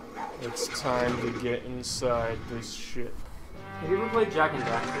 It's time to get inside this ship. Have you ever played Jack and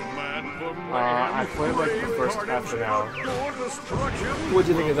Daxter? I played like the first half an hour. What'd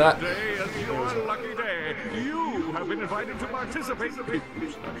you think of that? You have been invited to participate.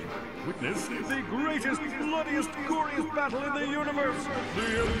 Witness the greatest, bloodiest, goriest battle in the universe,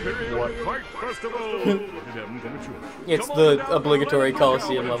 the Imperial Fight Festival. It's the obligatory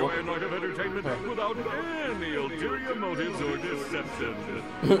Coliseum level. Without any ulterior motives or deception.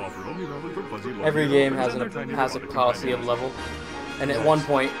 Every game has a Coliseum level, and at one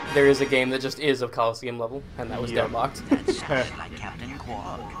point there is a game that just is a Coliseum level, and that was deadlocked. That sounds like Captain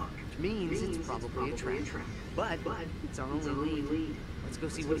Quark. Which means it's probably a trap. But it's our only lead. Let's go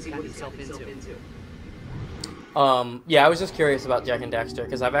see what he's got himself into. Yeah, I was just curious about Jack and Daxter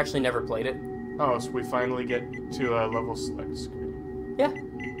because I've actually never played it. Oh, so we finally get to a level select screen. Yeah.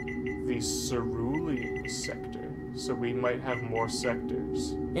 The Cerulean sector. So we might have more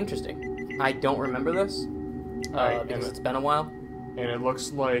sectors. Interesting. I don't remember this because it's been a while. And it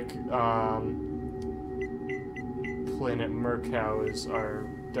looks like Planet Murkow is our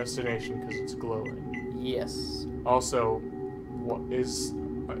destination because it's glowing. Yes. Also, what is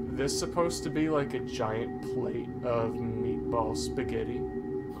this supposed to be like a giant plate of meatball spaghetti?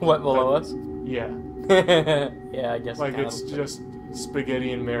 What, below us? Yeah. Yeah, I guess. Like it's just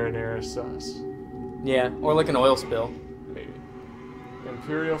spaghetti and marinara sauce. Yeah, or like an oil spill. Maybe.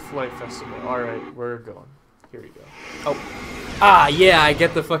 Imperial Flight Festival. Alright, we're going. Here we go. Oh. Ah, yeah, I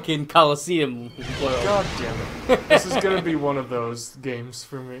get the fucking Coliseum. God damn it. This is gonna be one of those games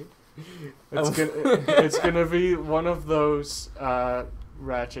for me. It's gonna be one of those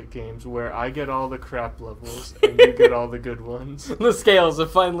Ratchet games where I get all the crap levels and you get all the good ones. The scales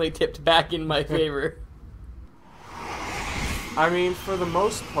have finally tipped back in my favor. I mean, for the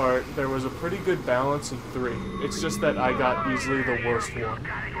most part, there was a pretty good balance in 3. It's just that I got easily the worst one.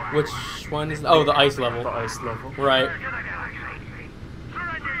 Which one is? Oh, the ice level. The ice level. Right.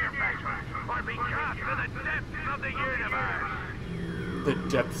 The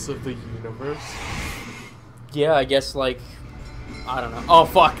depths of the universe? Yeah, I guess, like, I don't know. Oh,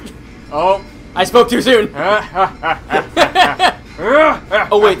 fuck. Oh. I spoke too soon.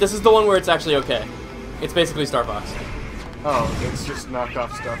 Oh, wait, this is the one where it's actually okay. It's basically Star Fox. Oh, it's just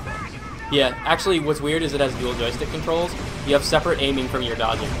knockoff Star Fox. Yeah, actually, what's weird is it has dual joystick controls. You have separate aiming from your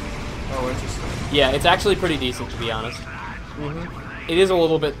dodging. Oh, interesting. Yeah, it's actually pretty decent, to be honest. Mm-hmm. It is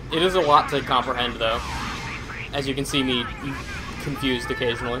a lot to comprehend, though. As you can see me confused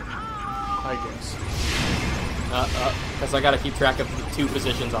occasionally. I guess. Because I gotta keep track of the 2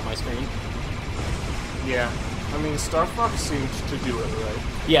 positions on my screen. Yeah. I mean, Star Fox seems to do it, right?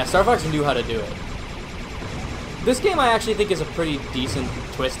 Yeah, Star Fox knew how to do it. This game I actually think is a pretty decent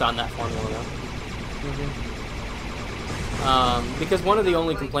twist on that formula, though. Because one of the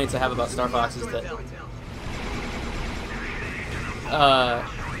only complaints I have about Star Fox is that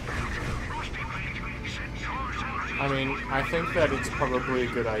I mean, I think that it's probably a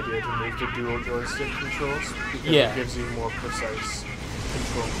good idea to move to dual joystick controls because Yeah. it gives you more precise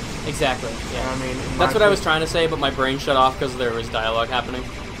control. exactly. Yeah, I mean, that's what I was trying to say, but my brain shut off because there was dialogue happening.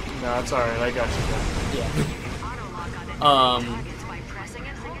 No, it's alright. I got you there. Yeah. Targets by pressing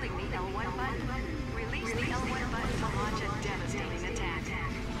and holding the L1 button. Release the L1 button to launch a devastating attack.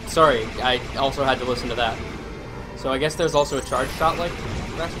 Sorry, I also had to listen to that. So I guess there's also a charge shot like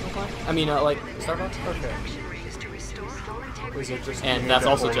Ratchet and Clank? I mean, like Star Fox? Okay. Action rate is to restore full integrity. Is it just And that's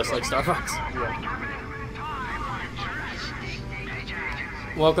also just like Star Fox. Yeah.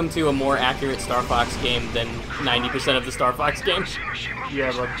 Welcome to a more accurate Star Fox game than 90% of the Star Fox games.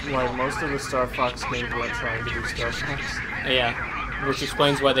 Yeah, but like most of the Star Fox games weren't trying to be Star Fox. Yeah, which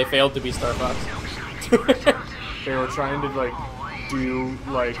explains why they failed to be Star Fox. They were trying to like do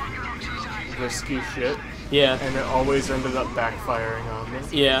like risky shit, Yeah. and it always ended up backfiring on them.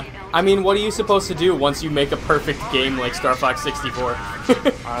 Yeah. I mean, what are you supposed to do once you make a perfect game like Star Fox 64?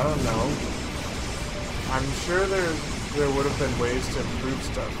 I don't know. I'm sure there would have been ways to improve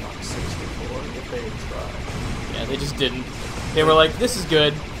Star Fox 64 if they had tried. Yeah, they just didn't. They were like, this is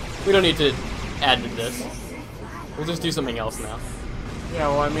good. We don't need to add to this. We'll just do something else now. Yeah,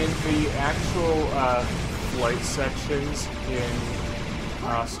 well, I mean, the actual flight sections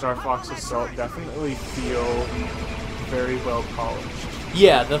in Star Fox Assault definitely feel very well polished.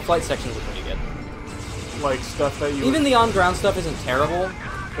 Yeah, the flight sections are pretty good. Like stuff that you Even the on-ground stuff isn't terrible.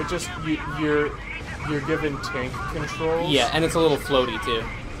 it just you're given tank controls. Yeah, and it's a little floaty too.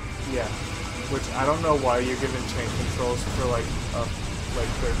 Yeah, which I don't know why you're given tank controls for like a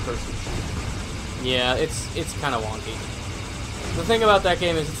third-person shooter. Yeah, it's kind of wonky. The thing about that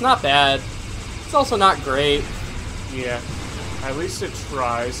game is it's not bad. It's also not great. Yeah, at least it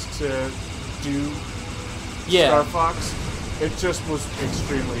tries to do Yeah. Star Fox. It just was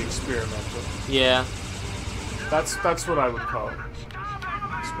extremely experimental. Yeah. That's what I would call it.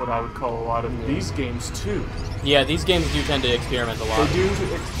 That's what I would call a lot of these games too. Yeah, these games do tend to experiment a lot.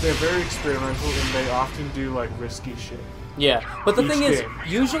 They're very experimental and they often do like risky shit. Yeah, but the Each thing is, game.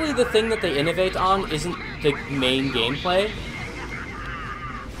 usually the thing that they innovate on isn't the main gameplay.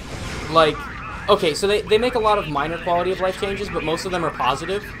 Like, okay, so they make a lot of minor quality of life changes, but most of them are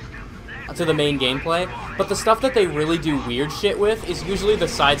positive to the main gameplay. But the stuff that they really do weird shit with is usually the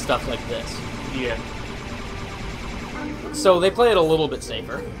side stuff like this. Yeah. So they play it a little bit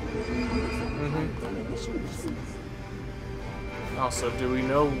safer. Also, do we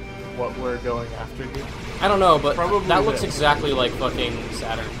know what we're going after here? I don't know, but Probably that looks this. exactly like fucking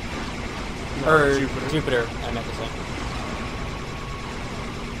Saturn. No, Or Jupiter. Jupiter, I meant to say.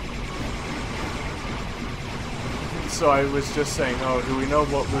 So I was just saying, oh, do we know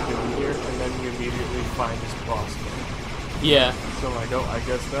what we're doing here? And then we immediately find this boss fight. Yeah. So I'm like, oh, I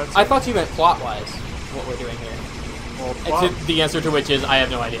guess that's I it. thought you meant plot-wise, what we're doing here. Well, The answer to which is, I have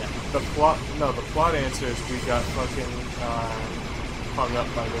no idea. the plot answer is we got fucking hung up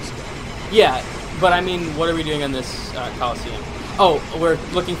by this guy. Yeah, but I mean, what are we doing on this Coliseum? Oh, we're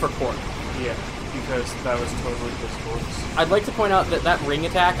looking for Quark. Yeah, because that was totally his voice. I'd like to point out that that ring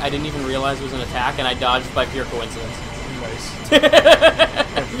attack, I didn't even realize was an attack, and I dodged by pure coincidence. Nice.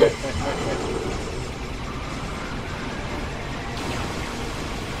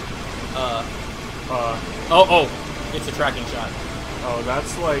 Oh, it's a tracking shot. Oh,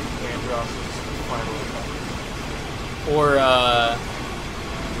 that's like Andross's final attack. Or,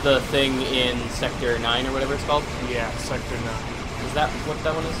 the thing in Sector 9 or whatever it's called. Yeah, Sector 9. Is that what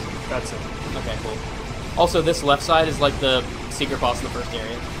that one is? That's it. Okay, cool. Also, this left side is like the secret boss in the first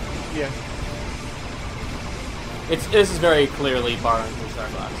area. Yeah. This is very clearly borrowed from Star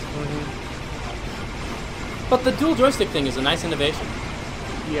Fox. But the dual joystick thing is a nice innovation.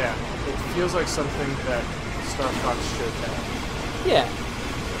 Yeah, it feels like something that Star Fox should have. Yeah.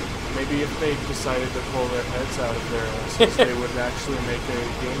 Maybe if they decided to pull their heads out of their asses, they would actually make a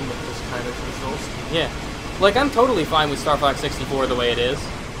game with this kind of controls. Yeah. Like, I'm totally fine with Star Fox 64 the way it is.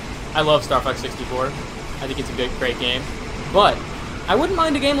 I love Star Fox 64. I think it's a great game. But I wouldn't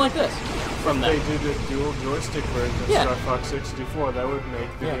mind a game like this from them. If they did a dual joystick version of Yeah. Star Fox 64, that would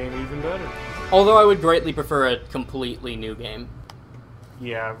make the Yeah. game even better. Although I would greatly prefer a completely new game.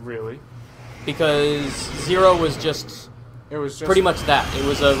 Yeah, really. Because Zero was just It was just pretty much that. It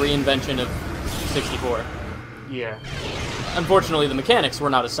was a reinvention of 64. Yeah. Unfortunately, the mechanics were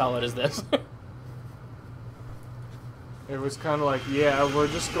not as solid as this. It was kind of like, yeah, we're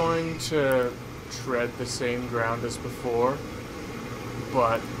just going to tread the same ground as before,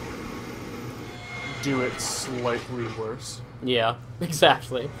 but do it slightly worse. Yeah,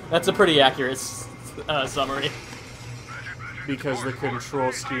 exactly. That's a pretty accurate summary. Because the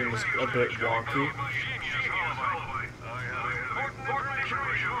control scheme is a bit wonky.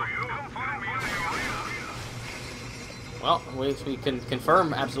 Well, we can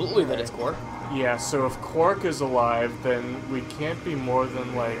confirm absolutely that it's Quark. Yeah, so if Quark is alive, then we can't be more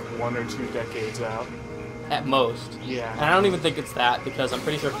than like 1 or 2 decades out. At most. Yeah. And I don't even think it's that, because I'm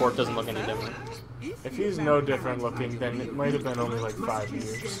pretty sure Quark doesn't look any different. If he's no different looking, then it might have been only like 5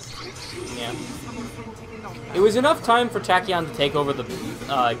 years. Yeah. It was enough time for Tachyon to take over the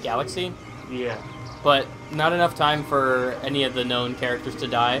galaxy. Yeah. But not enough time for any of the known characters to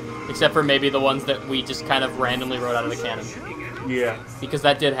die, except for maybe the ones that we just kind of randomly wrote out of the canon. Yeah. Because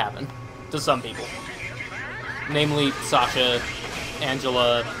that did happen to some people. Namely, Sasha,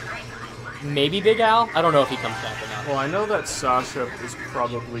 Angela, maybe Big Al? I don't know if he comes back or not. Well, I know that Sasha is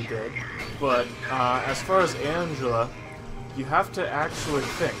probably dead, but as far as Angela, you have to actually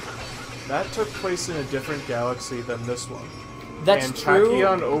think. That took place in a different galaxy than this one. That's and true.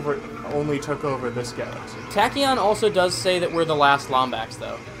 Tachyon only took over this galaxy. Tachyon also does say that we're the last Lombax,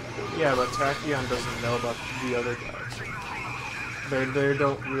 though. Yeah, but Tachyon doesn't know about the other galaxy. They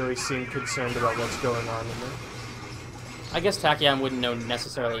don't really seem concerned about what's going on in there. I guess Tachyon wouldn't know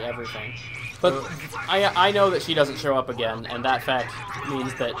necessarily everything. But I know that she doesn't show up again, and that fact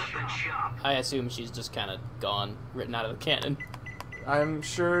means that I assume she's just kind of gone, written out of the canon. I'm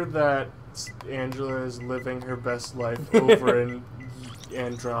sure that Angela is living her best life over in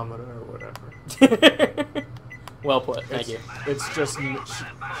Andromeda or whatever. Well put, thank you. It's just,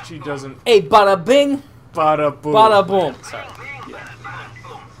 she doesn't... Hey, bada bing! Bada boom. Bada boom. Sorry. Yeah.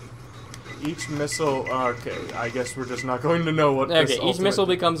 Each missile... Okay, I guess we're just not going to know what Okay, this each missile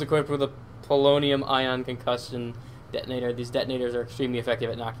becomes equipped with a polonium ion concussion detonator. These detonators are extremely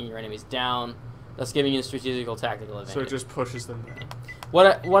effective at knocking your enemies down, thus giving you a strategical tactical advantage. So it just pushes them down.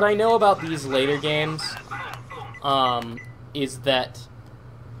 What I know about these later games is that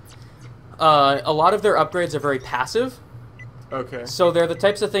a lot of their upgrades are very passive. Okay. So they're the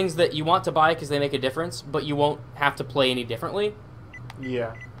types of things that you want to buy because they make a difference, but you won't have to play any differently.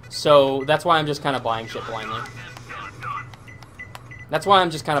 Yeah. So that's why I'm just kind of buying shit blindly.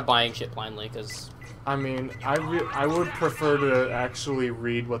 Because... I mean, I would prefer to actually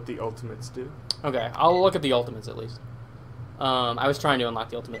read what the ultimates do. Okay, I'll look at the ultimates at least. I was trying to unlock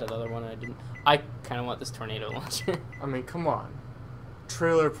the ultimate of the other one, and I didn't. I kind of want this tornado launcher. I mean, come on.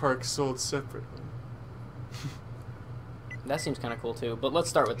 Trailer parks sold separately. That seems kind of cool too, but let's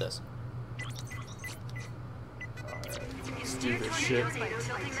start with this. Alright, let's do this shit.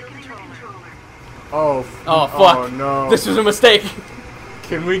 Oh, fuck. Oh, no. This was a mistake.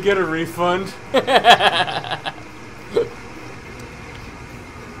 Can we get a refund? I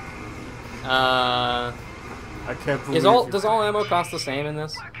can't believe does all ammo cost the same in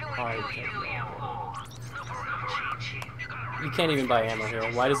this? You can't even buy ammo here.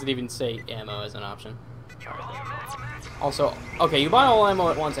 Why does it even say ammo as an option? Also, okay, you buy all ammo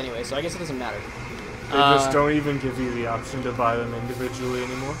at once anyway, so I guess it doesn't matter. They just don't even give you the option to buy them individually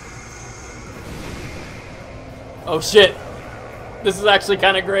anymore. Oh shit! This is actually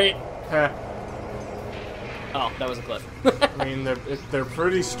kind of great. Heh. Oh, that was a clip. I mean, they're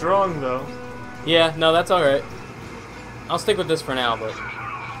pretty strong though. Yeah, no, that's all right. I'll stick with this for now, but.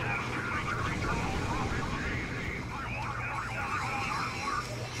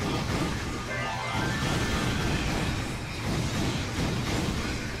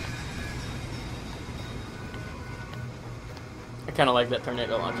 I kind of like that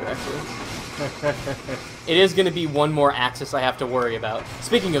tornado launcher, actually. It is going to be one more axis I have to worry about.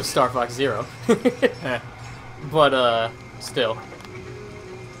 Speaking of Star Fox Zero. But, still.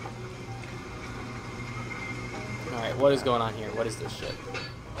 Alright, what is going on here? What is this shit?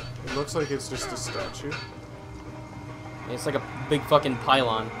 It looks like it's just a statue. It's like a big fucking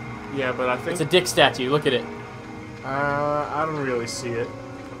pylon. Yeah, but I think... It's a dick statue, look at it. I don't really see it.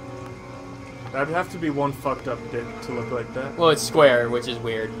 That'd have to be one fucked up dick to look like that. Well, it's square, which is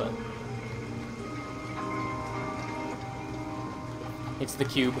weird, but... It's the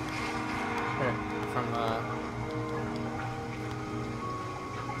cube. From,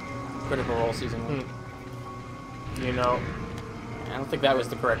 Critical Role Season 1. You know... I don't think that was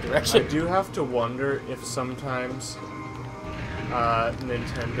the correct direction. I do have to wonder if sometimes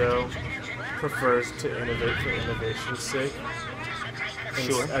Nintendo prefers to innovate for innovation's sake.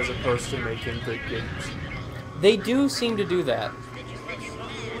 Sure. As opposed to making good games. They do seem to do that.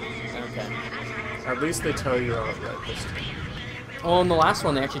 Okay. At least they tell you outright this time. Well, in the last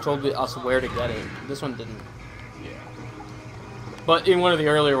one, they actually told us where to get it. This one didn't. Yeah. But in one of the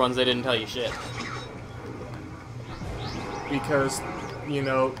earlier ones, they didn't tell you shit. because, you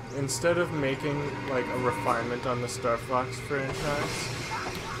know, instead of making like a refinement on the Star Fox franchise,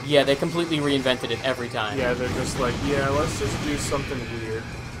 Yeah, they completely reinvented it every time. yeah, they're just like, yeah, let's just do something weird,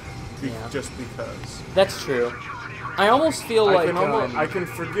 Yeah. just because. That's true. I almost feel like I can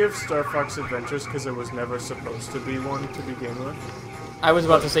forgive Star Fox Adventures because it was never supposed to be one to begin with. I was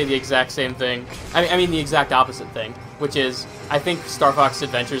about to say the exact same thing. I mean the exact opposite thing, which is I think Star Fox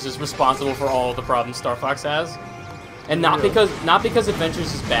Adventures is responsible for all of the problems Star Fox has, and not because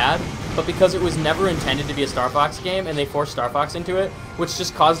Adventures is bad, but because it was never intended to be a Star Fox game, and they forced Star Fox into it, which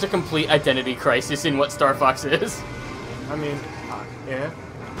just caused a complete identity crisis in what Star Fox is. I mean, yeah.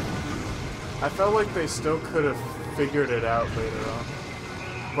 I felt like they still could have figured it out later on.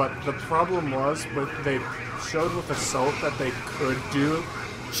 But the problem was, they showed with Assault that they could do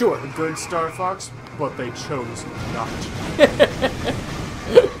a good Star Fox, but they chose not to.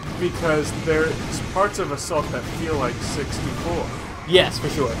 Because there's parts of Assault that feel like 64. Yes, for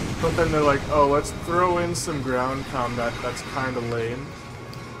sure. But then they're like, oh, let's throw in some ground combat that's kind of lame.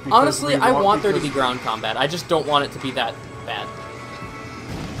 Honestly, I want there to be ground combat. I just don't want it to be that bad.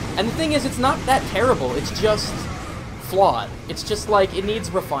 And the thing is, it's not that terrible. It's just flawed. It's just like, it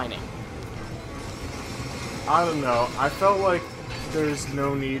needs refining. I don't know. I felt like there's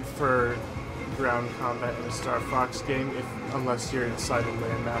no need for ground combat in a Star Fox game unless you're inside a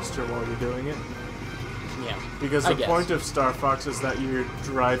Landmaster while you're doing it. Yeah. Because the point of Star Fox is that you're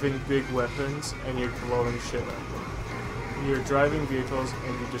driving big weapons and you're blowing shit up. You're driving vehicles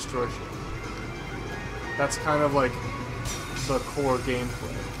and you destroy shit. That's kind of like the core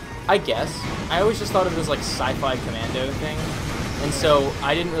gameplay. I guess. I always just thought of it as like sci-fi commando thing, and so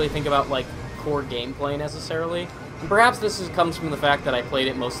I didn't really think about like core gameplay necessarily. And perhaps comes from the fact that I played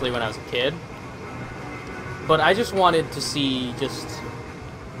it mostly when I was a kid. But I just wanted to see just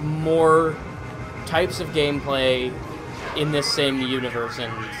more types of gameplay in this same universe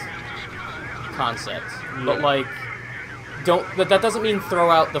and concept. Yeah. But like, that doesn't mean throw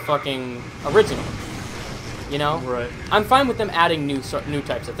out the fucking original. You know? Right. I'm fine with them adding new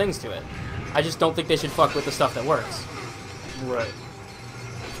types of things to it. I just don't think they should fuck with the stuff that works. Right.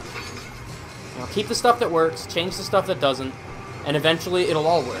 You know, keep the stuff that works, change the stuff that doesn't, and eventually it'll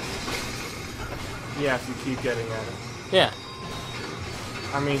all work. Yeah, if you keep getting at it. Yeah.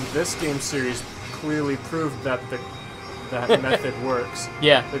 I mean, this game series clearly proved that that method works.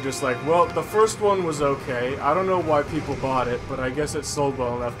 Yeah. They're just like, well, the first one was okay. I don't know why people bought it, but I guess it sold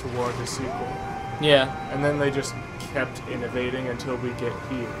well enough to warrant a sequel. Yeah. And then they just kept innovating until we get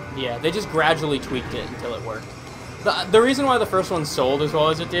here. Yeah, they just gradually tweaked it until it worked. The reason why the first one sold as well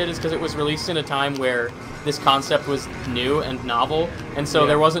as it did is because it was released in a time where this concept was new and novel, and so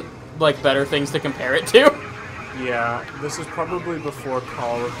there wasn't, like, better things to compare it to. Yeah, this is probably before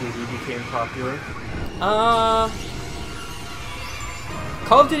Call of Duty became popular. Call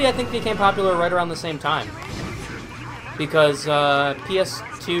of Duty, I think, became popular right around the same time. Because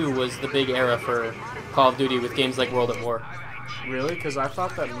PS2 was the big era for Call of Duty with games like World at War. Really? Because I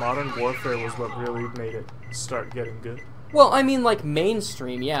thought that Modern Warfare was what really made it start getting good. Well, I mean, like,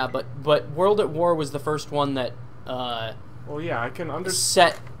 mainstream, yeah, but World at War was the first one that, well, yeah, I can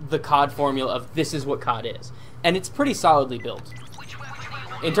understand. set the COD formula of this is what COD is. And it's pretty solidly built.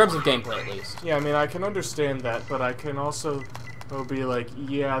 In terms of gameplay, at least. Yeah, I mean, I can understand that, but I can also be like,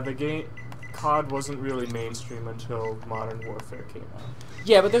 yeah, the game... COD wasn't really mainstream until Modern Warfare came out.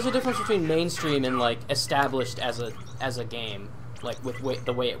 Yeah, but there's a difference between mainstream and, like, established as a game. Like, with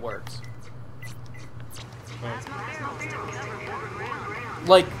the way it works.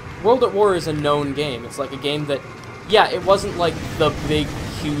 Like, World at War is a known game. It's like a game that, yeah, it wasn't like the big,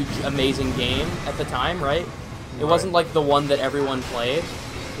 huge, amazing game at the time, right? It wasn't like the one that everyone played,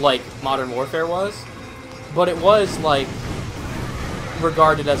 like Modern Warfare was, but it was like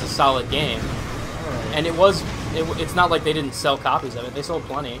regarded as a solid game, and it's not like they didn't sell copies of it. They sold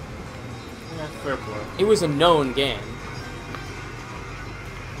plenty. Yeah, fair play. It was a known game.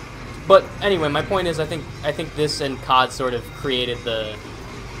 But anyway, my point is, I think this and COD sort of created the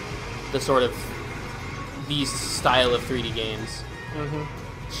sort of these style of 3D games,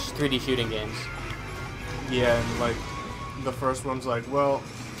 3D shooting games. Yeah, and like the first one's like, well,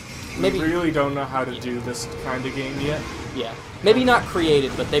 maybe we really don't know how to do this kind of game yet. Yeah, maybe not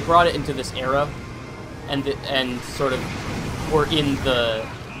created, but they brought it into this era, and sort of were in the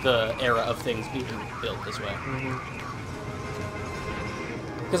era of things being built this way.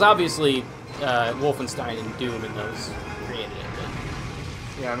 Because obviously, Wolfenstein and Doom and those created it. But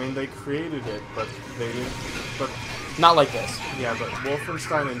yeah, I mean, they created it, but they didn't. But not like this. Yeah, but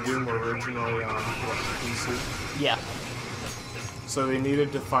Wolfenstein and Doom were originally on PC. Yeah. So they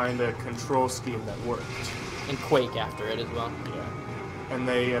needed to find a control scheme that worked. And Quake after it as well. Yeah. And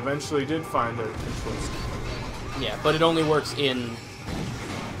they eventually did find a control scheme. Yeah, but it only works in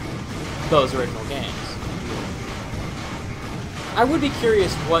those original games. I would be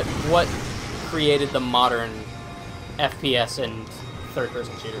curious what created the modern FPS and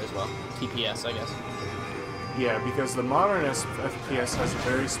third-person shooter as well. TPS, I guess. Yeah, because the modern FPS has a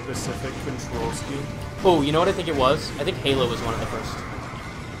very specific control scheme. Oh, you know what I think it was? I think Halo was one of the first.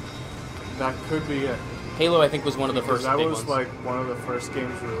 That could be it. Halo, I think, was one of the first that big was ones. like one of the first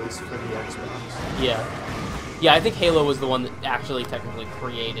games released for the Xbox. Yeah. Yeah, I think Halo was the one that actually technically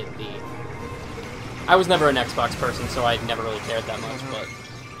created the... I was never an Xbox person, so I never really cared that much, but...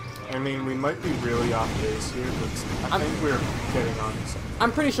 I mean, we might be really off base here, but I think we're getting on to something.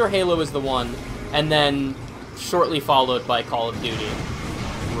 I'm pretty sure Halo was the one, and then shortly followed by Call of Duty.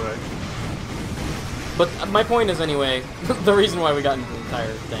 Right. But my point is, anyway, the reason why we got into the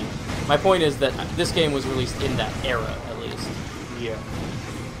entire thing, my point is that this game was released in that era, at least. Yeah.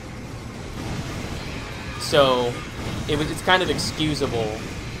 So, it's kind of excusable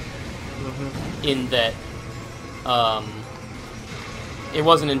in that it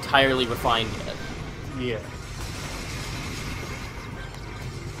wasn't entirely refined yet. Yeah.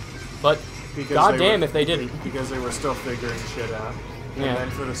 But goddamn if they didn't. Because they were still figuring shit out. And Yeah. then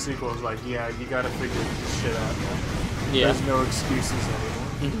for the sequel, it was like, yeah, you gotta figure this shit out now. Yeah. There's no excuses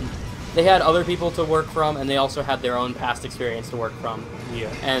anymore. They had other people to work from, and they also had their own past experience to work from.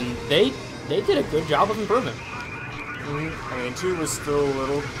 Yeah. And they did a good job of improvement. I mean, 2 was still a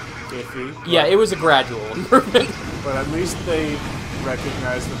little iffy. Yeah, it was a gradual improvement. But at least they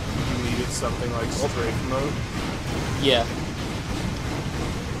recognized that you needed something like strafe mode. Yeah.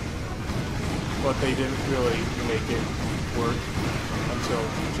 But they didn't really make it work until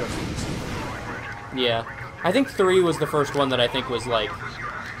just recently. Yeah. I think 3 was the first one that I think was, like,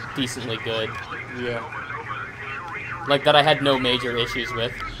 decently good. Yeah. Like, that I had no major issues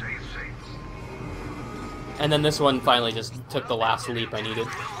with. And then this one finally just took the last leap I needed.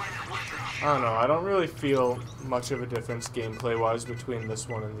 I don't know, I don't really feel much of a difference gameplay-wise between this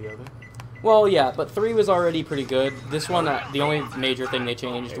one and the other. Well, yeah, but 3 was already pretty good. This one, the only major thing they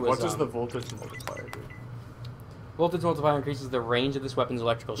changed was... What does the voltage multiplier do? Voltage multiplier increases the range of this weapon's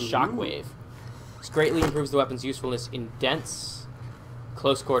electrical shockwave. This greatly improves the weapon's usefulness in dense,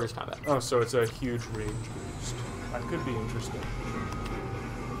 close quarters combat. Oh, so it's a huge range boost. That could be interesting.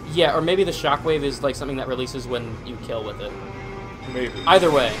 Yeah, or maybe the shockwave is like something that releases when you kill with it. Maybe. Either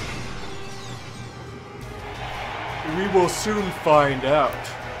way. We will soon find out.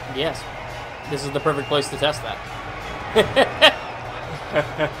 Yes. This is the perfect place to test that.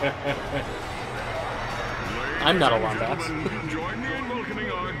 I'm not a wombat. Join me in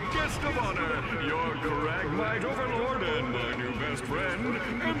welcoming our guest of honor, your Cragmite overlord and my new best friend,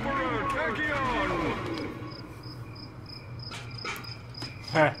 Emperor Tachyon.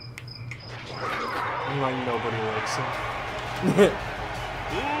 Heh. Like nobody likes him. Let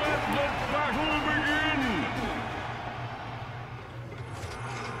the battle begin!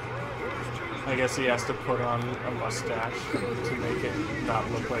 I guess he has to put on a mustache to make it not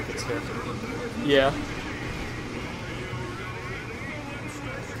look like it's him. Yeah.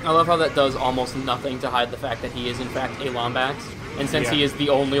 I love how that does almost nothing to hide the fact that he is in fact a Lombax. And since he is the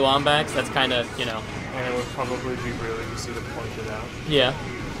only Lombax, that's kind of, you know... And it would probably be really easy to point it out. Yeah.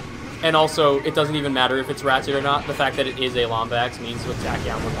 And also, it doesn't even matter if it's Ratchet or not. The fact that it is a Lombax means that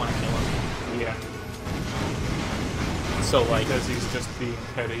Tachyon would want to kill him. Yeah. So, like... Because he's just being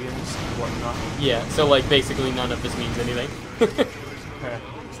petty and whatnot. Yeah, so, like, basically none of this means anything.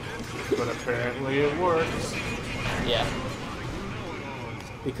 But apparently it works. Yeah.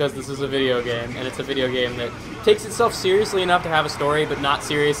 Because this is a video game, and it's a video game that takes itself seriously enough to have a story, but not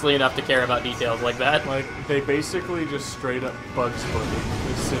seriously enough to care about details like that. Like, they basically just straight up Bugs Bunny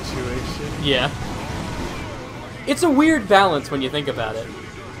this situation. Yeah. It's a weird balance when you think about it.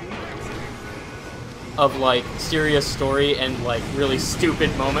 Of, like, serious story and, like, really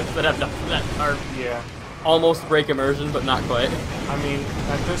stupid moments that are almost break immersion, but not quite. I mean,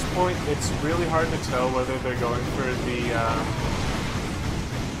 at this point, it's really hard to tell whether they're going for the,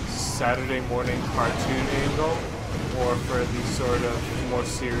 Saturday morning cartoon angle, or for the sort of more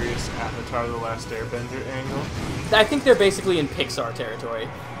serious Avatar: The Last Airbender angle. I think they're basically in Pixar territory,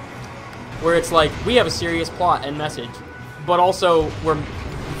 where it's like, we have a serious plot and message, but also we're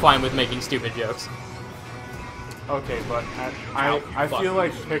fine with making stupid jokes. Okay, but I feel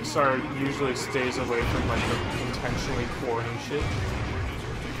like Pixar usually stays away from like the intentionally corny shit.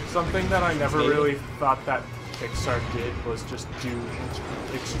 Something that I never really thought that Pixar did was just do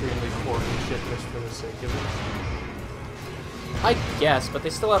extremely corny shit just for the sake of it. I guess, but they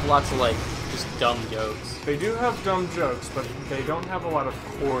still have lots of, like, just dumb jokes. They do have dumb jokes, but they don't have a lot of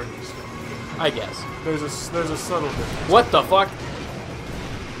corny stuff. I guess. There's a subtle difference. What the fuck?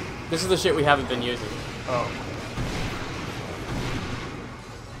 This is the shit we haven't been using. Oh.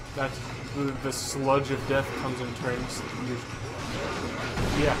 That's... The sludge of death comes in turns.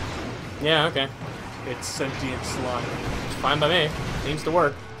 Yeah. Yeah, okay. It's sentient slime. It's fine by me. Seems to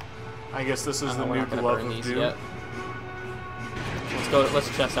work. I guess this is the We're new not gonna glove burn of these doom. yet. Let's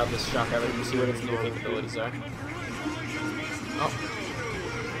test out this shock ever to see what its new capabilities are. Oh.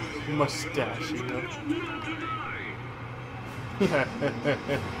 Mustache, you know?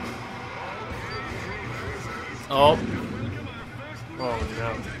 Oh. Oh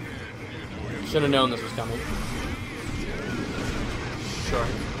no. Should have known this was coming. Sure.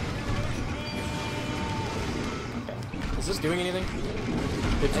 Okay. Is this doing anything?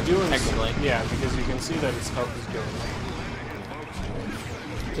 It's doing... Technically. Yeah, because you can see that its health is going up.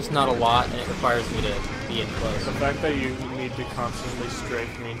 Just not a lot, and it requires me to be in close. The fact that you need to constantly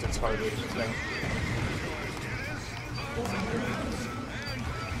strafe means it's harder to tell.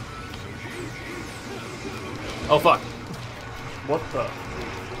 Oh fuck. What the?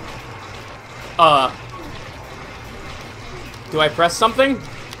 Do I press something?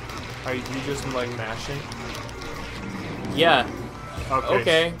 Are you just like mashing? Yeah.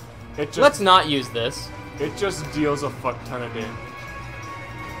 Okay. It just, Let's not use this. It just deals a fuck ton of damage.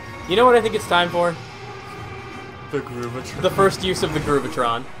 You know what I think it's time for? The Groovatron. The first use of the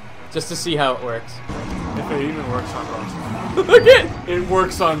Groovatron. Just to see how it works. If it even works on bosses. Look it! It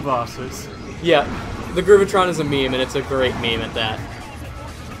works on bosses. Yeah. The Groovatron is a meme, and it's a great meme at that.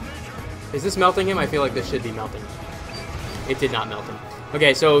 Is this melting him? I feel like this should be melting. It did not melt him.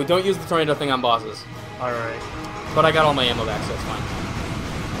 Okay, so don't use the tornado thing on bosses. Alright. But I got all my ammo back, so it's fine.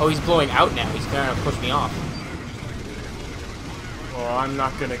 Oh, he's blowing out now. He's trying to push me off. Well, I'm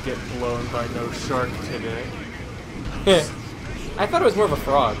not gonna get blown by no shark today. I thought it was more of a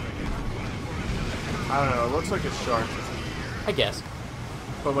frog. I don't know, it looks like a shark. I guess.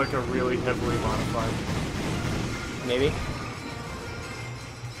 But like a really heavily modified. Maybe.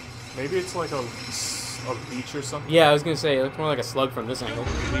 Maybe it's like a beach or something? Yeah, I was gonna say, it looks more like a slug from this angle.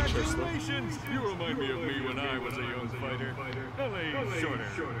 Beach or slug. You remind me of me when I was a young fighter. Only shorter,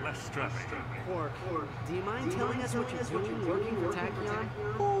 less strapping. Or, do you mind telling us what you're doing working for Tachyon?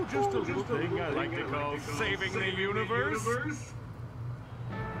 Oh, just a little thing I like to call saving the universe.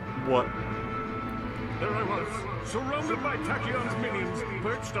 What? There I was, surrounded by Tachyon's minions,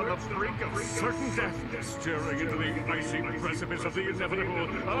 perched on the brink of certain death, staring into the icy precipice of the inevitable.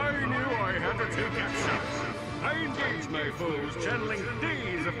 I knew I had to take action. I engaged my foes, channeling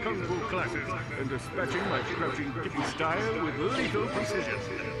days of kung fu classes, and dispatching my crouching kippy style with lethal precision.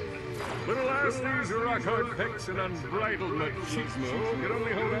 But alas, these rock-hard pecs and unbridled machismo could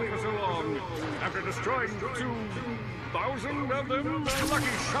only hold out for so long. After destroying 2,000 of them, the lucky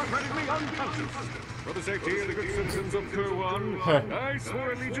shot rendered me unconscious. For the safety of the good citizens of Kurwan, I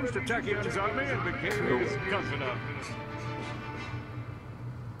swore allegiance to Tachyon's army and became his confidant.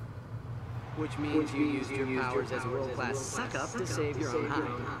 Which means you used your powers as a world-class suck-up to save your own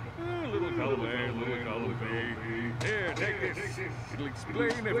hide. Little column A, little column B. Here, take this. It'll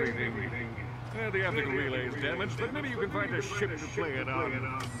explain everything. The optical relay is damaged, but maybe you can find a ship to play it on.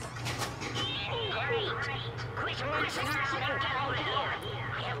 Great! Quit messing around and get over here!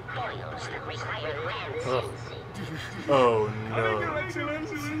 I have boils that require rancid. Oh no.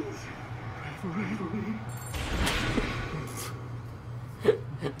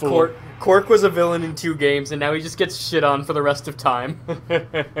 Cork was a villain in 2 games, and now he just gets shit on for the rest of time.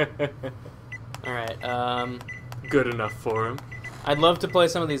 Alright, Good enough for him. I'd love to play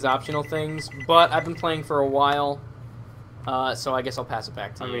some of these optional things, but I've been playing for a while, so I guess I'll pass it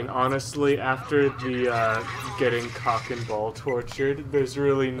back to you. I mean, honestly, after the getting cock and ball tortured, there's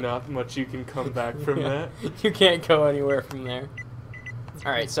really not much you can come back from that. You can't go anywhere from there.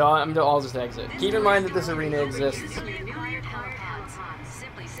 Alright, so I'll just exit. Keep in mind that this arena exists.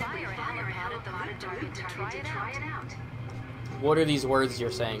 What are these words you're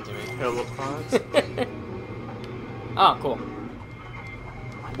saying to me? Helipods? Ah, cool.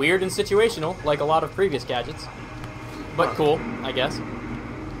 Weird and situational, like a lot of previous gadgets. But cool, I guess.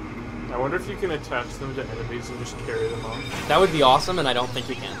 I wonder if you can attach them to enemies and just carry them off. That would be awesome, and I don't think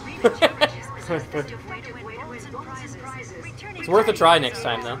you can. It's worth a try next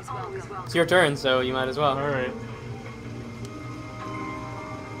time, though. It's your turn, so you might as well. Alright.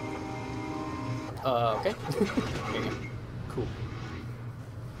 Okay. Here you go. Cool.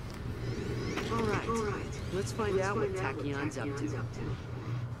 Alright, let's find out what Tachyon's up to.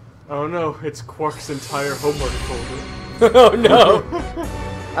 Oh no, it's Quark's entire homework folder. Oh no!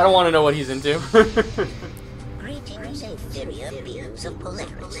 I don't want to know what he's into. Greetings, inferior beings of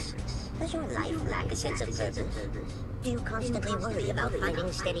Polaris. Does your life lack a sense of purpose? Do you constantly worry about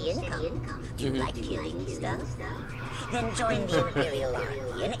finding steady income? Do you like killing stuff? Then join the Imperial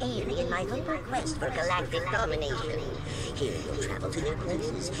Army and aid me in my humble quest for galactic domination. Here you'll travel to new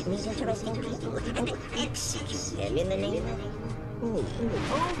places, meet interesting people, and execute them in the name of... Hold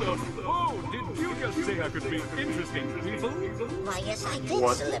up! Oh, did you just say I could meet interesting people? Why, yes, I did,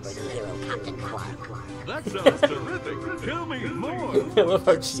 What? celebrity hero Captain Quark. That sounds terrific. Tell me more. I love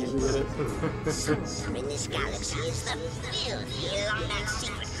how cheesy it is. Somewhere in this galaxy is the filthy Lombax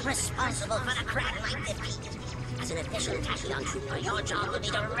secret responsible for the Cragmite defeat. As an official Tachyon trooper, your job will be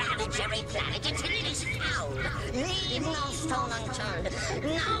to ravage every planet until it is found. Leave no stone unturned,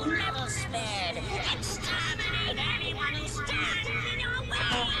 no rebel spared. Exterminate anyone who stands in your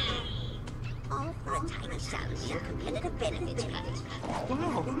way. All for a tiny salary and competitive benefits package.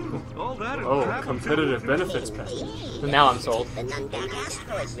 Wow. All that and Oh, travel competitive benefits package. Now I'm sold. The Nundak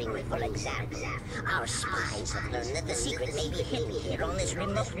asteroid ring, for example. Our spies have learned that the secret may be hidden here on this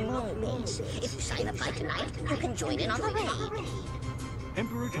remote moon base. If you sign up by tonight, you can join in on the raid.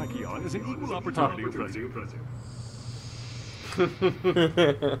 Emperor Tachyon is an equal opportunity oppressor.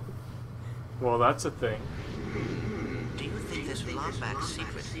 Well, that's a thing. Do you think this Lombax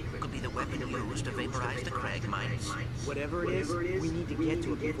secret could be the weapon used to vaporize the Cragmites? Whatever it is, we need to get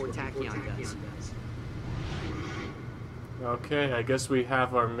to it before Tachyon does. Okay, I guess we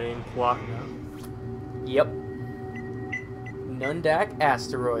have our main plot now. Yep. Nundak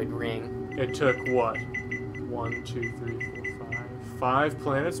asteroid ring. It took what? 1, 2, 3, 4, 5. 5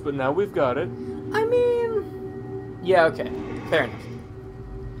 planets, but now we've got it. I mean, yeah, okay, fair enough.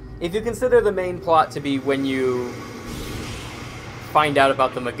 If you consider the main plot to be when you find out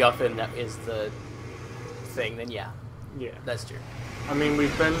about the MacGuffin that is the thing, then yeah, Yeah. that's true. I mean,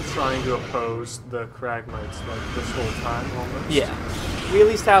 we've been trying to oppose the Cragmites like this whole time almost. Yeah, we at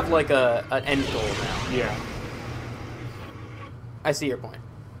least have like an end goal now. Yeah. I see your point.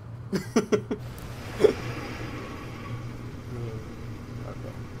 Okay.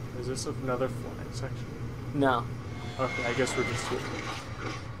 Is this another flying section? No. Okay, I guess we're just here.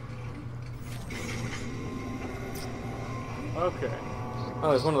 Okay. Oh,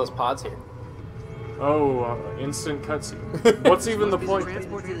 there's one of those pods here. Oh, instant cutscene. What's even the point?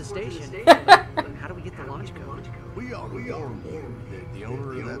 Transport to the station. How do we get the launch code? We are warned that the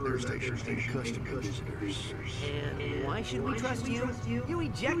owner of that there station is accustomed to visitors. And why should we trust you? You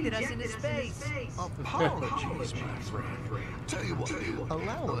ejected us into space. Apologies, my friend. Tell you what,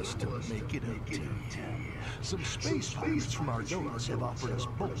 allow us to make it up to you. Some space pirates from our donuts have offered us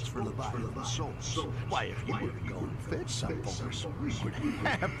bolts for Leviathan souls. Why, if you were to go and fetch some for us, we would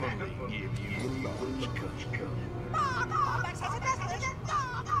happily give you the launch code.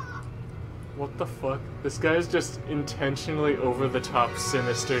 What the fuck? This guy's just intentionally over the top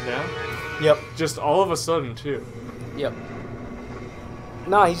sinister now. Yep. Just all of a sudden, too. Yep.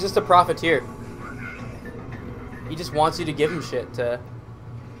 Nah, he's just a profiteer. He just wants you to give him shit to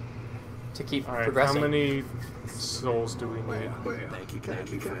keep Alright, progressing. how many souls do we need? Thank you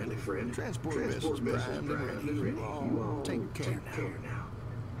kindly, friend. Transport vessels primed and ready. You all take care now.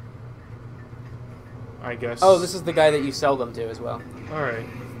 I guess. Oh, this is the guy that you sell them to as well. Alright.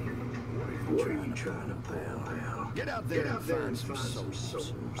 What are you trying to pal? Get out there and find some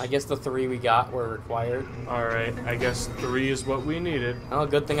souls. I guess the 3 we got were required. Alright, I guess 3 is what we needed. Oh,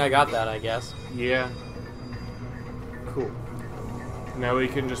 good thing I got that, I guess. Yeah. Cool. Now we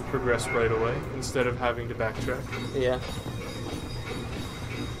can just progress right away instead of having to backtrack. Yeah.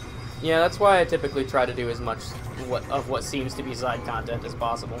 Yeah, that's why I typically try to do as much of what seems to be side content as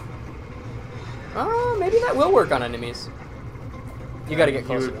possible. Oh, maybe that will work on enemies. You gotta get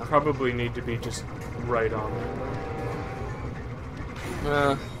closer You would though. probably need to be just right on it.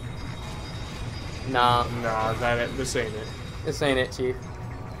 Nah. Nah, this ain't it. This ain't it, Chief.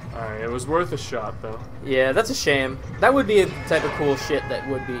 Alright, it was worth a shot, though. Yeah, that's a shame. That would be a type of cool shit that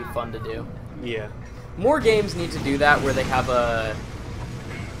would be fun to do. Yeah. More games need to do that, where they have a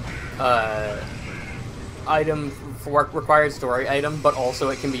item for required story item, but also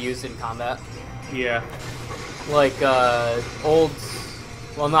it can be used in combat. Yeah. Like old,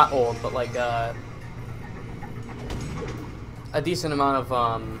 well, not old, but like a decent amount of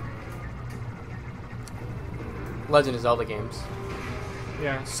Legend of Zelda games.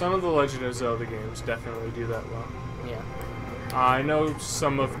 Yeah, some of the Legend of Zelda games definitely do that well. Yeah. I know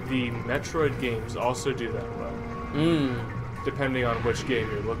some of the Metroid games also do that well. Depending on which game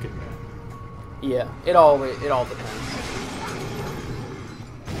you're looking at. Yeah, it all depends.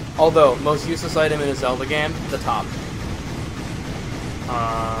 Although, most useless item in a Zelda game, the top.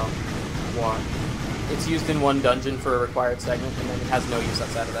 Why? It's used in one dungeon for a required segment, and then it has no use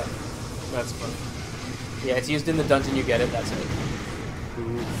outside of that. That's fun. Yeah, it's used in the dungeon you get it, that's it.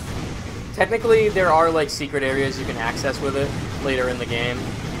 Technically, there are, like, secret areas you can access with it later in the game.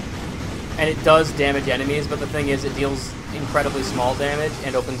 And it does damage enemies, but the thing is, it deals incredibly small damage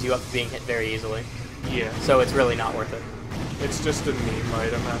and opens you up to being hit very easily. Yeah. So it's really not worth it. It's just a meme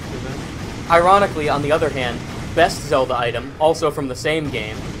item after that. Ironically, on the other hand, best Zelda item, also from the same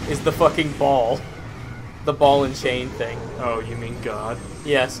game, is the fucking ball. The ball and chain thing. Oh, you mean God?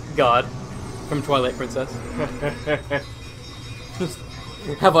 Yes, God. From Twilight Princess.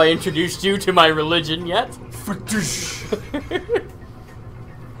 Have I introduced you to my religion yet?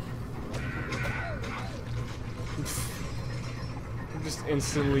 Just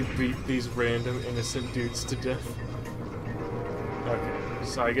instantly beat these random innocent dudes to death. Okay,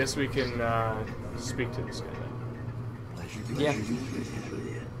 so I guess we can speak to this guy then. Yeah.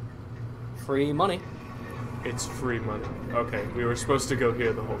 Free money. It's free money. Okay, we were supposed to go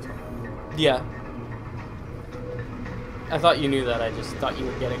here the whole time. Yeah. I thought you knew that, I just thought you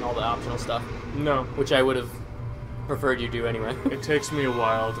were getting all the optional stuff. No. Which I would have preferred you do anyway. It takes me a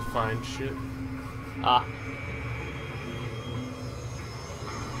while to find shit. Ah.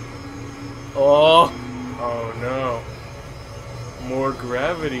 Oh! Oh no. More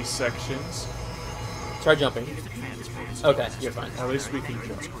gravity sections. Try jumping. Okay, you're fine. At least we can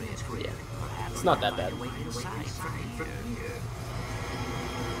jump. Yeah. It's not that bad.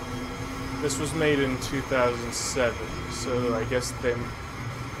 This was made in 2007, so I guess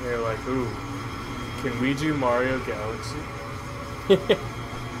they're like, ooh, can we do Mario Galaxy?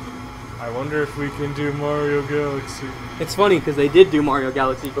 I wonder if we can do Mario Galaxy. It's funny, because they did do Mario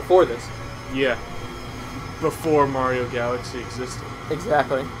Galaxy before this. Yeah. Before Mario Galaxy existed.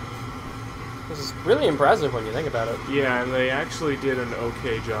 Exactly. This is really impressive when you think about it. Yeah, and they actually did an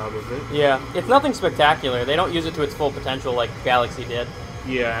okay job of it. Yeah, it's nothing spectacular. They don't use it to its full potential like Galaxy did.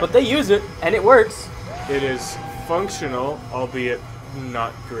 Yeah. But they use it, and it works. It is functional, albeit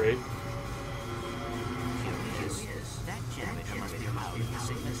not great.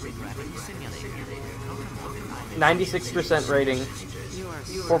 96% rating.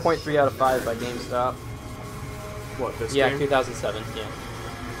 4.3 out of 5 by GameStop. What, this Yeah, game? 2007, yeah.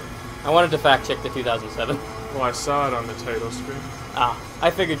 I wanted to fact check the 2007. Well, I saw it on the title screen. Ah, I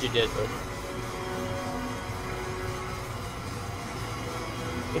figured you did, but...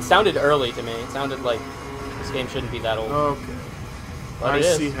 It sounded early to me. It sounded like this game shouldn't be that old. Okay. But I it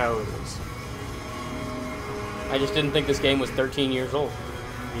is. see how it is. I just didn't think this game was 13 years old.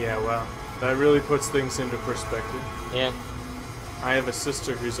 Yeah, well, that really puts things into perspective. Yeah. I have a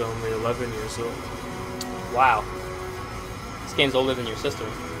sister who's only 11 years old. Wow. This game's older than your sister.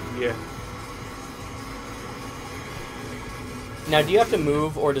 Yeah. Now, do you have to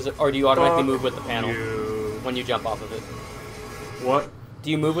move, or do you automatically move with the panel You. when you jump off of it? What? Do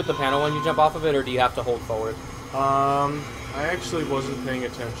you move with the panel when you jump off of it, or do you have to hold forward? I actually wasn't paying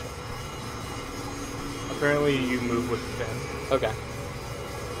attention. Apparently you move with the pen. Okay.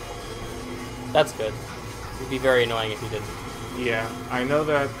 That's good. It'd be very annoying if you didn't. Yeah, I know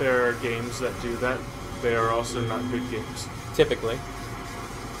that there are games that do that. They are also not good games. Typically.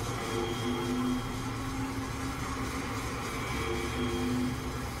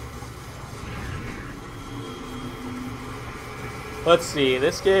 Let's see,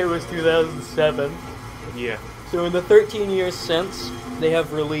 this game was 2007. Yeah. So in the 13 years since, they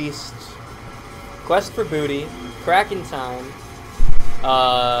have released Quest for Booty, Crack in Time,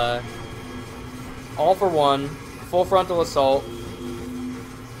 All for One, Full Frontal Assault,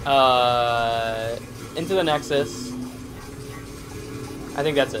 Into the Nexus. I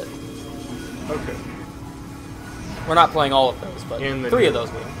think that's it. Okay. We're not playing all of those, but And the 3 of new-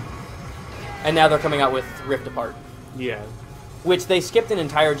 those we are. And now they're coming out with Rift Apart, Yeah. which they skipped an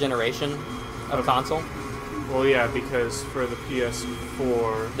entire generation of console. Well, yeah, because for the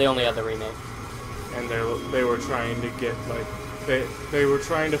PS4, They only had the remake. and they were trying to get like they were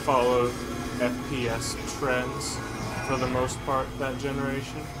trying to follow FPS trends for the most part that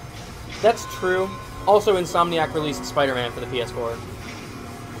generation. That's true. Also, Insomniac released Spider-Man for the PS4,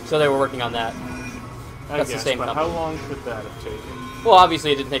 so they were working on that. I That's the guess, same but company. how long could that have taken? Well,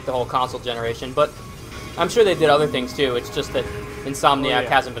 obviously it didn't take the whole console generation, but I'm sure they did other things too. It's just that Insomniac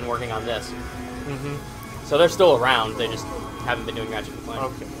hasn't been working on this. Mm-hmm. So they're still around, they just haven't been doing Ratchet and Clank.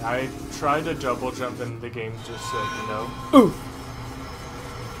 Okay, I tried to double jump and the game just said no. Oof!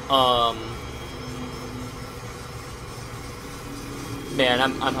 Man,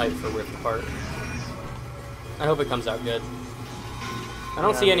 I'm hyped for Rift Apart. I hope it comes out good. I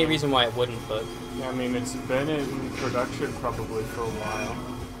don't see any reason why it wouldn't, but... Yeah, I mean, it's been in production probably for a while.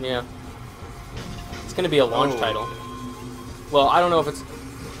 Yeah. It's going to be a launch title. Well, I don't know if it's...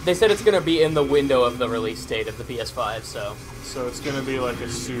 They said it's going to be in the window of the release date of the PS5, so... So it's going to be like a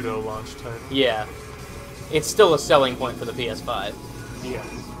pseudo-launch title. Yeah. It's still a selling point for the PS5. Yeah.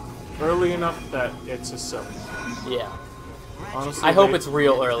 Early enough that it's a selling. Yeah. Honestly, I hope it's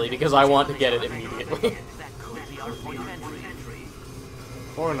real early, because I want to get it immediately.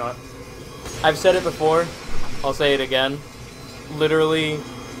 Or not. I've said it before. I'll say it again. Literally,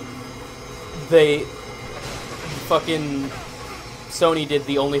 they... Fucking... Sony did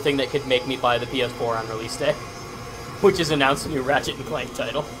the only thing that could make me buy the PS4 on release day. Which is announce a new Ratchet and Clank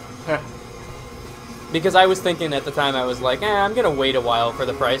title. Because I was thinking at the time, I was like, I'm gonna wait a while for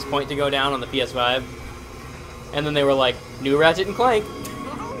the price point to go down on the PS5. And then they were like, new Ratchet and Clank.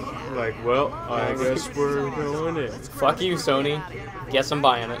 Like, well, I guess we're going in. Fuck you, Sony. Guess I'm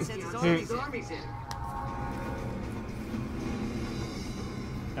buying it.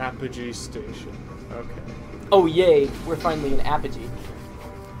 Apogee Station. Okay. Oh, yay. We're finally in Apogee.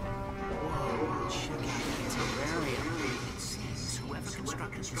 Whoever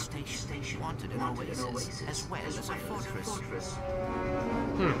constructed the station wanted an oasis as well as a fortress.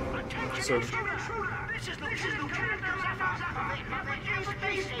 So... This is Lieutenant Zaffa of the new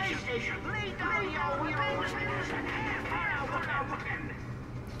space station. Lead down your weapons and fire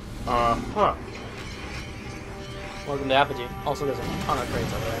Uh-huh. Welcome to Apogee. Also, there's a ton of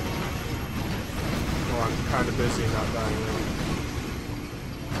crates over there. Well, I'm kind of busy not dying really.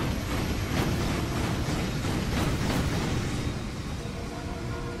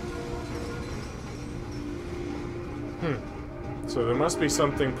 So there must be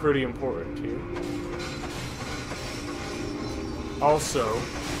something pretty important here. Also,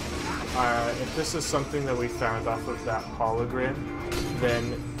 if this is something that we found off of that hologram,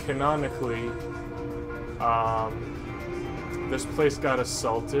 then canonically, this place got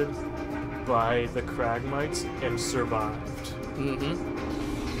assaulted by the Kragmites and survived. Mm-hmm.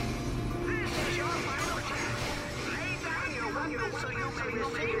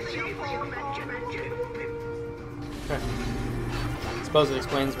 I suppose it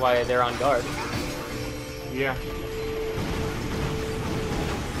explains why they're on guard. Yeah.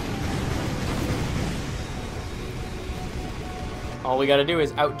 All we gotta do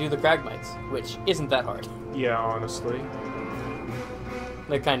is outdo the Kragmites, which isn't that hard. Yeah, honestly.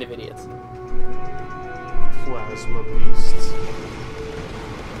 They're kind of idiots. Plasma beasts.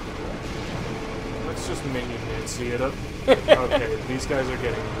 Let's just minion Nancy it up. Okay, these guys are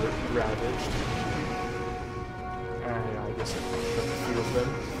getting ravaged. I guess I can feel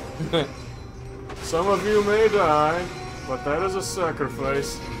them. Some of you may die, but that is a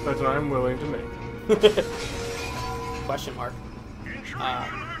sacrifice that I'm willing to make. Question mark.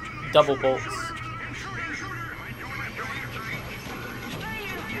 Double bolts.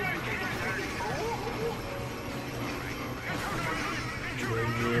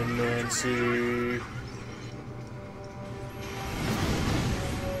 Minion Nancy.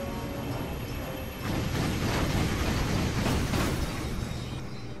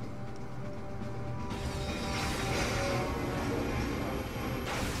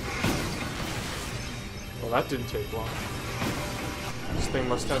 Well, that didn't take long. This thing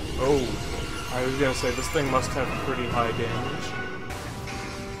must have... Oh, I was gonna say, this thing must have pretty high damage.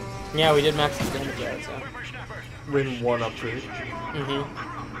 Yeah, we did max its damage out, so. Win one upgrade. Mm-hmm.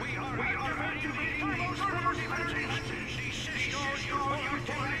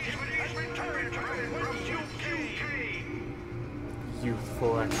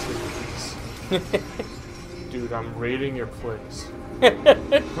 Youthful activities. Dude, I'm raiding your place.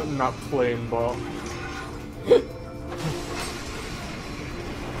 I'm not playing ball.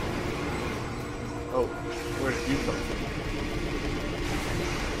 Oh, where did you come from?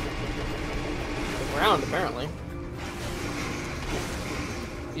 The ground, apparently.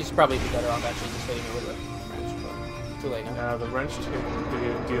 You should probably be better off actually just hitting it with a wrench, but too late now. The wrench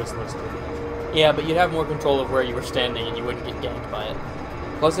deals less damage. Yeah, but you'd have more control of where you were standing and you wouldn't get ganked by it.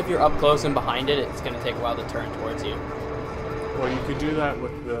 Plus, if you're up close and behind it, it's going to take a while to turn towards you. Well, you could do that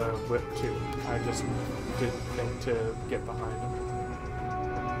with the whip too. I just didn't think to get behind him.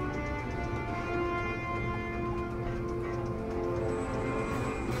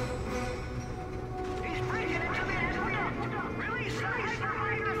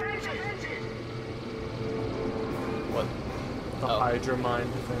 What? The Hydra mine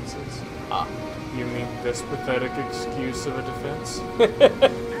defenses. Ah. You mean this pathetic excuse of a defense?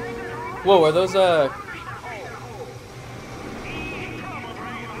 Whoa, are those,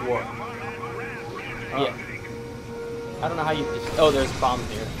 What? Yeah. I don't know how you... Oh, there's bombs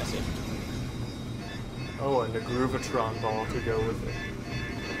here. I see. Oh, and the Groovatron ball to go with it.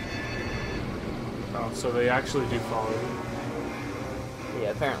 Oh, so they actually do follow you.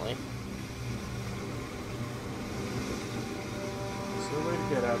 Yeah, apparently. Is there a way to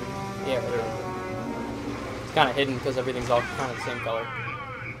get out of here? Yeah, right there. It's kind of hidden because everything's all kind of the same color.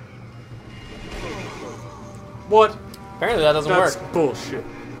 What? Apparently that doesn't work. That's bullshit.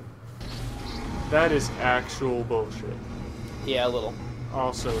 That is actual bullshit. Yeah, a little.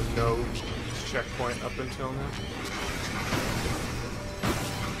 Also, no checkpoint up until now.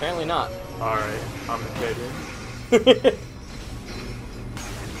 Apparently not. Alright, I'm head in.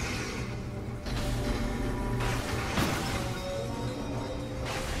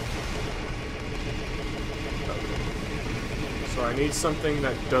 So I need something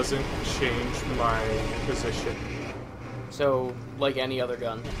that doesn't change my position. So, like any other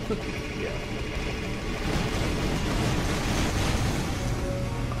gun. Yeah.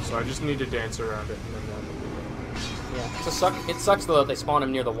 So I just need to dance around it and then that'll be it. Yeah. It sucks though that they spawn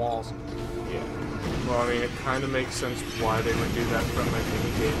him near the walls. Yeah. Well, I mean, it kind of makes sense why they would do that from a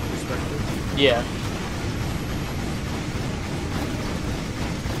mini-game perspective. Yeah.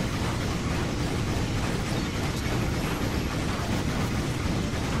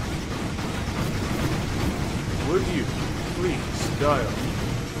 Would you please dial?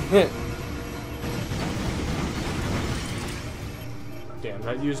 Damn,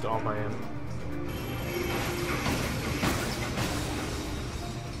 that used all my ammo.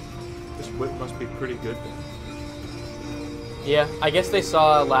 This whip must be pretty good then. Yeah, I guess they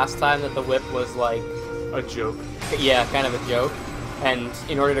saw last time that the whip was like... A joke. Yeah, kind of a joke. And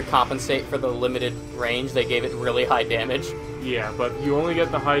in order to compensate for the limited range, they gave it really high damage. Yeah, but you only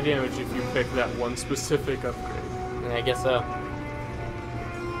get the high damage if you pick that one specific upgrade. Yeah, I guess so.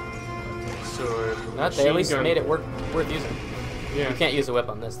 So, They at least made it worth using. Yeah. You can't use a whip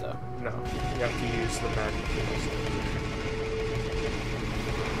on this, though. No, you have to use the magic tools.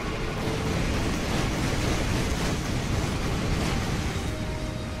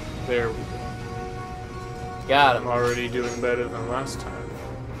 There we go. Got him. I'm already doing better than last time.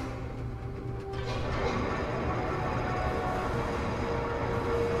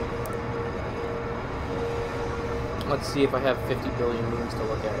 Let's see if I have 50 billion moons to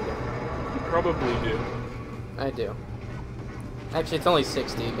look at again. You probably do. I do. Actually, it's only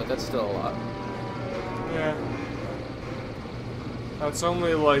 60, but that's still a lot. Yeah. That's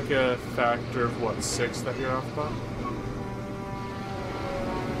only like a factor of, what, 6 that you're off by?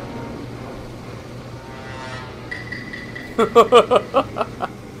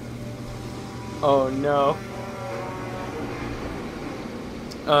 Oh no.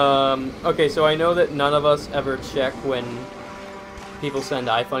 Okay, so I know that none of us ever check when people send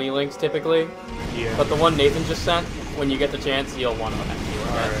iFunny links typically. Yeah. But the one Nathan just sent, when you get the chance, you'll want to actually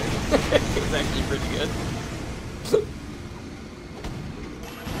look at it. It's actually pretty good.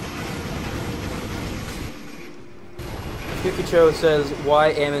 Kukicho says,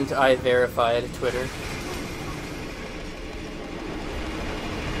 why amn't I verified Twitter?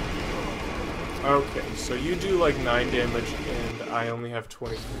 Okay, so you do like 9 damage and I only have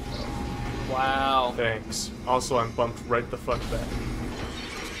 23. Wow. Thanks. Also, I'm bumped right the fuck back.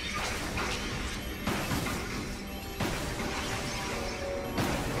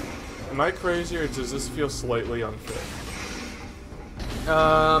 Am I crazy or does this feel slightly unfair?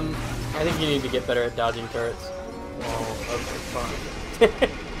 I think you need to get better at dodging turrets. Oh, okay, fine.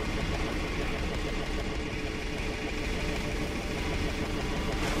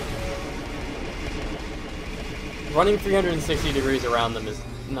 Running 360 degrees around them is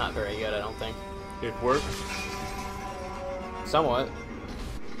not very good, I don't think. It worked. Somewhat.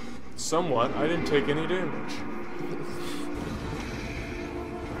 Somewhat. I didn't take any damage.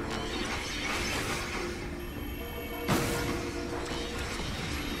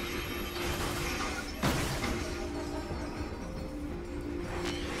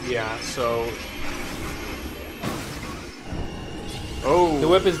 Yeah, so... Oh! The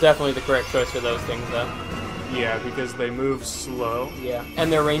whip is definitely the correct choice for those things, though. Yeah, because they move slow. Yeah,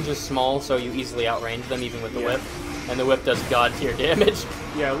 and their range is small, so you easily outrange them even with the whip. And the whip does god tier damage.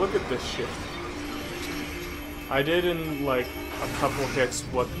 Yeah, look at this shit. I did in, like, a couple hits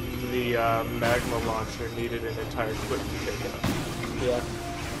what the magma launcher needed an entire clip to take out. Yeah,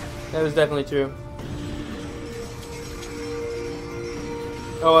 that was definitely true.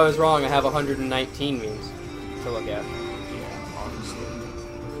 Oh, I was wrong. I have 119 memes to look at. Yeah,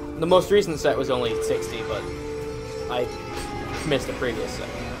 honestly. The most recent set was only 60, but I missed the previous set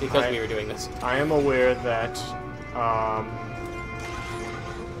because we were doing this. I am aware that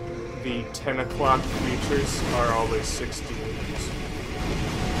the 10 o'clock features are always 60 meters.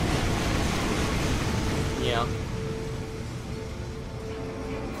 Yeah.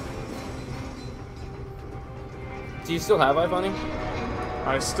 Do you still have iFunny?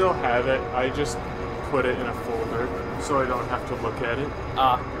 I still have it. I just put it in a folder so I don't have to look at it.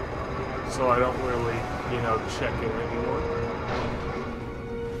 Ah. So I don't really, you know, check it anymore.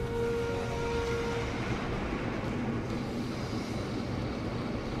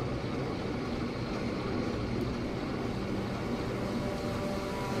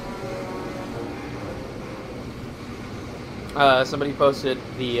 Somebody posted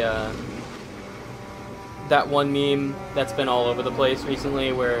the, that one meme that's been all over the place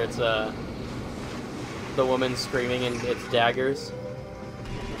recently where it's, the woman screaming and it's daggers.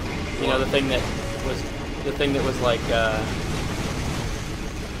 You know, the thing that was like,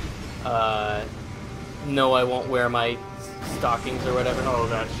 no, I won't wear my stockings or whatever. Oh,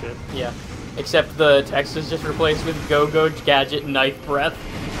 that shit. Yeah. Except the text is just replaced with go-go gadget knife breath.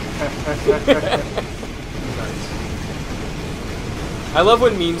 I love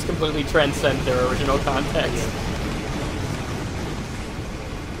when memes completely transcend their original context.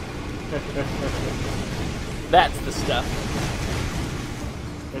 That's the stuff.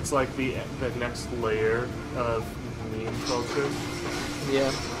 It's like the next layer of meme culture. Yeah.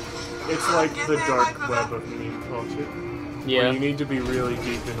 It's like the dark web of meme culture. Yeah. Where you need to be really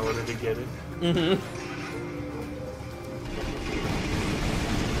deep in order to get it. Mm-hmm.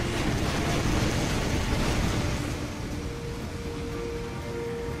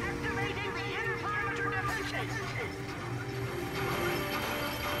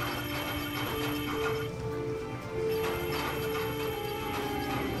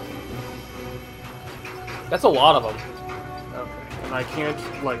 That's a lot of them. Okay. And I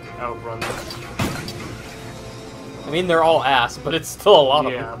can't, like, outrun them. I mean, they're all ass, but it's still a lot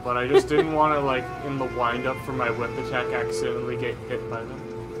of them. Yeah, but I just didn't want to, like, in the wind-up for my whip attack, accidentally get hit by them.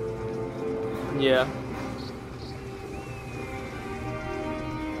 Yeah.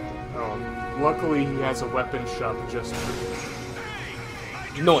 Oh, luckily he has a weapon shop just for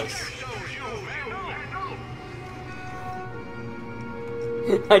me. Noise.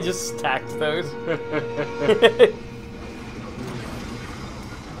 I just stacked those. There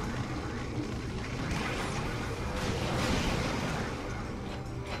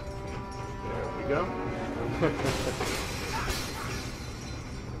we go.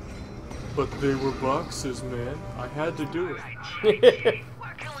 But they were boxes, man. I had to do it.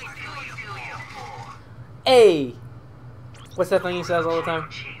 Hey! What's that thing he says all the time?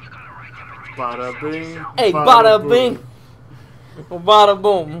 Bada bing. Hey, bada bing! Bada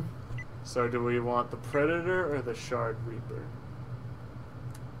boom. So do we want the Predator or the Shard Reaper?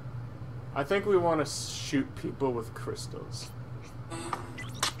 I think we want to shoot people with crystals.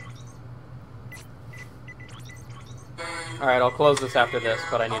 Alright, I'll close this after this,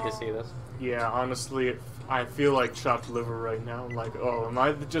 but I need to see this. Yeah, honestly, I feel like chopped liver right now. I'm like, oh, am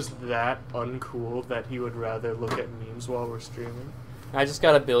I just that uncool that he would rather look at memes while we're streaming? I just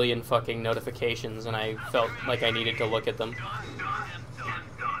got a billion fucking notifications and I felt like I needed to look at them.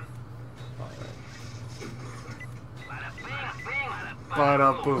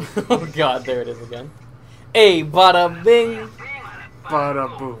 Bada boom. Oh god, there it is again. Hey, bada bing!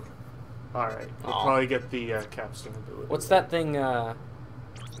 Bada boom. Alright, we'll Aw. probably get the capstone ability. What's that thing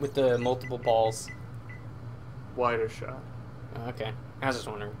with the multiple balls? Wider shot. Oh, okay, I was just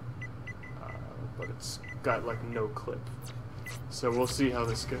wondering. But it's got like no clip. So we'll see how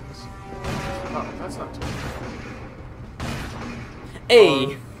this goes. Oh, that's not too bad.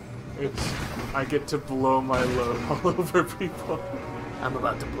 Hey! I get to blow my load all over people. I'm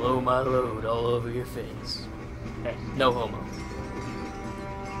about to blow my load all over your face. Hey. No homo.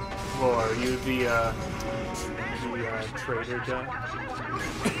 Well, are you the trader guy?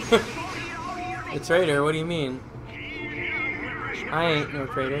 The traitor? What do you mean? I ain't no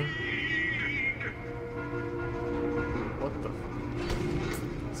traitor. What the?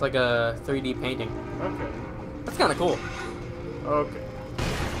 It's like a 3D painting. Okay. That's kind of cool. Okay.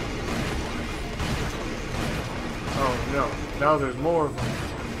 Oh no, now there's more of them.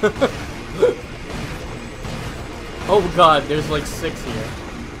 Oh god, there's like 6 here.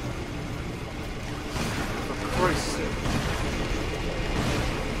 For Christ's sake.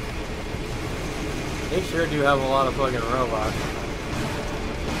 They sure do have a lot of fucking robots.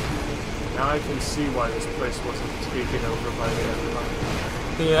 Now I can see why this place wasn't taken over by the Empire.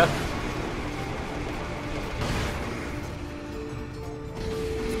 Yeah.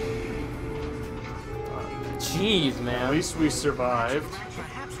 Jeez, man. At least we survived.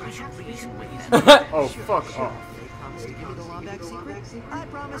 Oh, fuck off. promise to give me the Lawback secret, I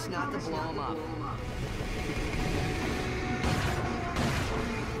promise not to blow him up.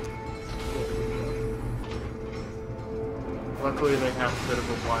 Luckily, they have a bit of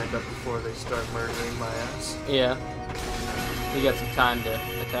a wind-up before they start murdering my ass. Yeah. You got some time to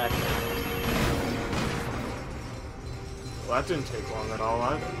attack me. Well, that didn't take long at all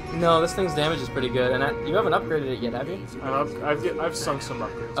either. No, this thing's damage is pretty good, and you haven't upgraded it yet, have you? I've sunk some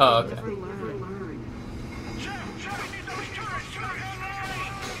upgrades. Oh, okay.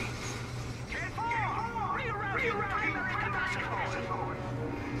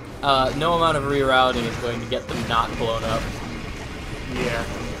 No amount of rerouting is going to get them not blown up. Yeah.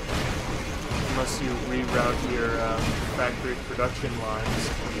 Unless you reroute your factory production lines.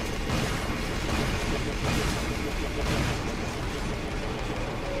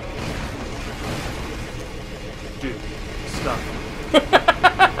 Dude, stop.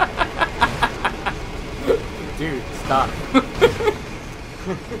 Dude, stop.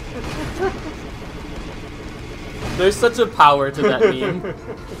 There's such a power to that meme.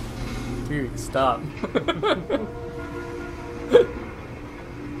 Dude, stop.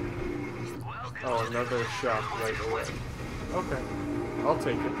 Oh, another shop right away. Okay, I'll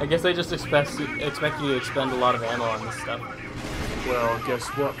take it. I guess they just expect you to expend a lot of ammo on this stuff. Well, guess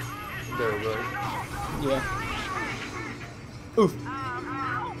what? They're right. Yeah. Oof.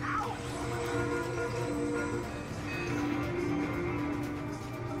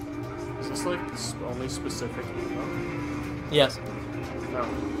 Is this like only specific ammo? Yes. No.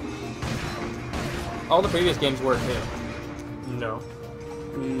 All the previous games were too. No.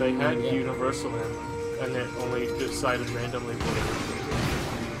 They had yeah. universal ammo, and it only decided randomly what it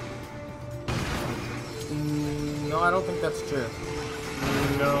was. No, I don't think that's true.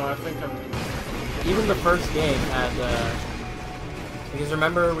 No, I think I'm... Even the first game had, because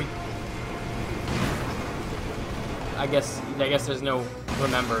remember I guess there's no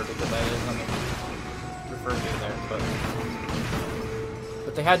remember because there's nothing referred to there,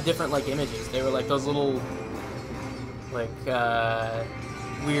 but they had different like images. They were like those little like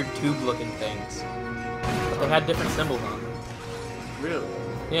weird tube-looking things. But they had different symbols on them. Really?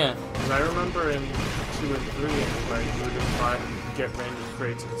 Yeah. Because I remember in 2 and 3, like, you would get random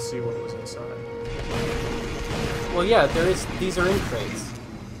crates and see what was inside. Well, yeah, these are in crates.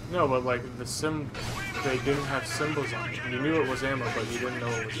 No, but like they didn't have symbols on it. You knew it was ammo, but you didn't know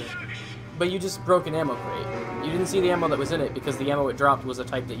it was in it. But you just broke an ammo crate. You didn't see the ammo that was in it because the ammo it dropped was a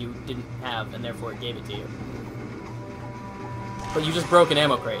type that you didn't have, and therefore it gave it to you. But you just broke an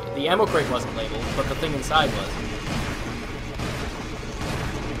ammo crate. The ammo crate wasn't labeled, but the thing inside was.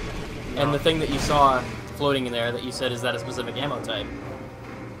 And the thing that you saw floating in there that you said is that a specific ammo type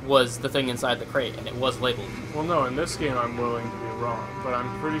was the thing inside the crate, and it was labeled. Well, no, in this game I'm willing to be wrong, but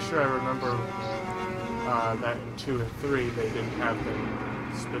I'm pretty sure I remember that in 2 and 3 they didn't have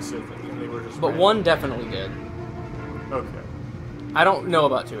them specific, and they were just But random. 1 definitely did. Okay. I don't know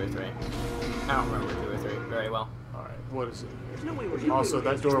about 2 or 3. I don't remember 2 or 3 very well. Alright, what is it? Also,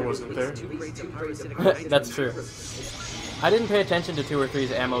 that door wasn't there. That's true. I didn't pay attention to 2 or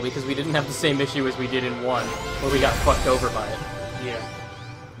 3's ammo because we didn't have the same issue as we did in 1, where we got fucked over by it. Yeah.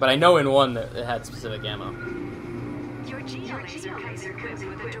 But I know in 1 that it had specific ammo. Your geo-laser cuts your goods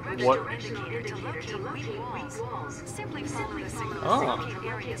with a What? directional indicator to locate weak walls. Simply follow the signal to Oh. locate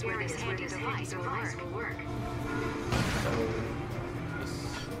areas where this handy device will work.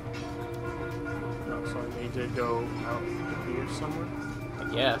 Oh, so I need to go out here somewhere? I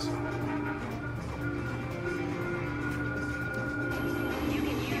guess. You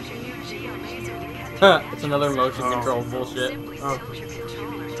can use your new geo-laser to cut Huh, it's another motion control bullshit. Simply Oh. tilt your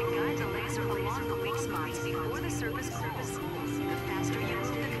controller to guide the laser along the weak spots before the surface cools. The faster you move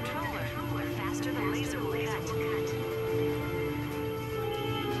the controller, the faster the laser will cut.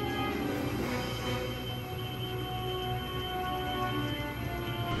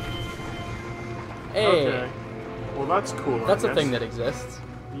 Hey, Okay. Well, that's cool. that's I a guess. thing that exists.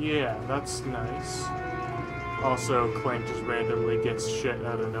 Yeah, that's nice. Also, Clank just randomly gets shit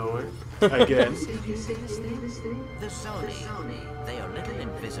out of nowhere. Again. The Sony. They are little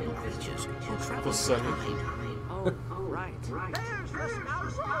invisible creatures who travel The Sony. behind. Oh, right.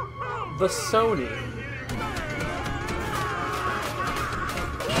 The Sony.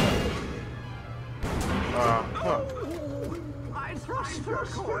 Huh.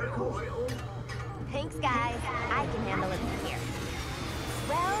 Thanks, guys. I can handle it from here.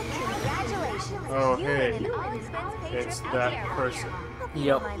 Well, congratulations. Oh, You hey. win an all-expense paid It's trip out that there. person. Hope you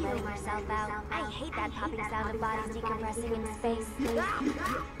Yep. don't mind letting yourself out. I hate that popping sound of bodies decompressing in space.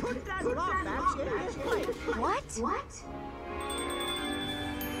 Put that Lawback in his place. What?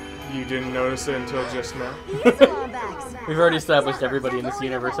 You didn't notice it until just now? We've already established everybody in this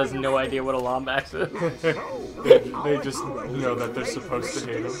universe has no idea what a Lombax is. They just know that they're supposed to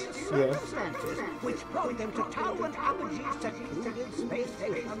hate him. Yeah. Which brought them to Tau Apogee's secluded space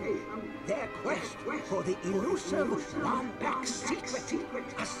station. Their quest for the elusive Lombax secret.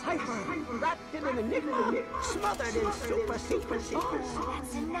 A cipher wrapped in an enigma, smothered in super secret sauce.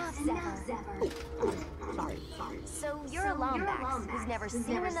 That's enough, Zephyr. Sorry. So you're a Lombax who's never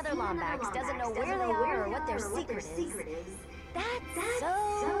seen another Lombax, doesn't know where they are or what their secret is. That's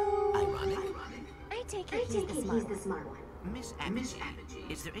so... Ironic? I take it he's the smart one. Miss Apogee,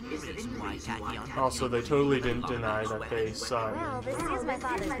 is there any reason why Tachyon... Also, they totally didn't deny that they saw him. Well, this is my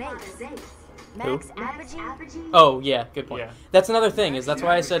father's base. Max Apogee? Oh, yeah, good point. Yeah. That's another thing, is that's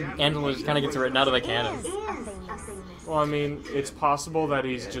why I said Angelo just kind of gets written out of the canon. Well, I mean, it's possible that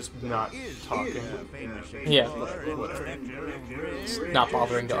he's just not talking. Yeah. Just not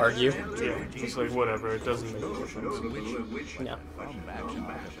bothering to argue. Yeah, just like, whatever, it doesn't make any sense. No.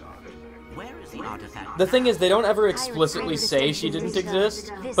 Where is the artifact? The thing is, they don't ever explicitly say she didn't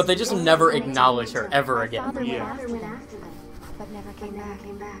exist, but they just never acknowledge her ever again. Yeah. But never came back.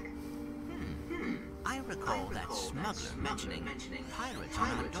 I recall that smuggler mentioning pirates on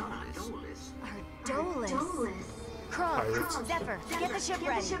Ardolis. Ardolis? Pirates. Kronk, Zephyr, get the ship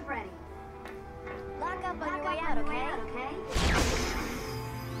ready. Lock up on your way out, okay?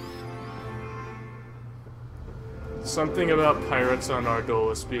 Something about pirates on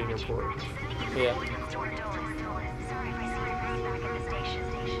Ardolis being important. Yeah.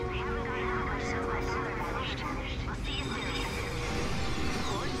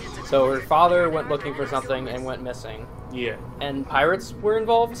 So her father went looking for something and went missing. Yeah. And pirates were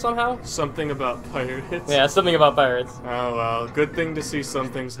involved somehow? Something about pirates? Yeah, something about pirates. Oh, well, good thing to see some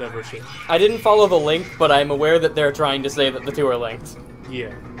things never change. I didn't follow the link, but I'm aware that they're trying to say that the two are linked.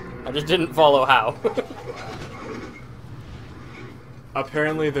 Yeah. I just didn't follow how.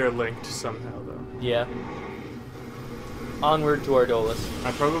 Apparently they're linked somehow, though. Yeah. Onward to Ardolis.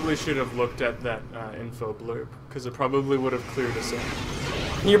 I probably should have looked at that info blurb, because it probably would have cleared us up.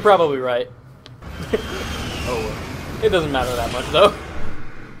 You're probably right. Oh well. It doesn't matter that much, though.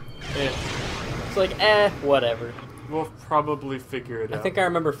 Yeah. It's like, whatever. We'll probably figure it out. I think I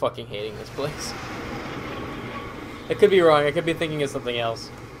remember fucking hating this place. I could be wrong. I could be thinking of something else.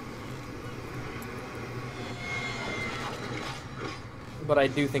 But I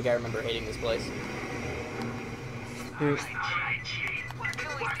do think I remember hating this place.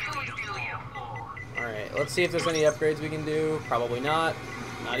 Alright, let's see if there's any upgrades we can do. Probably not.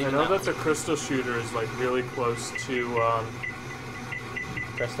 Not even I know that that the crystal shooter is like really close to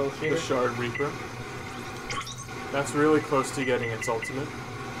crystal shooter? the Shard Reaper. That's really close to getting its ultimate.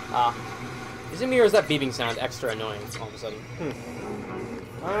 Ah. Is it me or is that beeping sound extra annoying all of a sudden?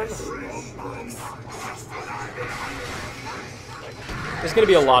 There's gonna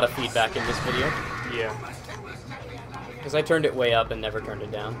be a lot of feedback in this video. Yeah. Because I turned it way up and never turned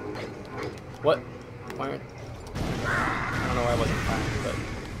it down. What? Why aren't... I don't know why I wasn't fine, but...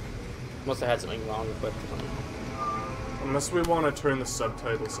 Must have had something wrong with it. Unless we want to turn the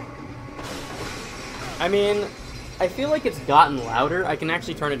subtitles on. I mean, I feel like it's gotten louder. I can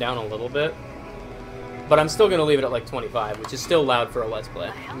actually turn it down a little bit. But I'm still going to leave it at like 25, which is still loud for a Let's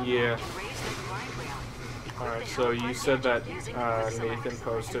Play. Yeah. Alright, so you said that Nathan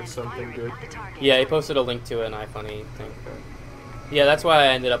posted something good? Yeah, he posted a link to an iPhone thing. Yeah, that's why I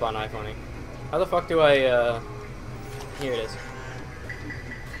ended up on iPhone. How the fuck do I, Here it is.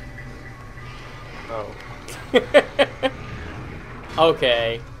 Oh.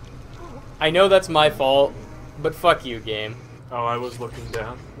 Okay. I know that's my fault, but fuck you, game. Oh, I was looking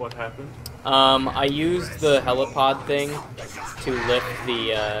down. What happened? I used the helipod thing to lift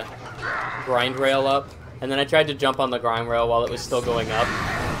the, grind rail up, and then I tried to jump on the grind rail while it was still going up,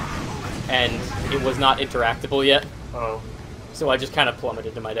 and it was not interactable yet. Oh. So I just kind of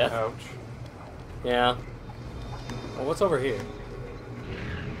plummeted to my death. Ouch. Yeah. Well, what's over here?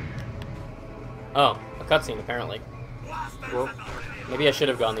 Oh, a cutscene, apparently. Well, maybe I should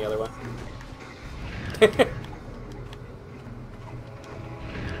have gone the other way.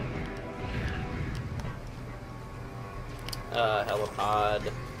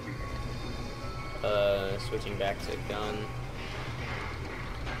 Helipod. Switching back to gun.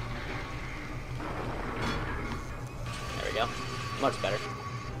 There we go. Much better.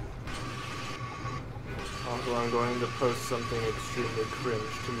 Also, I'm going to post something extremely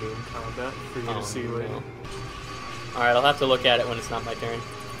cringe to me in combat for you to see later. No. Alright, I'll have to look at it when it's not my turn.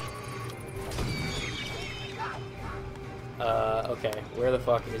 Okay. Where the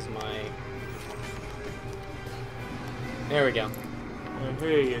fuck is my... There we go. And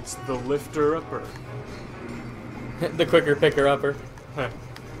hey, it's the lifter-upper. The quicker picker-upper. Huh.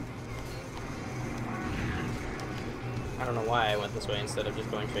 I don't know why I went this way instead of just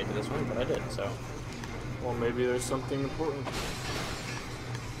going straight to this one, but I did, so. Well, maybe there's something important.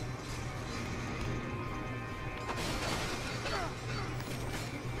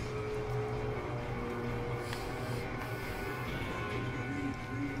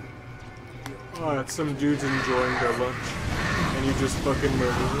 Oh, that's some dudes enjoying their lunch. And you just fucking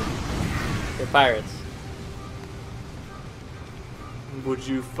murder them. They're pirates. Would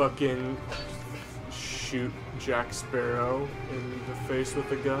you fucking shoot Jack Sparrow in the face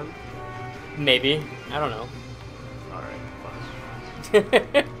with a gun? Maybe. I don't know. Alright,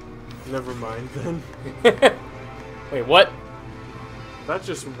 fine. Never mind then. Wait, what? That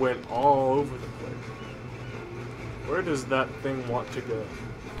just went all over the place. Where does that thing want to go?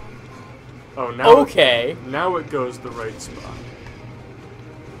 Oh, now okay. Now it goes the right spot.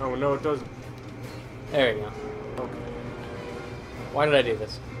 Oh, no, it doesn't. There we go. Okay. Why did I do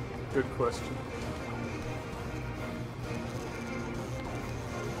this? Good question.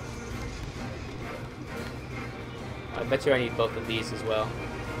 I bet you I need both of these as well.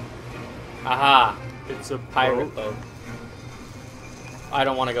 Aha! It's a Pirate boat. I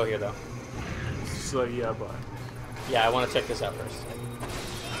don't want to go here though. So yeah, bye. Yeah, I want to check this out first.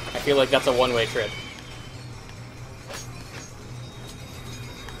 I feel like that's a one-way trip.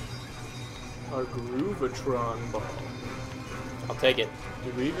 A Groovatron ball. I'll take it.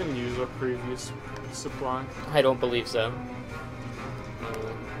 Did we even use our previous supply? I don't believe so.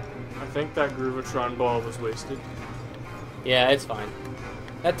 I think that Groovatron ball was wasted. Yeah, it's fine.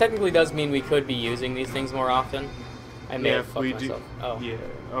 That technically does mean we could be using these things more often. I may have fucked myself. Oh. Yeah.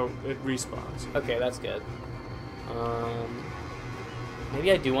 Oh, it respawns. Okay, that's good.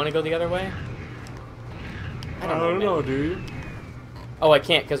 Maybe I do want to go the other way? I don't know, dude. Oh, I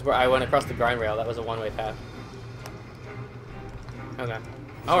can't because I went across the grind rail. That was a one-way path. Okay.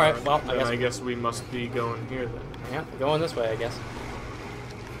 Alright, well, I guess we must be going here then. Yeah, going this way, I guess.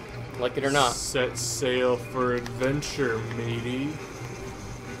 Like it or not. Set sail for adventure, matey.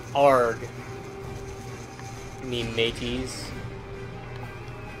 Arg. Me mateys.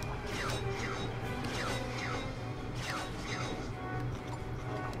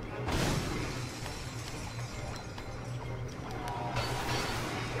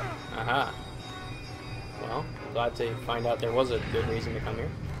 Aha. Well, glad to find out there was a good reason to come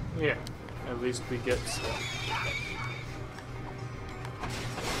here. Yeah, at least we get stuff.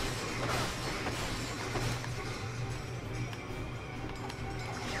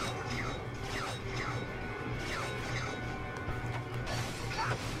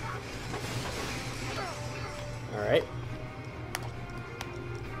 Alright.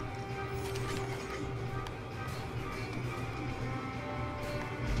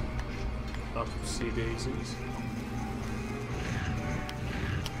 Upsy daisies.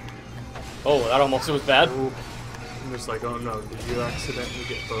 Oh, that almost was bad. Ooh. I'm just like, oh no, did you accidentally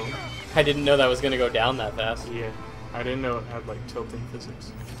get boned? I didn't know that was going to go down that fast. Yeah, I didn't know it had like tilting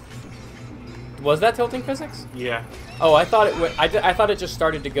physics. Was that tilting physics? Yeah. Oh, I thought it would. I thought it just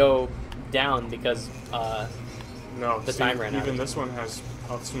started to go down because no, the time ran out. Even this one has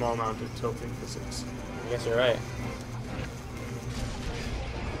a small amount of tilting physics. I guess you're right.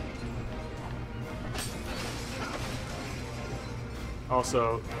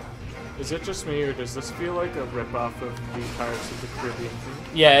 Also, is it just me, or does this feel like a ripoff of the Pirates of the Caribbean thing?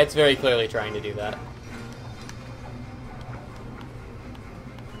 Yeah, it's very clearly trying to do that.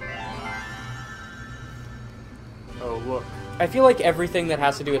 Oh, look. I feel like everything that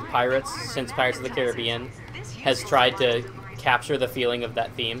has to do with pirates, since Pirates of the Caribbean, has tried to capture the feeling of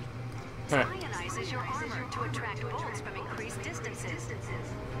that theme. Ionizes your armor to attract bolts from increased distances.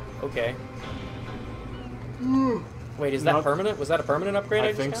 Okay. Wait, is that permanent? Was that a permanent upgrade?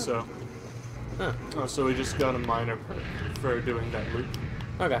 I think so. Huh. Oh, so we just got a minor for doing that loop.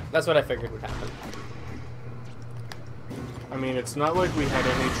 Okay, that's what I figured would happen. I mean, it's not like we had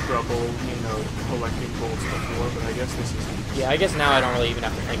any trouble, you know, collecting bolts before, but I guess this is... Yeah, I guess now I don't really even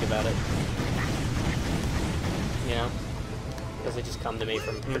have to think about it. You know? Because they just come to me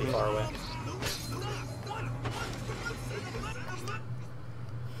from pretty far away.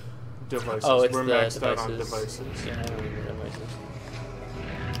 Devices. Oh, it's We're the maxed out devices. on devices. Yeah, I don't need the devices.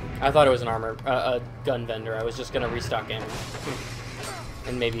 I thought it was an a gun vendor. I was just gonna restock ammo.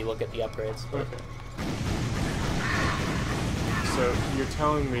 And maybe look at the upgrades. But. Okay. So, you're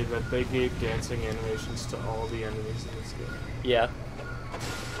telling me that they gave dancing animations to all the enemies in this game? Yeah.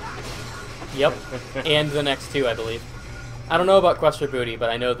 Yep. And the next two, I believe. I don't know about Quester Booty, but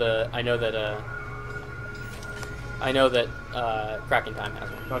I know that Cracking Time has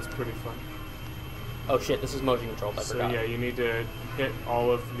one. That's pretty fun. Oh shit, this is motion controlled, I forgot. Yeah, you need to hit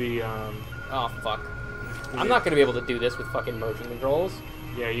all of the, Oh, fuck. I'm not gonna be able to do this with fucking motion controls.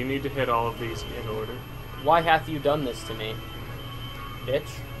 Yeah, you need to hit all of these in order. Why hath you done this to me? Bitch.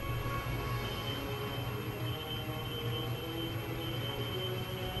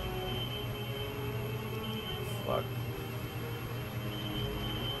 Fuck.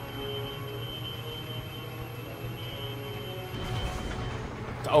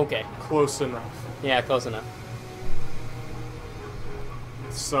 Okay. Close enough. Yeah, close enough.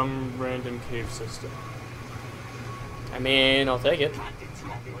 Some random cave system. I mean, I'll take it.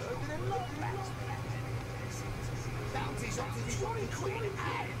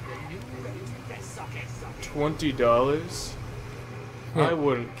 $20? I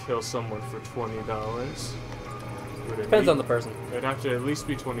wouldn't kill someone for $20. Depends on the person. It'd have to at least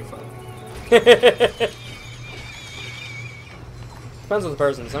be 25. Depends on the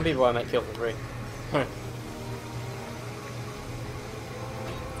person. Some people I might kill for free.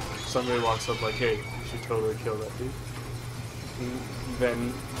 Somebody walks up like, hey, you should totally kill that dude. And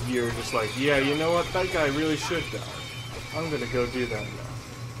then you're just like, yeah, you know what? That guy really should die. I'm gonna go do that now.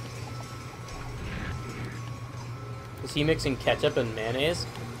 Is he mixing ketchup and mayonnaise?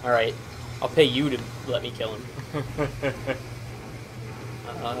 Alright. I'll pay you to let me kill him.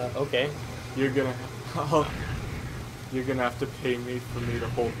 Okay. You're gonna have to pay me for me to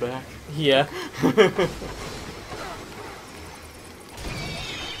hold back. Yeah.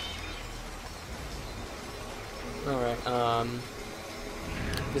 Alright,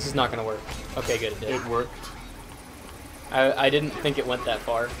 this is not gonna work. Okay, good, it did. It worked. I didn't think it went that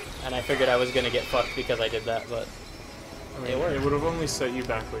far, and I figured I was gonna get fucked because I did that, but I mean, it worked. It would have only set you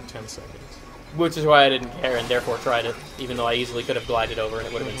back like 10 seconds. Which is why I didn't care and therefore tried it, even though I easily could have glided over and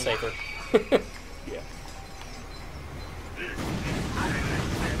it would have been safer. Yeah.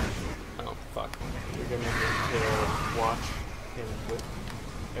 Oh, fuck. You're gonna need to watch him whip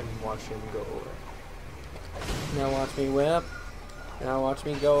and watch him go away. Now watch me whip. Now watch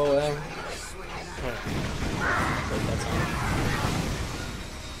me go away.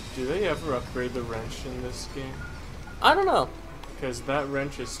 Do they ever upgrade the wrench in this game? I don't know. Because that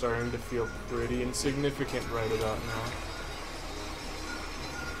wrench is starting to feel pretty insignificant right about now.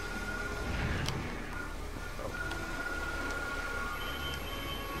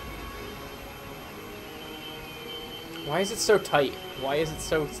 Why is it so tight? Why is it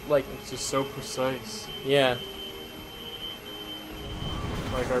so, like... It's just so precise. Yeah.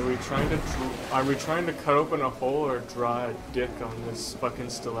 Like, are we trying to cut open a hole or draw a dick on this fucking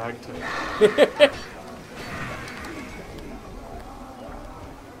stalactite?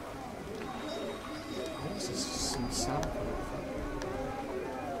 What is this some sound coming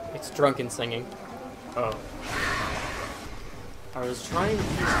from? It's drunken singing. Oh. I was trying to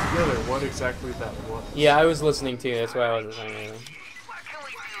piece together what exactly that was. Yeah, I was listening too, that's why I wasn't saying anything.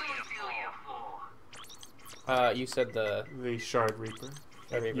 You said the Shard Reaper.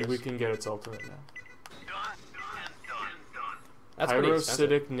 We can get its ultimate now. That's pretty expensive.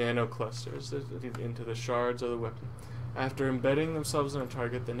 Pyrocytic nanoclusters into the shards of the weapon. After embedding themselves in a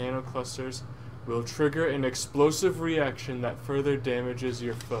target, the nanoclusters will trigger an explosive reaction that further damages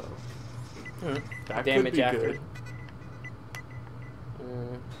your foe. That Damage could be after. good.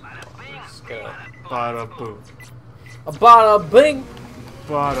 Just gotta... Bada boom. A bada bing!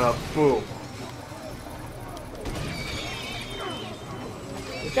 Bada boom.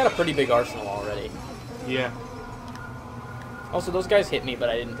 We've got a pretty big arsenal already. Yeah. Also, those guys hit me, but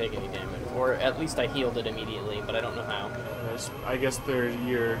I didn't take any damage. Or at least I healed it immediately, but I don't know how. I guess they're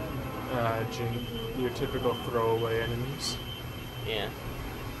your typical throwaway enemies. Yeah.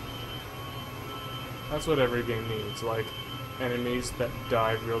 That's what every game needs, like enemies that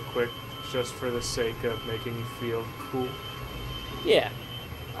die real quick just for the sake of making you feel cool. Yeah.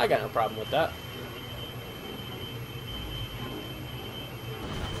 I got no problem with that.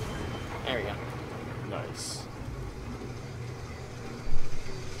 There we go. Nice.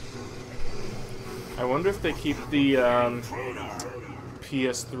 I wonder if they keep the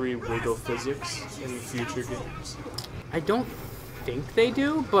PS3 wiggle physics in future games. I don't think they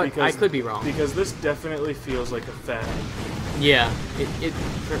do, but I could be wrong. Because this definitely feels like a fad. Yeah, it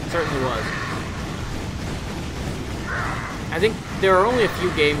certainly was. I think there are only a few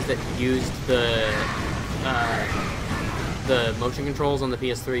games that used the motion controls on the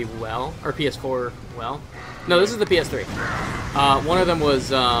PS3 well, or PS4 well. No, this is the PS3. One of them was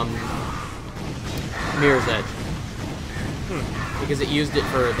Mirror's Edge. Because it used it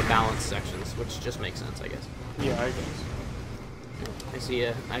for the balance sections, which just makes sense, I guess. Yeah, I guess.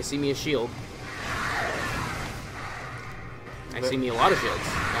 I see me a shield. I see me a lot of shields.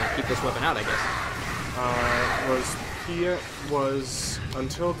 Keep this weapon out, I guess. Was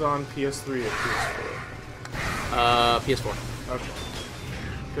Until Dawn PS3 or PS4? PS4. Okay.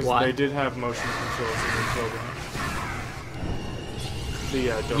 Because Why? they did have motion controls in Until Dawn.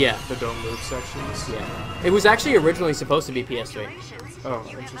 The don't move sections. Yeah. It was actually originally supposed to be PS3. Oh,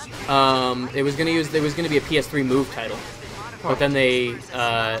 interesting. It was gonna be a PS3 move title, but then they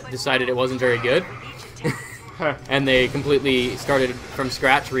decided it wasn't very good, and they completely started from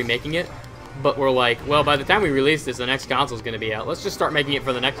scratch remaking it. But we're like, well, by the time we release this, the next console's gonna be out. Let's just start making it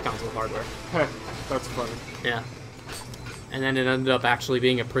for the next console hardware. That's funny. Yeah. And then it ended up actually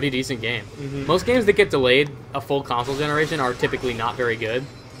being a pretty decent game. Most games that get delayed a full console generation are typically not very good.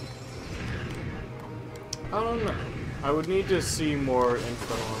 I don't know. I would need to see more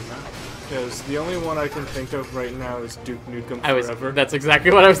info on that. Because the only one I can think of right now is Duke Nukem Forever. That's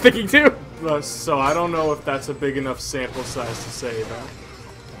exactly what I was thinking too. So I don't know if that's a big enough sample size to say that.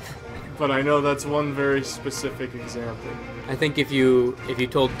 But I know that's one very specific example. I think if you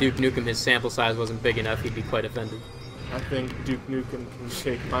told Duke Nukem his sample size wasn't big enough, he'd be quite offended. I think Duke Nukem can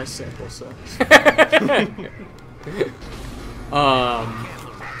take my sample size.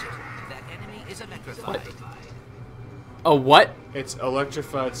 What? A what? It's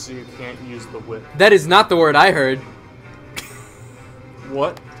electrified, so you can't use the whip. That is not the word I heard.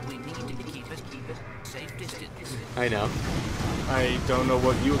 What? We need to keep it safe distance. I know. I don't know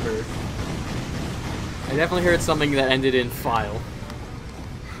what you heard. I definitely heard something that ended in file.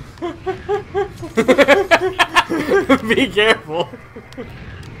 Be careful.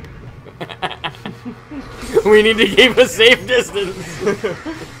 We need to keep a safe distance.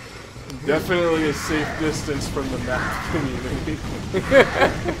 Definitely a safe distance from the map community.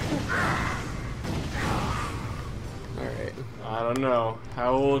 Alright. I don't know.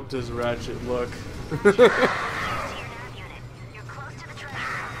 How old does Ratchet look?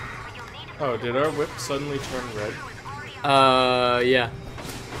 Oh, did our whip suddenly turn red? Yeah.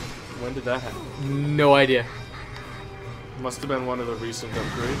 When did that happen? No idea. Must have been one of the recent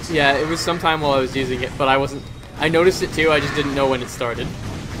upgrades. Yeah, it was sometime while I was using it, but I noticed it too, I just didn't know when it started.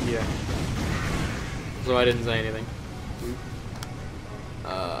 Yeah. So I didn't say anything.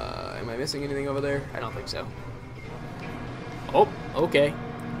 Am I missing anything over there? I don't think so. Oh, okay.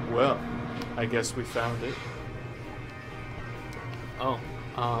 Well, I guess we found it. Oh,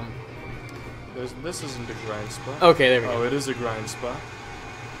 This isn't a grind spot. Okay, there we go. Oh, it is a grind spot.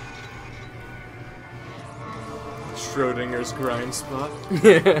 Schrodinger's grind spot.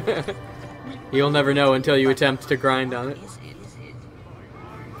 You'll never know until you attempt to grind on it.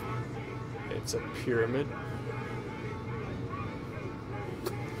 It's a pyramid.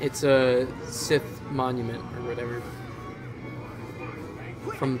 It's a Sith monument or whatever.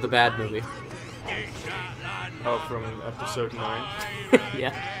 From the Bad movie. Oh, from episode 9?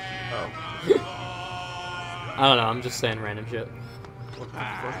 Yeah. Oh. I don't know, I'm just saying random shit. What the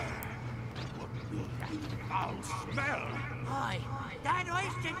fuck? Foul smell! Hi, that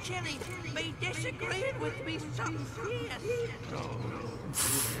oyster chili be disagreeing with me something fierce. No,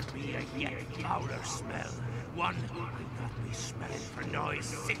 there be a yet fouler smell. One that got me smelling for noise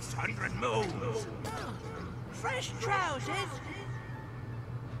 600 moons. Fresh trousers.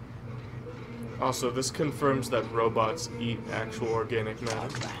 Also, this confirms that robots eat actual organic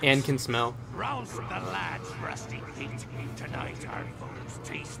matter. And can smell. Rouse the lads, rusty feet. Tonight our foes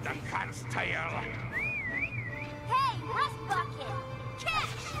taste the cat's tail. Hey, Rust Bucket!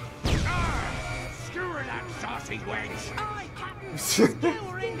 Catch! Skewer that saucy wench! Aye, Captain.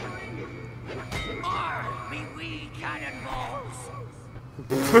 Skewering. Arr, me wee cannonballs!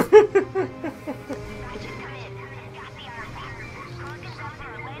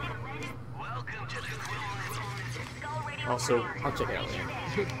 Also, I'll check it out later.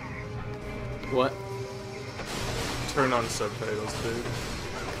 What? turn on subtitles, dude.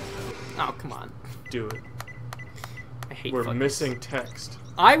 Oh, come on. Do it. I hate We're fucking- missing text.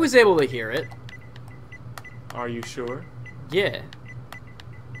 I was able to hear it. Are you sure? Yeah.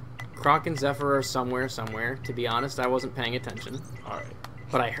 Croc and Zephyr are somewhere. To be honest, I wasn't paying attention. Alright.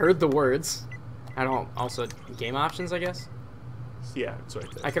 But I heard the words. I don't... Also, game options, I guess? Yeah, it's right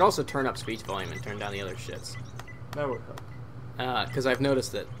there. I could also turn up speech volume and turn down the other shits. That would help. Because I've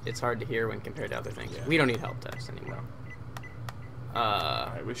noticed that it's hard to hear when compared to other things. Yeah. We don't need help text anymore.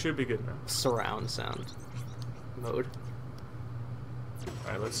 Alright, we should be good now. Surround sound mode.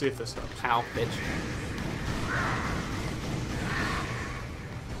 Alright, let's see if this helps. Ow, bitch.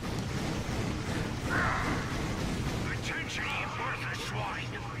 Attention, you worthless swine!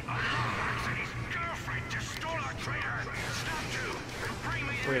 A Lombax and his girlfriend just stole our trader! Stop to! Bring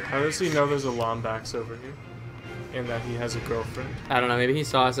me Wait, how does he know there's a Lombax over here? In that he has a girlfriend. I don't know. Maybe he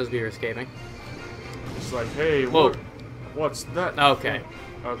saw us as we were escaping. It's like, hey, whoa, what's that? Okay.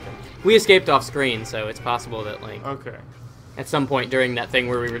 Okay. We escaped off screen, so it's possible that like. Okay. At some point during that thing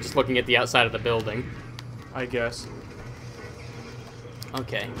where we were just looking at the outside of the building. I guess.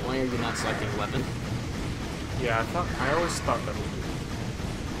 Okay. Why are you not selecting a weapon? Yeah, I always thought that would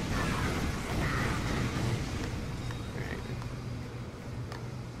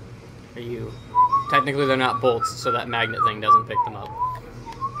be. Are you... Technically they're not bolts, so that magnet thing doesn't pick them up.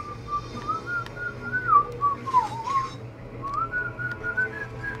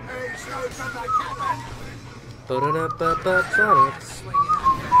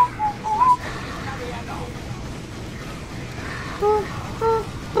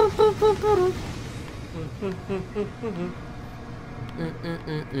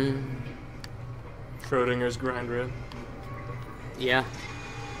 Schrodinger's grind rail. Yeah.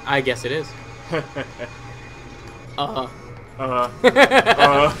 I guess it is.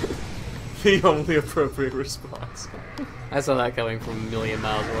 The only appropriate response. I saw that coming from a million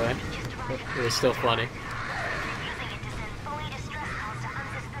miles away. It was still funny.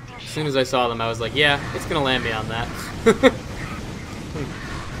 As soon as I saw them, I was like, yeah, it's gonna land me on that.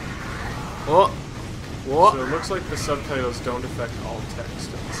 Whoa. Whoa. So it looks like the subtitles don't affect all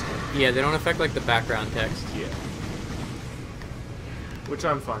text in this game. Yeah, they don't affect like the background text. Yeah. Which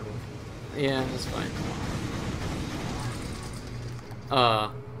I'm fine with. Yeah, that's fine.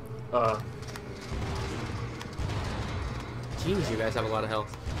 Jeez, you guys have a lot of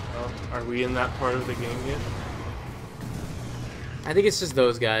health. Are we in that part of the game yet? I think it's just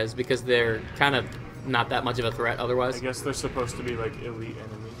those guys, because they're kind of not that much of a threat otherwise. I guess they're supposed to be like elite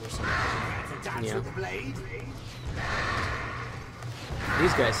enemies or something. Yeah.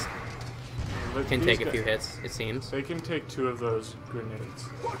 These guys can take a few hits, it seems. They can take 2 of those grenades.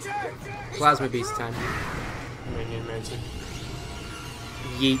 Plasma beast time. Minion magic.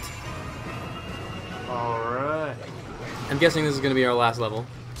 Yeet. Alright. I'm guessing this is going to be our last level.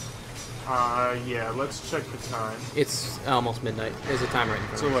 Yeah, let's check the time. It's almost midnight. There's a time right in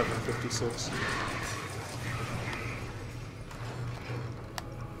front of us. It's 11:56.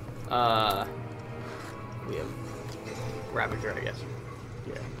 We have Ravager, I guess.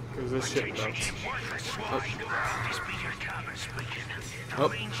 Yeah, because this shit melts.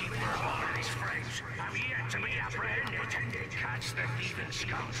 Oh.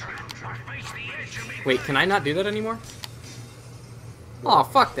 Wait, can I not do that anymore? Oh,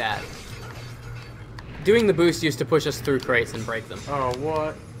 fuck that. Doing the boost used to push us through crates and break them. Oh,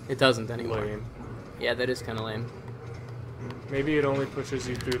 what? It doesn't anymore. Lame. Yeah, that is kind of lame. Maybe it only pushes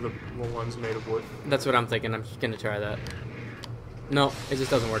you through the ones made of wood. That's what I'm thinking. I'm just gonna try that. No, it just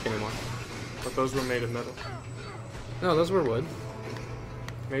doesn't work anymore. But those were made of metal. No, those were wood.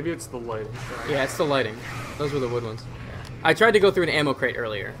 Maybe it's the lighting. Yeah, it's the lighting. Those were the wood ones. I tried to go through an ammo crate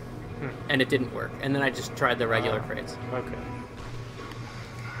earlier, and it didn't work. And then I just tried the regular crates. Okay.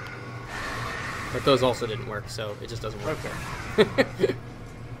 But those also didn't work, so it just doesn't work. Okay.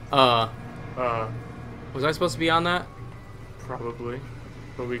 Was I supposed to be on that? Probably.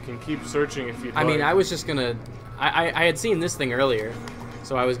 But we can keep searching if you'd like. I mean, I was just gonna... I had seen this thing earlier,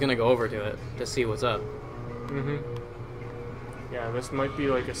 so I was gonna go over to it to see what's up. Mm-hmm. Yeah, this might be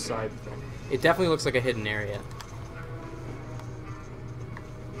like a side thing. It definitely looks like a hidden area.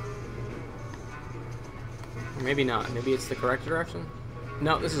 Or maybe not. Maybe it's the correct direction?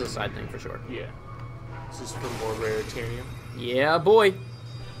 No, this is a side thing for sure. Yeah. This is for more raritanium. Yeah, boy.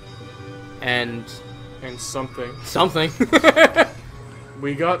 And something. Something.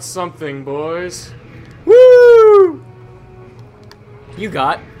 We got something, boys. Woo! You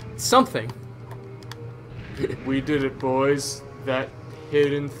got something. We did it, boys. That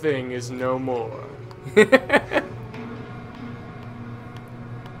hidden thing is no more.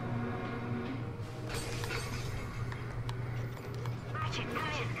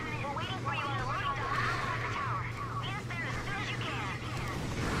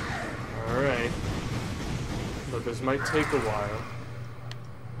 Alright. But this might take a while.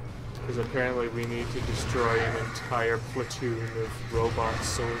 Because apparently we need to destroy an entire platoon of robot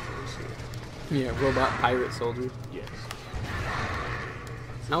soldiers here. Yeah, robot pirate soldiers. Yes.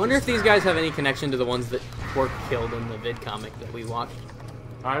 I wonder if these guys have any connection to the ones that Quark killed in the vid comic that we watched.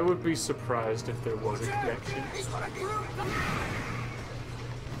 I would be surprised if there was a connection.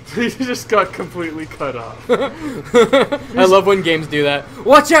 He just got completely cut off. I love when games do that.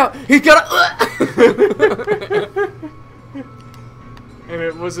 Watch out! He got a... And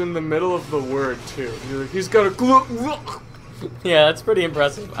it was in the middle of the word, too. You're like, he's got a... Yeah, that's pretty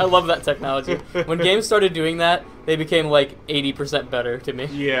impressive. I love that technology. When games started doing that, they became like 80% better to me.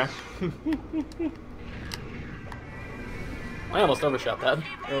 Yeah. I almost overshot that. Please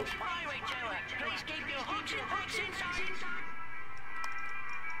Oh. keep your hooks and hooks inside.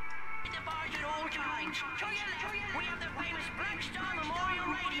 The bars at all times. To your left, we have the famous Black Star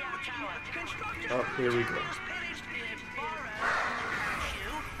Memorial Radio Tower. Constructed Oh, here we go.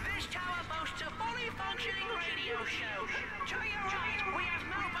 This tower boasts a fully functioning radio show. To your right, we have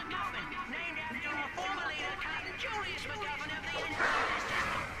Mount McGuffin, named after a former leader, Captain Julius McGuffin of the Enterprise.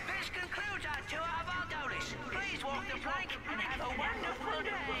 This concludes our tour of Aldonis. Please walk the plank and have a wonderful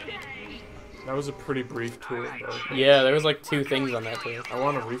day. That was a pretty brief tour, though. Yeah, there was like 2 things on that tour. I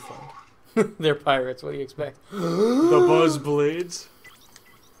want a refund. They're pirates. What do you expect? The Buzz Blades.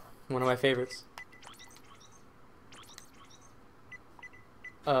 One of my favorites.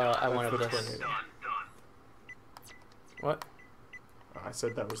 I wanted this. Tornado. What? I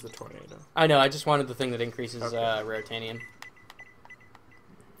said that was the tornado. I know. I just wanted the thing that increases Okay. raritanium.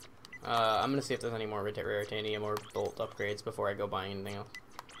 I'm gonna see if there's any more raritanium or bolt upgrades before I go buying anything else.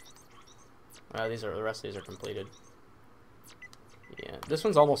 The rest of these are completed. Yeah, this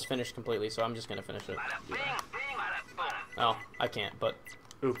one's almost finished completely, so I'm just gonna finish it. Oh, I can't. But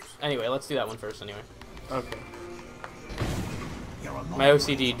oops. Anyway, let's do that one first. Anyway. Okay. My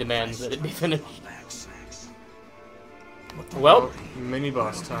OCD demands that it be finished. Well, mini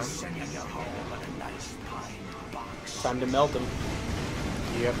boss time. Time to melt him.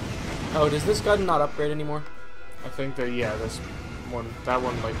 Yep. Oh, does this gun not upgrade anymore? I think that, yeah, that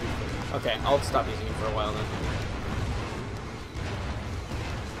one might be finished. Okay, I'll stop using it for a while then.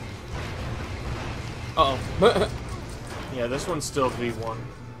 Uh-oh. Yeah, this one's still V1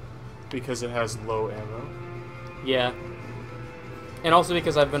 because it has low ammo. Yeah. And also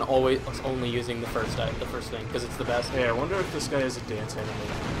because I've been always only using the first thing because it's the best. Hey, I wonder if this guy has a dance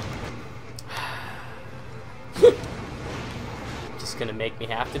animation. Just gonna make me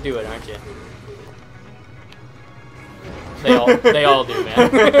have to do it, aren't you? They all do, man.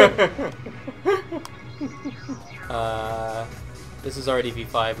 This is already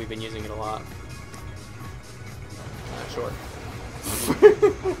V5. We've been using it a lot. Sure.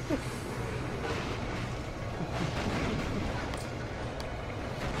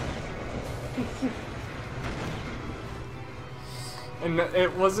 And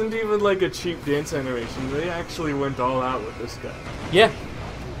it wasn't even like a cheap dance animation. They actually went all out with this guy. Yeah.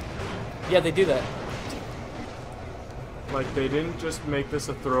 Yeah, they do that. Like, they didn't just make this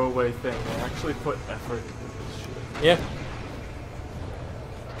a throwaway thing. They actually put effort into this shit. Yeah.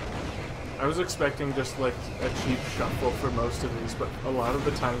 I was expecting just like a cheap shuffle for most of these, but a lot of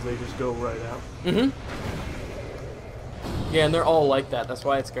the times they just go right out. Mm-hmm. Yeah, and they're all like that. That's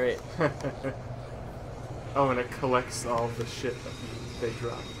why it's great. Oh, and it collects all the shit that they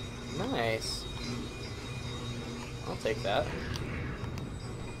drop. Nice. I'll take that.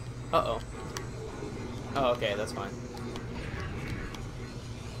 Uh-oh. Oh, okay, that's fine.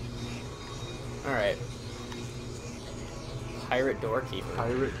 Alright. Pirate Doorkeeper.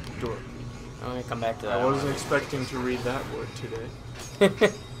 Pirate Doorkeeper. I'm gonna come back to that. I wasn't expecting to read that word today.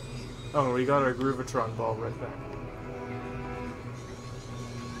 Oh, we got our Groovatron ball right back.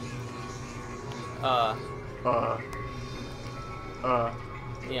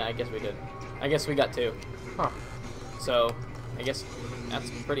 Yeah, I guess we did. I guess we got 2. Huh. So, I guess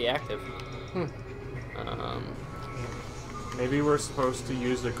that's pretty active. Maybe we're supposed to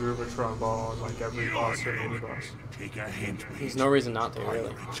use the Groovatron ball on like every boss or mini boss. Take a hint. There's no reason not to,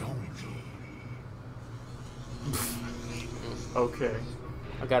 really. Okay.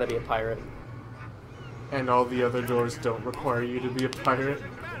 I gotta be a pirate. And all the other doors don't require you to be a pirate?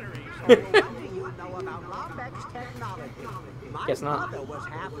 Guess not.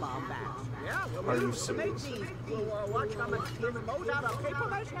 Are you serious?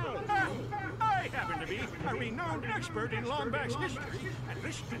 I happen to be a renowned expert in Lombax history, and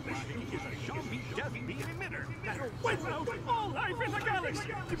this thing is a zombie death beam emitter that'll wipe out all life in the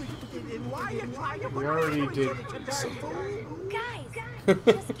galaxy. We already did something. Guys,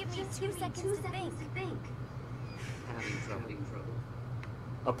 just give me 2 seconds to think. Having trouble.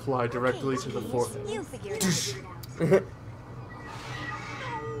 Apply directly to the forehead. You figure it out.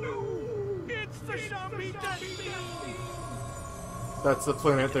 It's the zombie death beam. That's the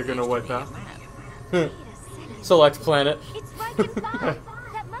planet they're gonna wipe out. Select planet. It's right inside.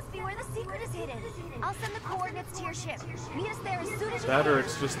 That must be where the secret is hidden. I'll send the coordinates to your ship. Meet us there as soon as you That can. or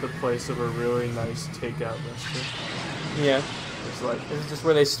it's just the place of a really nice takeout restaurant. Yeah. It's like, This is just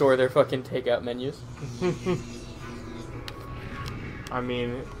where they store their fucking takeout menus. I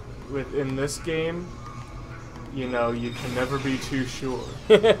mean, within this game, you know, you can never be too sure.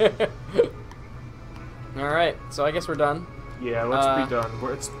 Alright, so I guess we're done. Yeah, let's be done.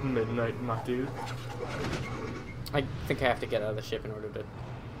 It's midnight, my dude. I think I have to get out of the ship in order to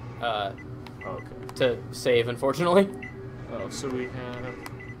okay. to save, unfortunately. Oh, so we have.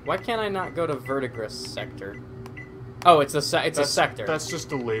 Why can't I not go to Verdigris sector? Oh, it's a sector. That's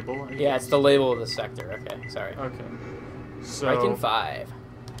just a label. Yeah, it's the label of the sector. Okay, sorry. Okay. So. Riken 5.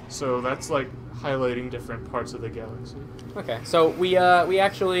 So that's like highlighting different parts of the galaxy. Okay, so we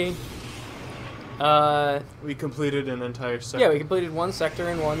actually. We completed an entire sector. Yeah, we completed one sector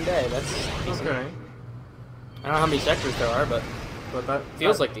in one day. That's decent. Okay. I don't know how many sectors there are, but that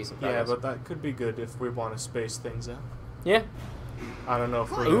feels like decent progress. Yeah, but that could be good if we want to space things out. Yeah. I don't know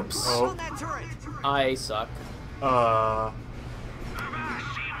if we're. Oops. Oh. I suck. I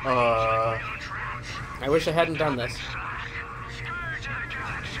wish I hadn't done this.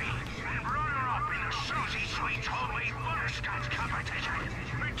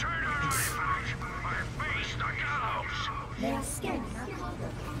 They are scanning our cargo.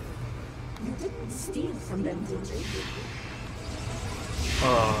 You didn't steal from them, did you?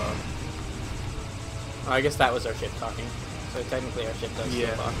 I guess that was our ship talking. So technically our ship does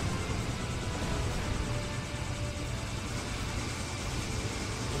still talk.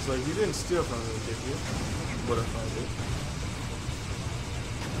 It's like, you didn't steal from me, did you? What if I did?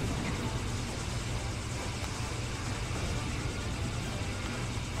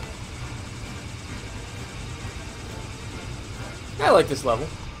 I like this level.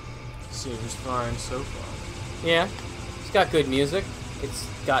 Seems fine so far. Yeah. It's got good music. It's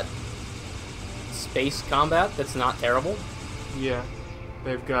got space combat that's not terrible. Yeah.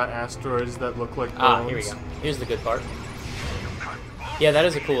 They've got asteroids that look like bones. Ah, here we go. Here's the good part. Yeah, that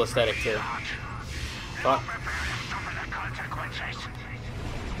is a cool aesthetic too. Fuck.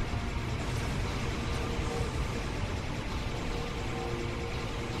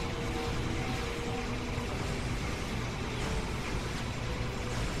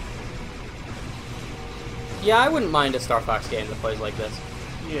 Yeah, I wouldn't mind a Star Fox game that plays like this.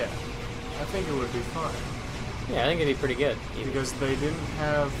 Yeah, I think it would be fun. Yeah, I think it'd be pretty good. Because they didn't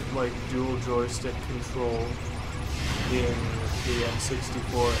have, like, dual joystick control in the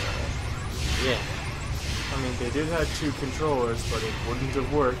N64 era. Yeah. I mean, they did have two controllers, but it wouldn't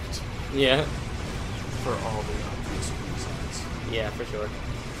have worked. Yeah. For all the obvious reasons. Yeah, for sure.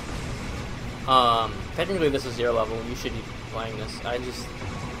 Technically this is your level, you should be playing this.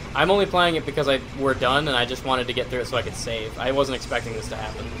 I'm only playing it because we're done, and I just wanted to get through it so I could save. I wasn't expecting this to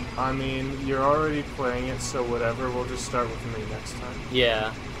happen. I mean, you're already playing it, so whatever. We'll just start with me next time.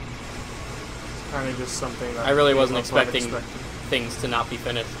 Yeah. It's kind of just something that I really wasn't expecting things to not be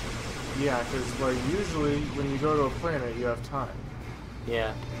finished. Yeah, because like usually when you go to a planet, you have time.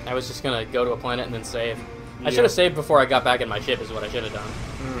 Yeah. I was just gonna go to a planet and then save. I should have saved before I got back in my ship, is what I should have done.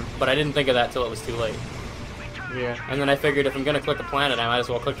 But I didn't think of that till it was too late. Yeah. And then I figured if I'm gonna click a planet, I might as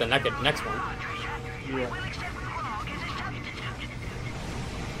well click the next one. Yeah.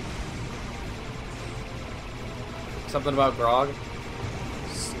 Something about grog?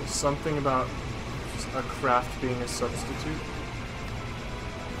 Something about a craft being a substitute.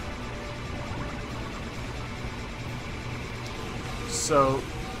 So,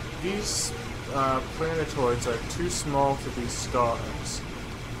 these planetoids are too small to be stars,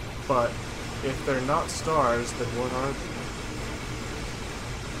 but if they're not stars, then what are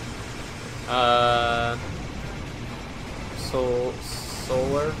they?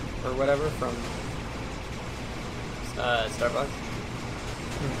 Solar or whatever from Starbucks.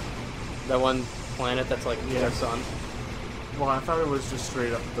 That one planet that's like their sun. Well, I thought it was just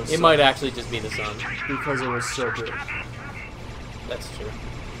straight up the sun. It might actually just be the sun. Because it was so big. That's true.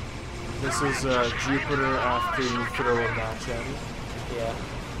 This is Jupiter after you throw a match at it. Yeah.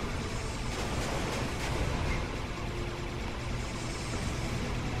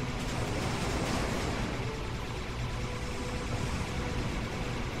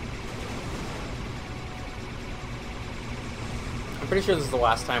 I'm pretty sure this is the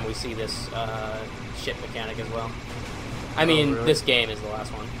last time we see this ship mechanic as well. I mean, really? This game is the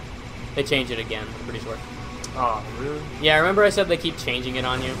last one. They change it again, I'm pretty sure. Oh, really? Yeah, remember I said they keep changing it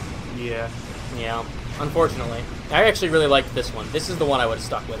on you? Yeah. Yeah, unfortunately. I actually really liked this one. This is the one I would have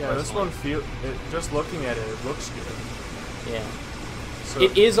stuck with. Yeah, personally. this one just looking at it, it looks good. Yeah. So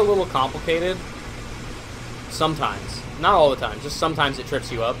It is a little complicated. Sometimes. Not all the time, just sometimes it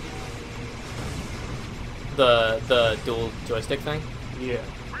trips you up. The dual joystick thing. Yeah.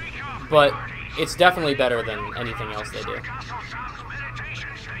 But it's definitely better than anything else they do.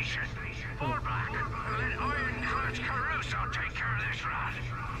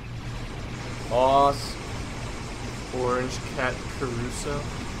 Boss. Orange Cat Caruso.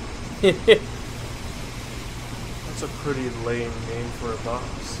 That's That's a pretty lame name for a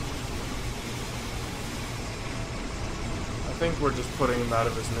boss. I think we're just putting him out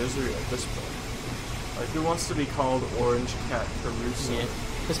of his misery at this point. Like, who wants to be called Orange Cat Caruso? Yeah.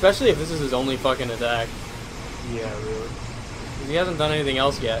 Especially if this is his only fucking attack. Yeah, really. He hasn't done anything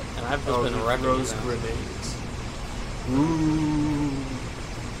else yet, and I've just been wrecking him. Throws grenades. Ooh.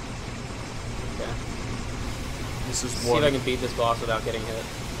 Okay. This is See one. if I can beat this boss without getting hit.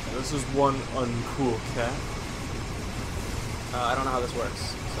 This is one uncool cat. I don't know how this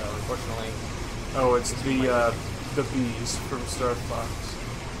works, so unfortunately. Oh, it's the bees from Star Fox.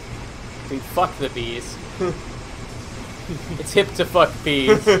 Dude, fuck the bees. It's hip to fuck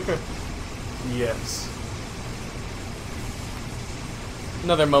bees. Yes.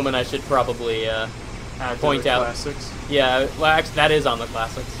 Another moment I should probably point out. Classics? Yeah, well, actually, that is on the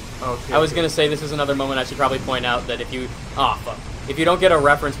classics. Okay. I was gonna say this is another moment I should probably point out that if you if you don't get a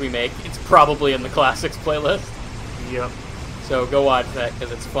reference we make, it's probably in the classics playlist. Yep. So go watch that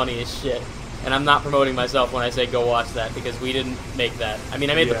because it's funny as shit. And I'm not promoting myself when I say go watch that because we didn't make that. I mean,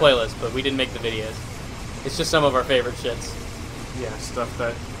 I made the playlist, but we didn't make the videos. It's just some of our favorite shits. Yeah, stuff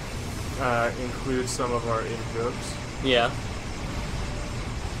that includes some of our in-jokes. Yeah.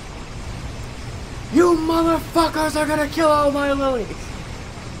 You motherfuckers are gonna kill all my lilies!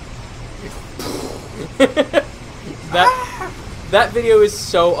 That video is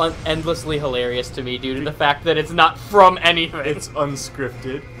so endlessly hilarious to me due to the fact that it's not from anything. It's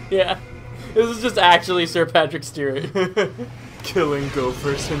unscripted. Yeah. This is just actually Sir Patrick Stewart. Killing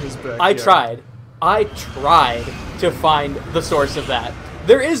gophers in his backyard. I tried to find the source of that.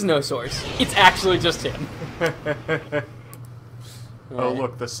 There is no source. It's actually just him. Oh,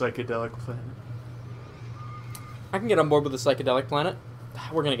 look, the psychedelic planet. I can get on board with the psychedelic planet.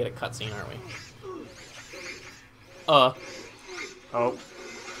 We're gonna get a cutscene, aren't we?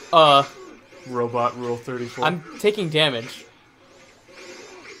 Robot Rule 34. I'm taking damage.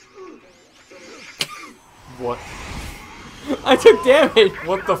 What? I took damage!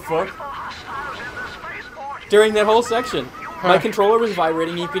 What the fuck? During that whole section. My controller was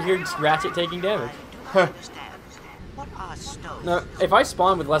vibrating and you could hear Ratchet taking damage. Now, if I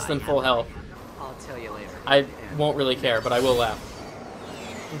spawn with less than full health, I'll tell you later. I won't really care, but I will laugh.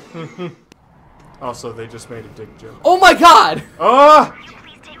 Also, they just made a dick joke. Oh my god! Ah!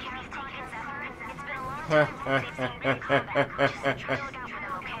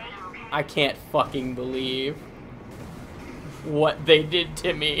 I can't fucking believe what they did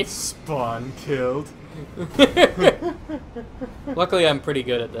to me. Spawn killed. Luckily, I'm pretty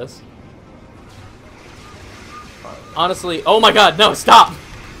good at this. Honestly, oh my god, no, stop!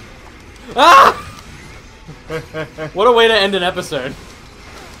 Ah! What a way to end an episode.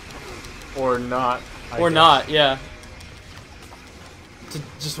 Or not. Or not, yeah.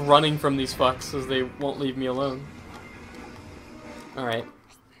 Just running from these fucks as they won't leave me alone. Alright.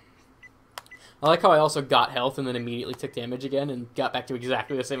 I like how I also got health and then immediately took damage again and got back to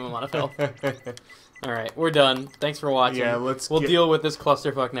exactly the same amount of health. Alright, we're done. Thanks for watching. Yeah, we'll deal with this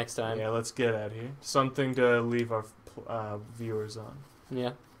clusterfuck next time. Yeah, let's get out of here. Something to leave our viewers on.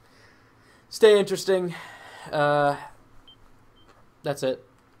 Yeah. Stay interesting. That's it.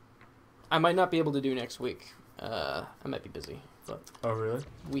 I might not be able to do next week. I might be busy. But oh, really?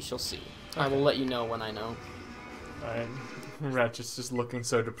 We shall see. Okay. I will let you know when I know. Alright. Ratchet's just looking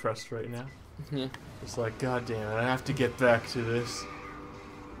so depressed right now. Yeah. It's like, god damn it, I have to get back to this.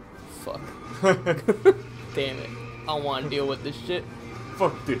 Fuck. Damn it. I want to deal with this shit.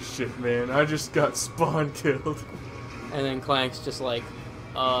 Fuck this shit, man. I just got spawn killed. And then Clank's just like,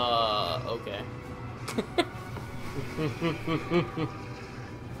 okay.